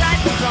 yeah, my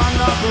life is on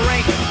the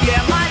brink.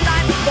 Yeah, my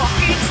life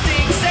fucking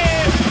stinks.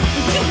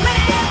 Too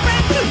many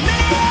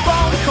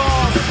phone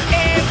calls.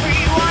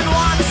 Everyone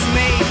wants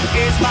me.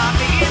 It's my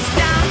biggest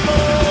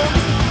downfall.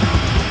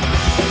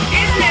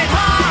 Isn't it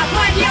hard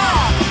when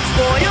you're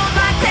spoiled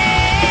like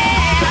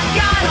that? I've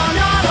got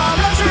another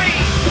luxury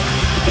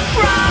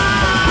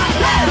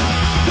problem.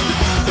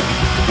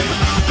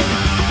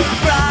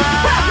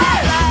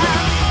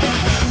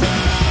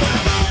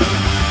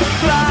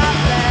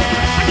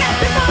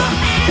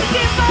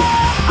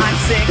 I'm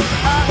sick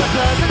of the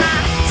clothes and I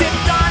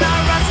tipped on a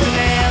rusty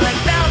nail and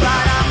fell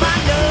right on my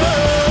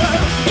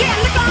nose. Can't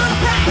look on the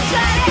bright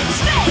side, it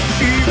stinks.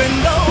 Even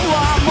though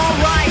I'm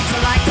alright, I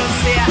like to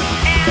sit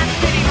and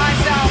pity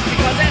myself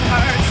because it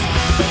hurts.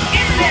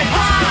 Is it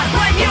hard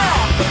when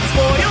you're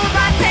spoiled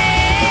like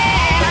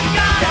that? I've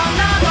got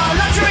another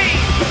luxury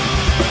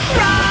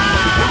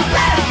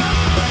problem.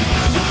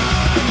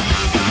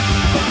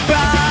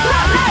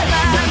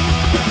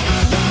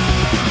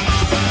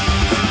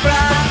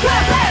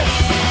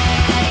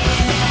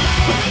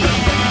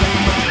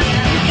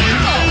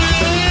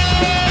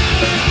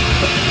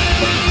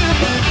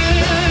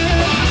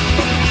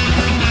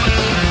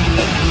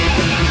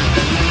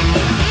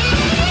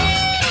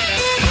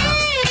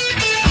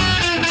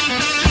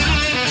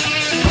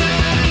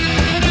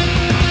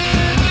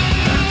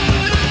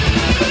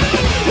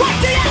 What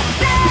do you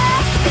say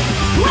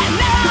when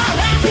they're all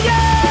after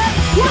you?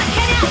 What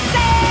can you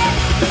say?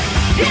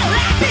 Your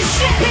life is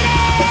shitty.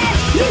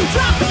 You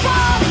drop the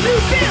ball, you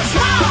feel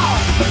small.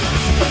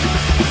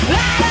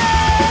 Light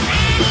up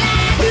and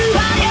lie to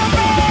all your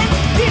friends.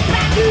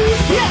 Despite you,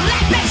 you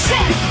like that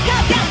shit.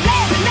 'Cause you're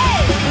lazy,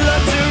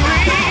 luxury.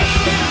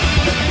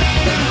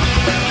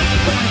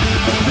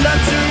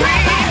 Luxury.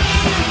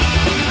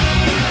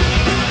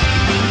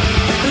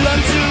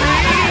 Luxury.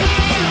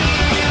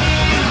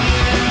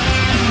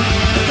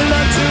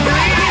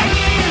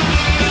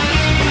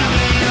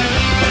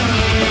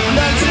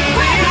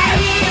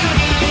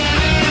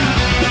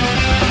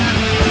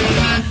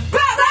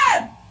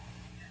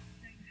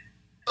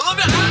 Love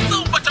your hands so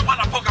much I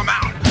wanna poke 'em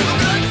out. Love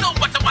your legs so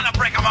much I wanna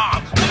break 'em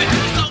off. Love your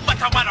hands so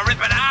much I wanna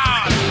rip it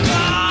out.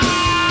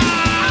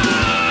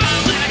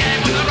 Play the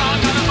game with the wrong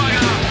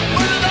motherfucker.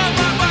 Where the love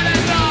my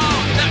burning down.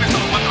 Love me so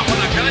much I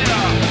wanna kill ya.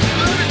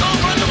 Love me so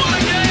much I wanna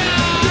kill ya.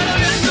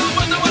 Love you so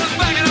much I wanna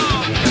smack it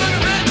off. Love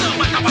your hands so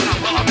much I wanna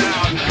pull 'em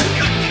out.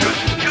 Cut,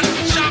 chop, cut.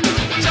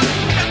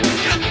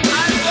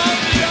 I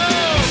love you.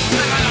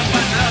 I love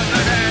my love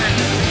today.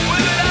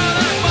 With it out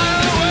that far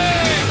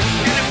away.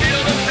 Can you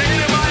feel the pain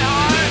in my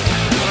heart?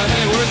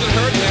 Hey, where does it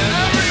hurt, man?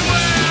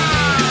 Everywhere!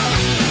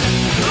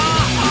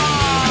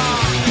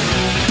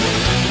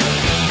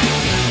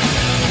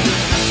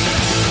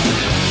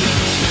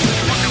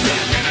 Look at me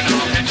again and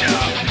I'll hit ya.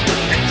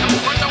 Hate so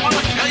much I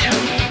wanna kill ya.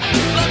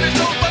 Love you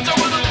so much I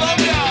wanna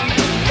love ya.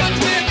 Touch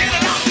me again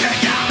and I'll kill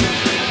ya.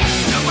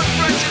 You're my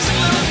precious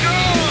little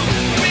girl.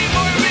 You mean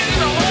more to me than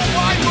the whole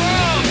wide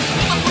world.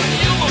 What the fuck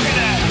are you looking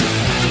at?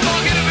 You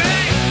talking to me?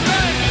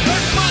 Hey,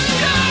 let's fuck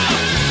ya.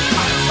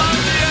 I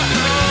love you.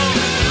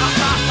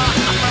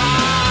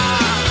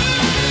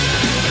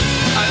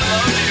 I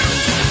love you.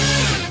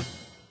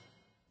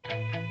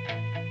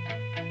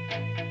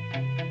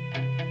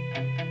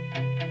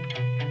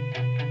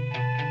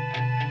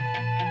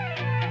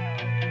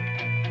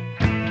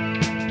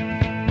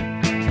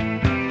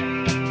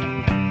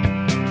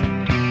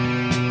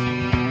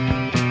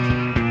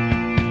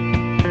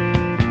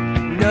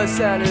 No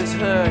sound is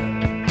heard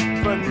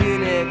from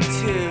Unit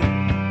 2,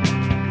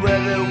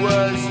 where there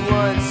was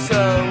once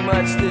so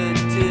much to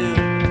do.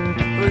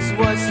 It was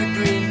once a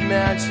green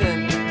mansion,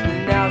 and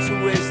now it's a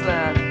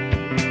wasteland.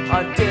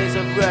 Our days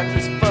of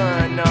reckless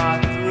fun are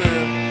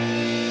through.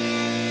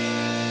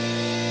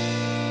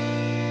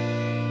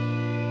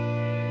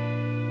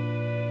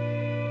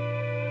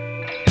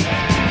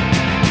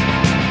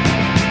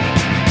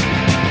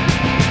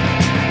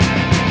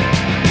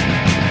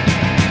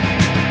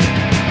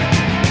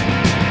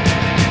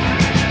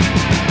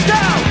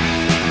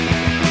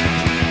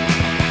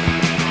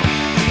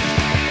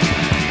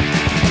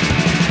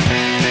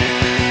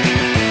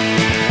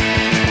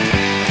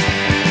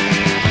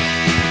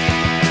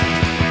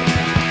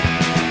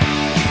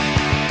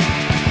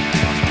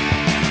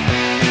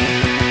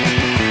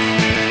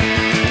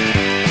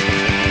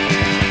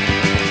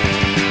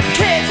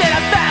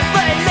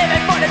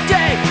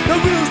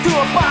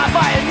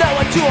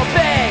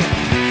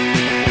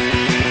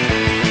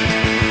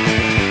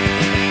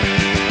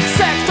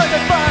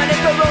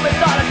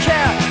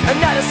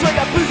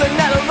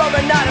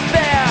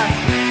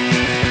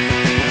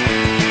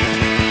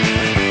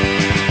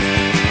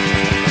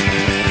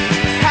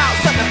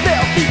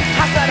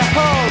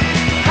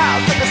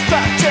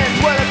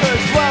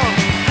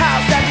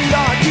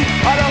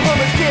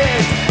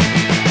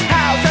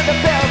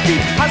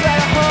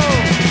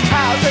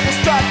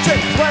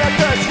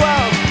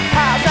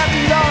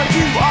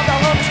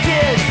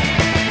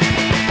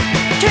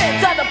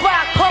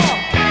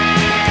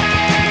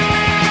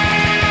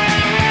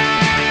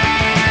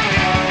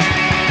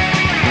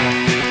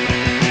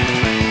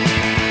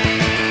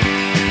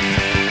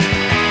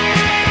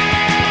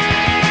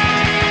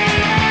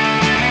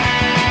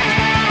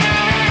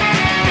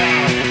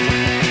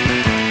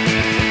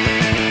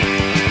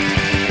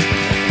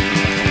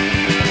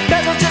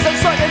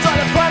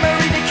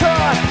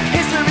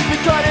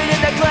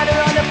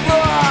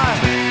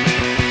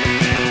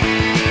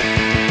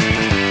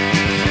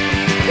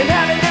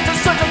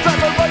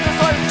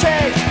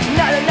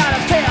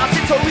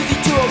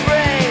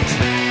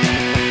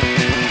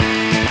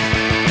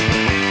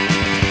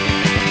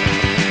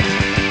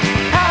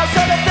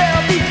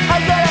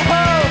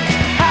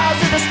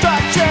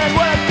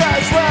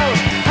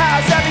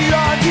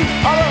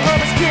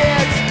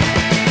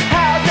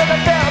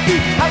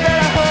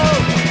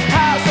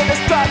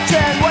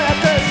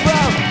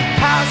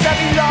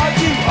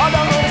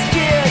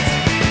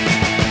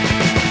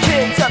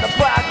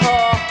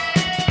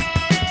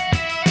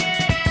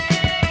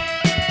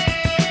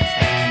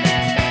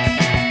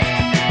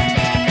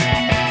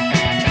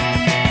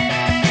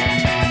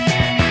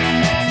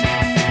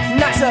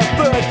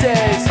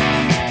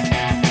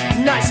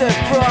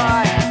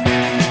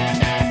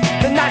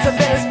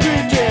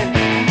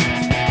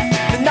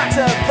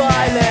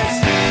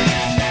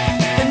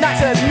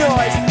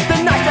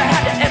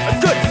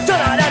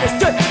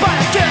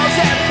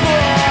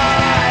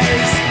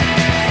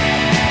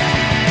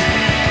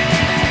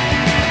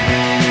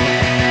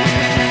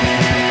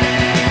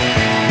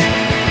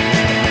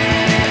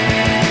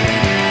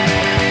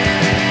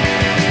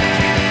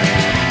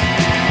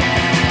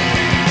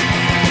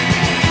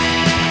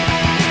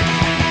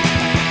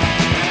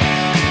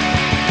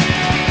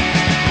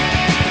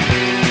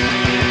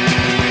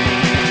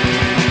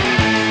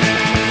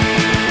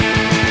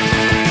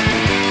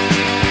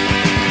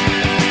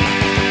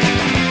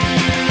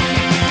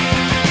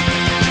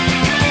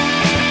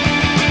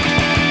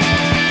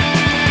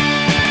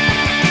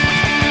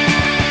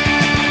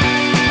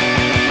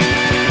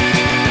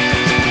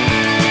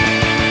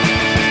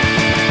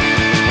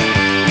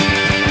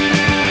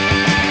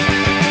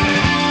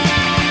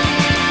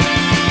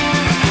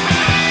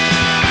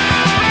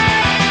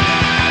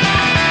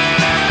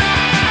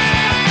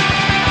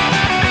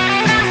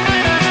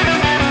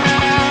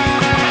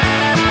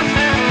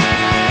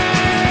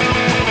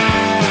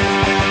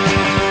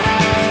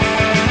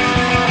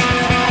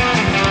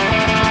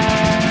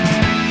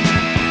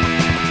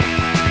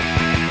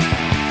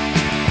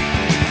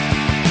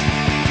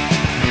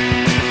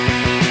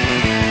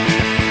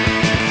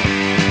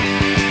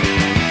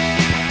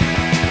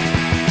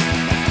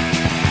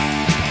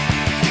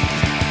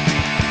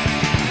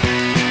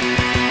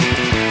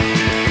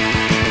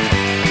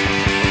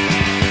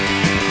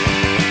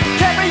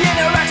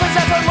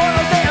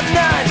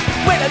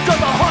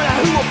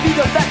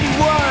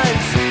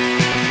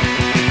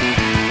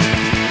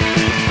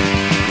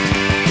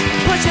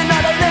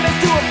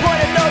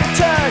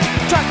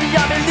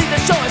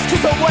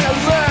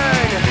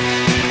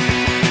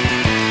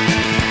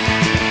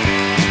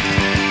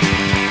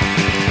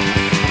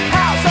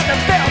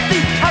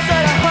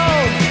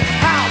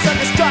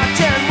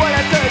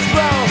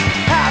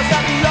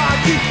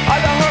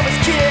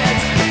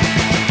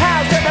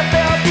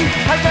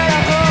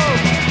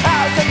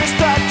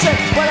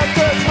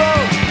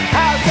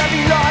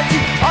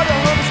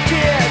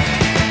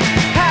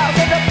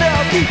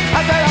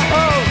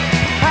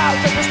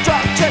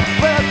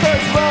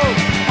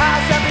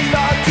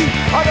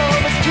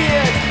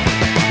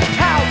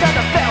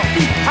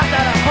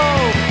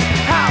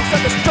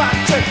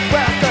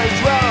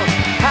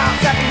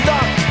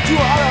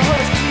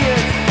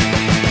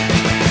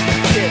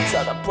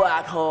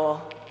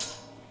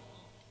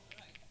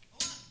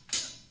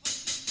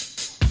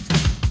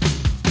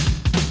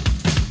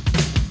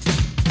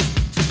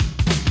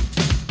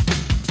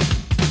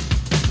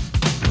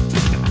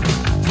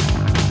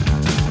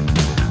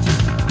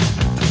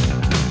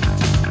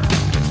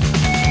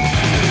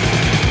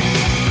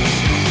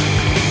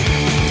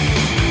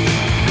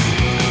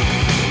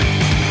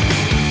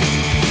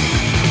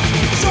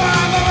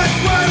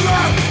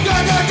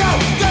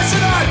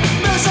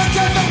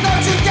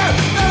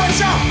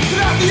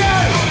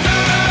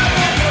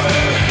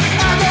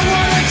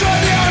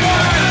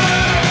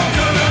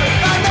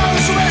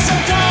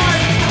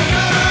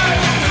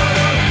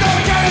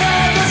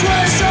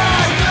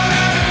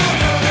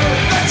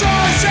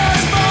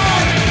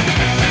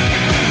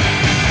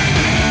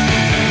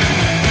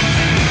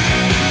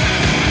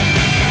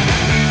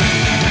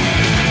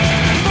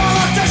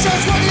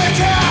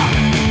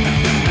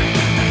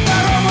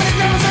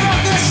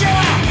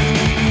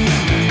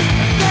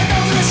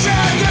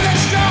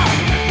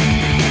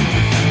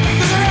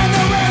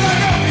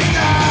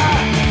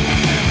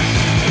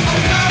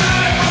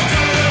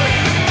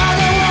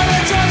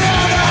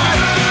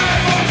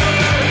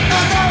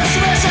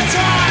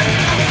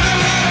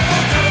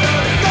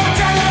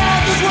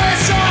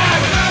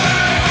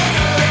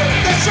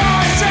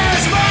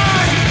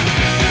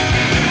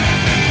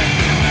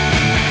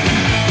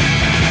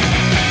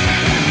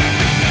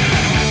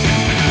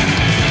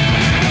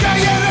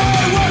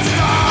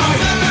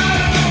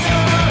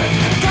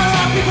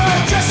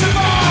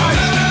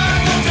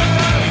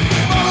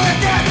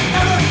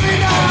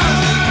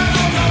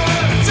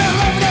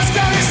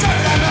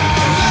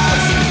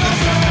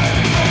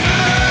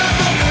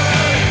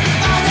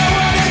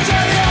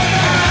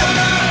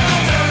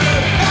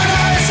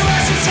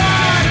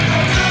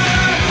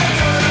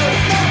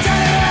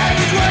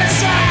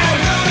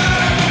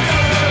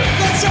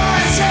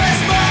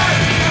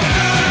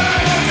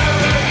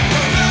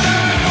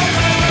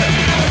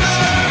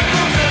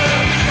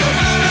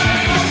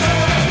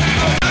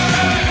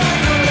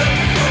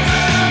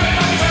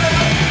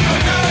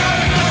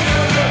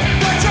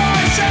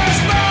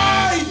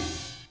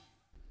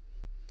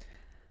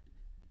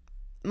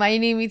 My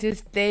name is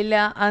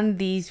Estela, and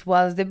this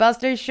was the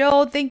Buster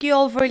Show. Thank you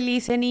all for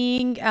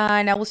listening,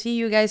 and I will see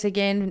you guys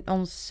again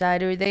on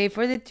Saturday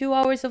for the 2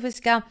 hours of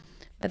ska.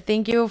 But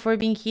thank you for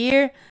being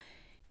here.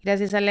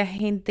 Gracias a la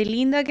gente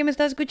linda que me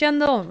está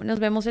escuchando. Nos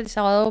vemos el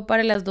sábado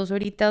para las 2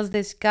 horitas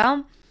de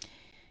ska.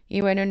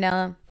 Y bueno,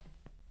 nada.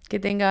 Que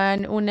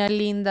tengan una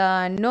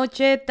linda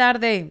noche,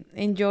 tarde.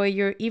 Enjoy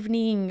your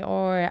evening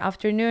or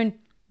afternoon.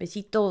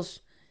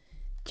 Besitos.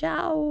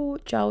 Chao,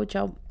 chao,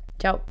 chao.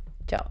 Chao,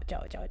 chao,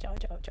 chao, chao, chao,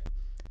 chao, chao.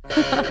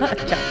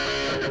 Chao.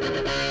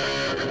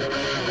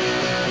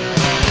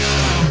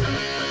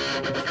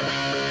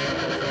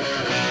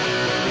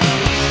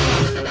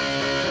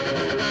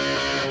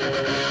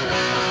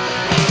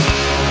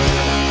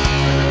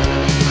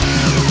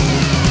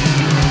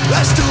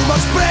 There's too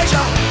much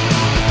pressure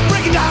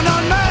breaking down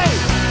on me,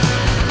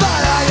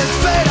 but I am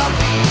fed up,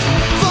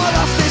 full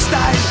of this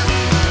day.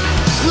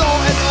 Law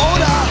and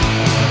order,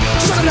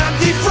 just an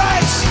empty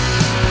phrase.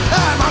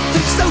 I'm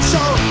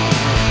anti-social,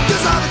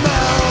 cause I'm in my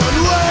own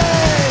way.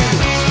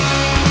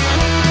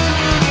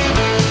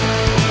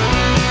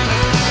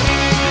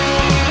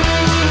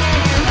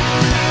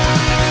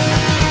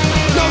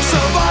 No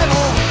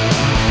survival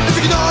if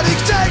you cannot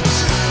dictate.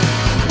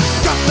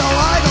 Got no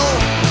idol,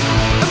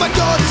 and my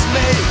God is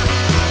me.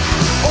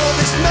 All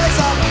this mess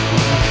up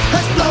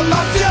has blown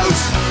my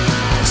fuse.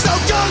 So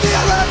go the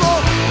rebel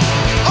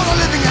on a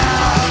living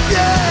out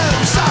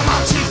views. I'm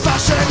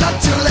anti-fashion,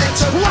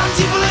 anti-religion,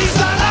 anti-police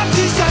and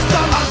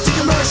anti-system,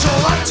 anti-commercial,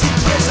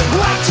 anti-prison,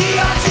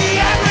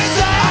 anti-everything.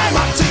 I'm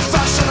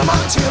anti-fashion, I'm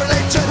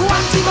anti-religion,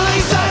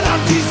 anti-police and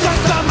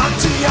anti-system,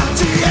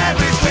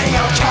 anti-everything,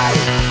 okay?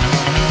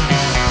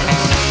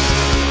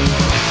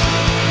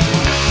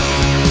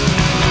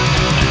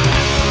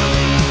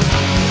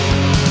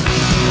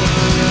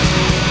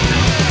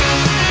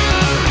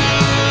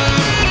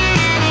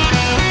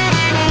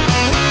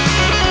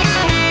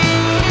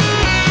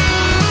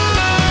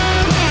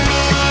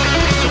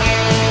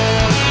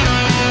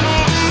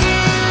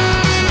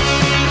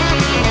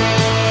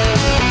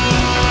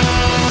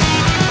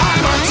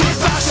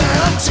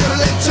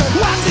 Anti-religion,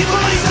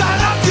 anti-police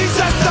and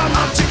anti-system,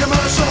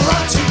 anti-commercial,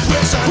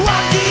 anti-prison,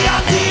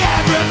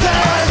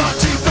 anti-everything. I'm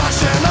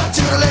anti-fashion,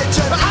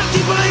 anti-religion,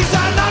 anti-police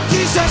and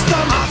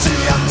anti-system,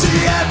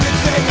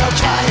 anti-everything,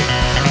 okay?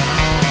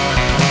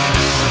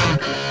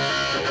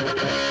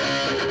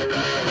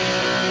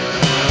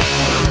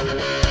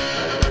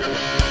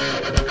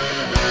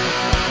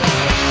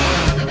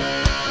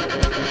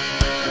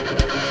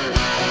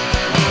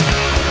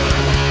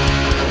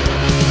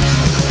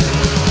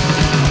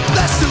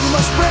 There's too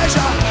much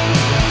pressure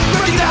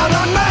breaking down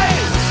on me,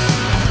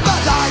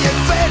 but I am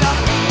fed up,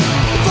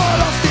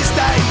 full of this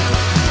day.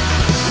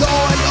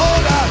 Law and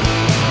order,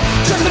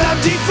 just an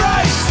empty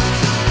phrase.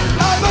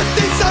 I'm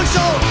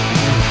anti-social,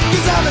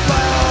 cause I'm in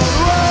my own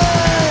way.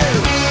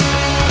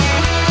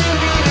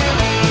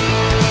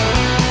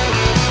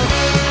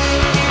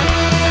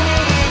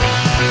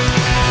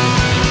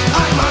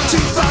 I'm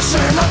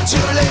anti-fashion,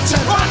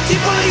 anti-religion,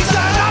 anti-police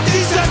and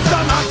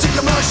anti-system,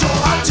 anti-commercial,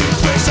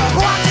 anti-prison,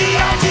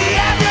 anti-everything.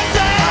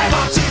 I'm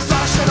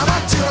anti-fashion, I'm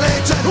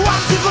anti-religion,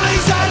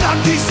 anti-police and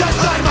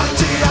anti-system,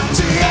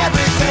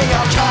 anti-everything,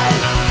 okay?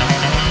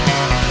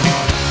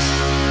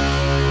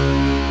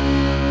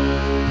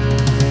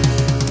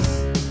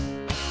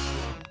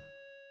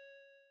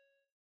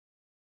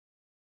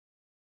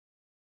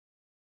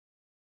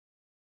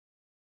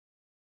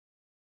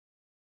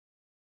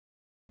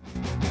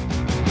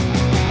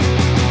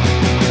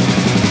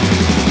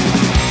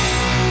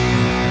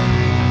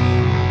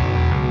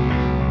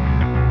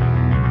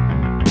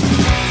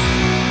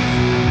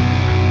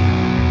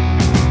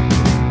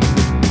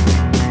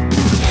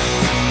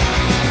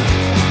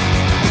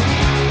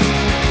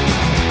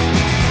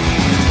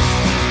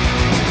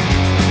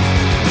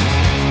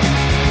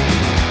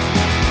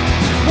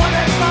 What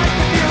it's like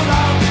to feel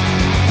love,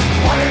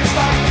 what it's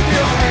like to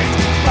feel hate,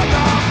 but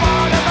the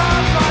bottom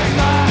of my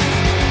glass,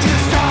 two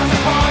scars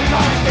upon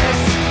my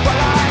fist, but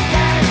I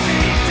can't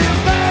seem to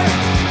bear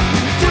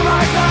to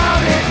my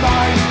clouded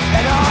mind,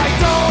 and I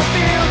don't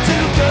feel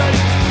too good,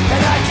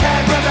 and I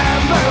can't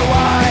remember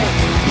why.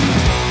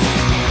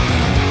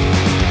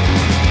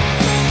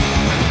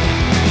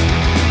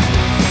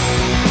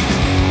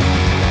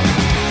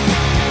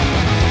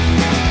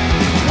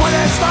 What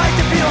it's like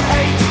to feel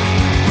hate,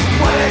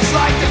 what it's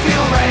like to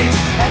feel rage,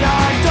 and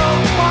I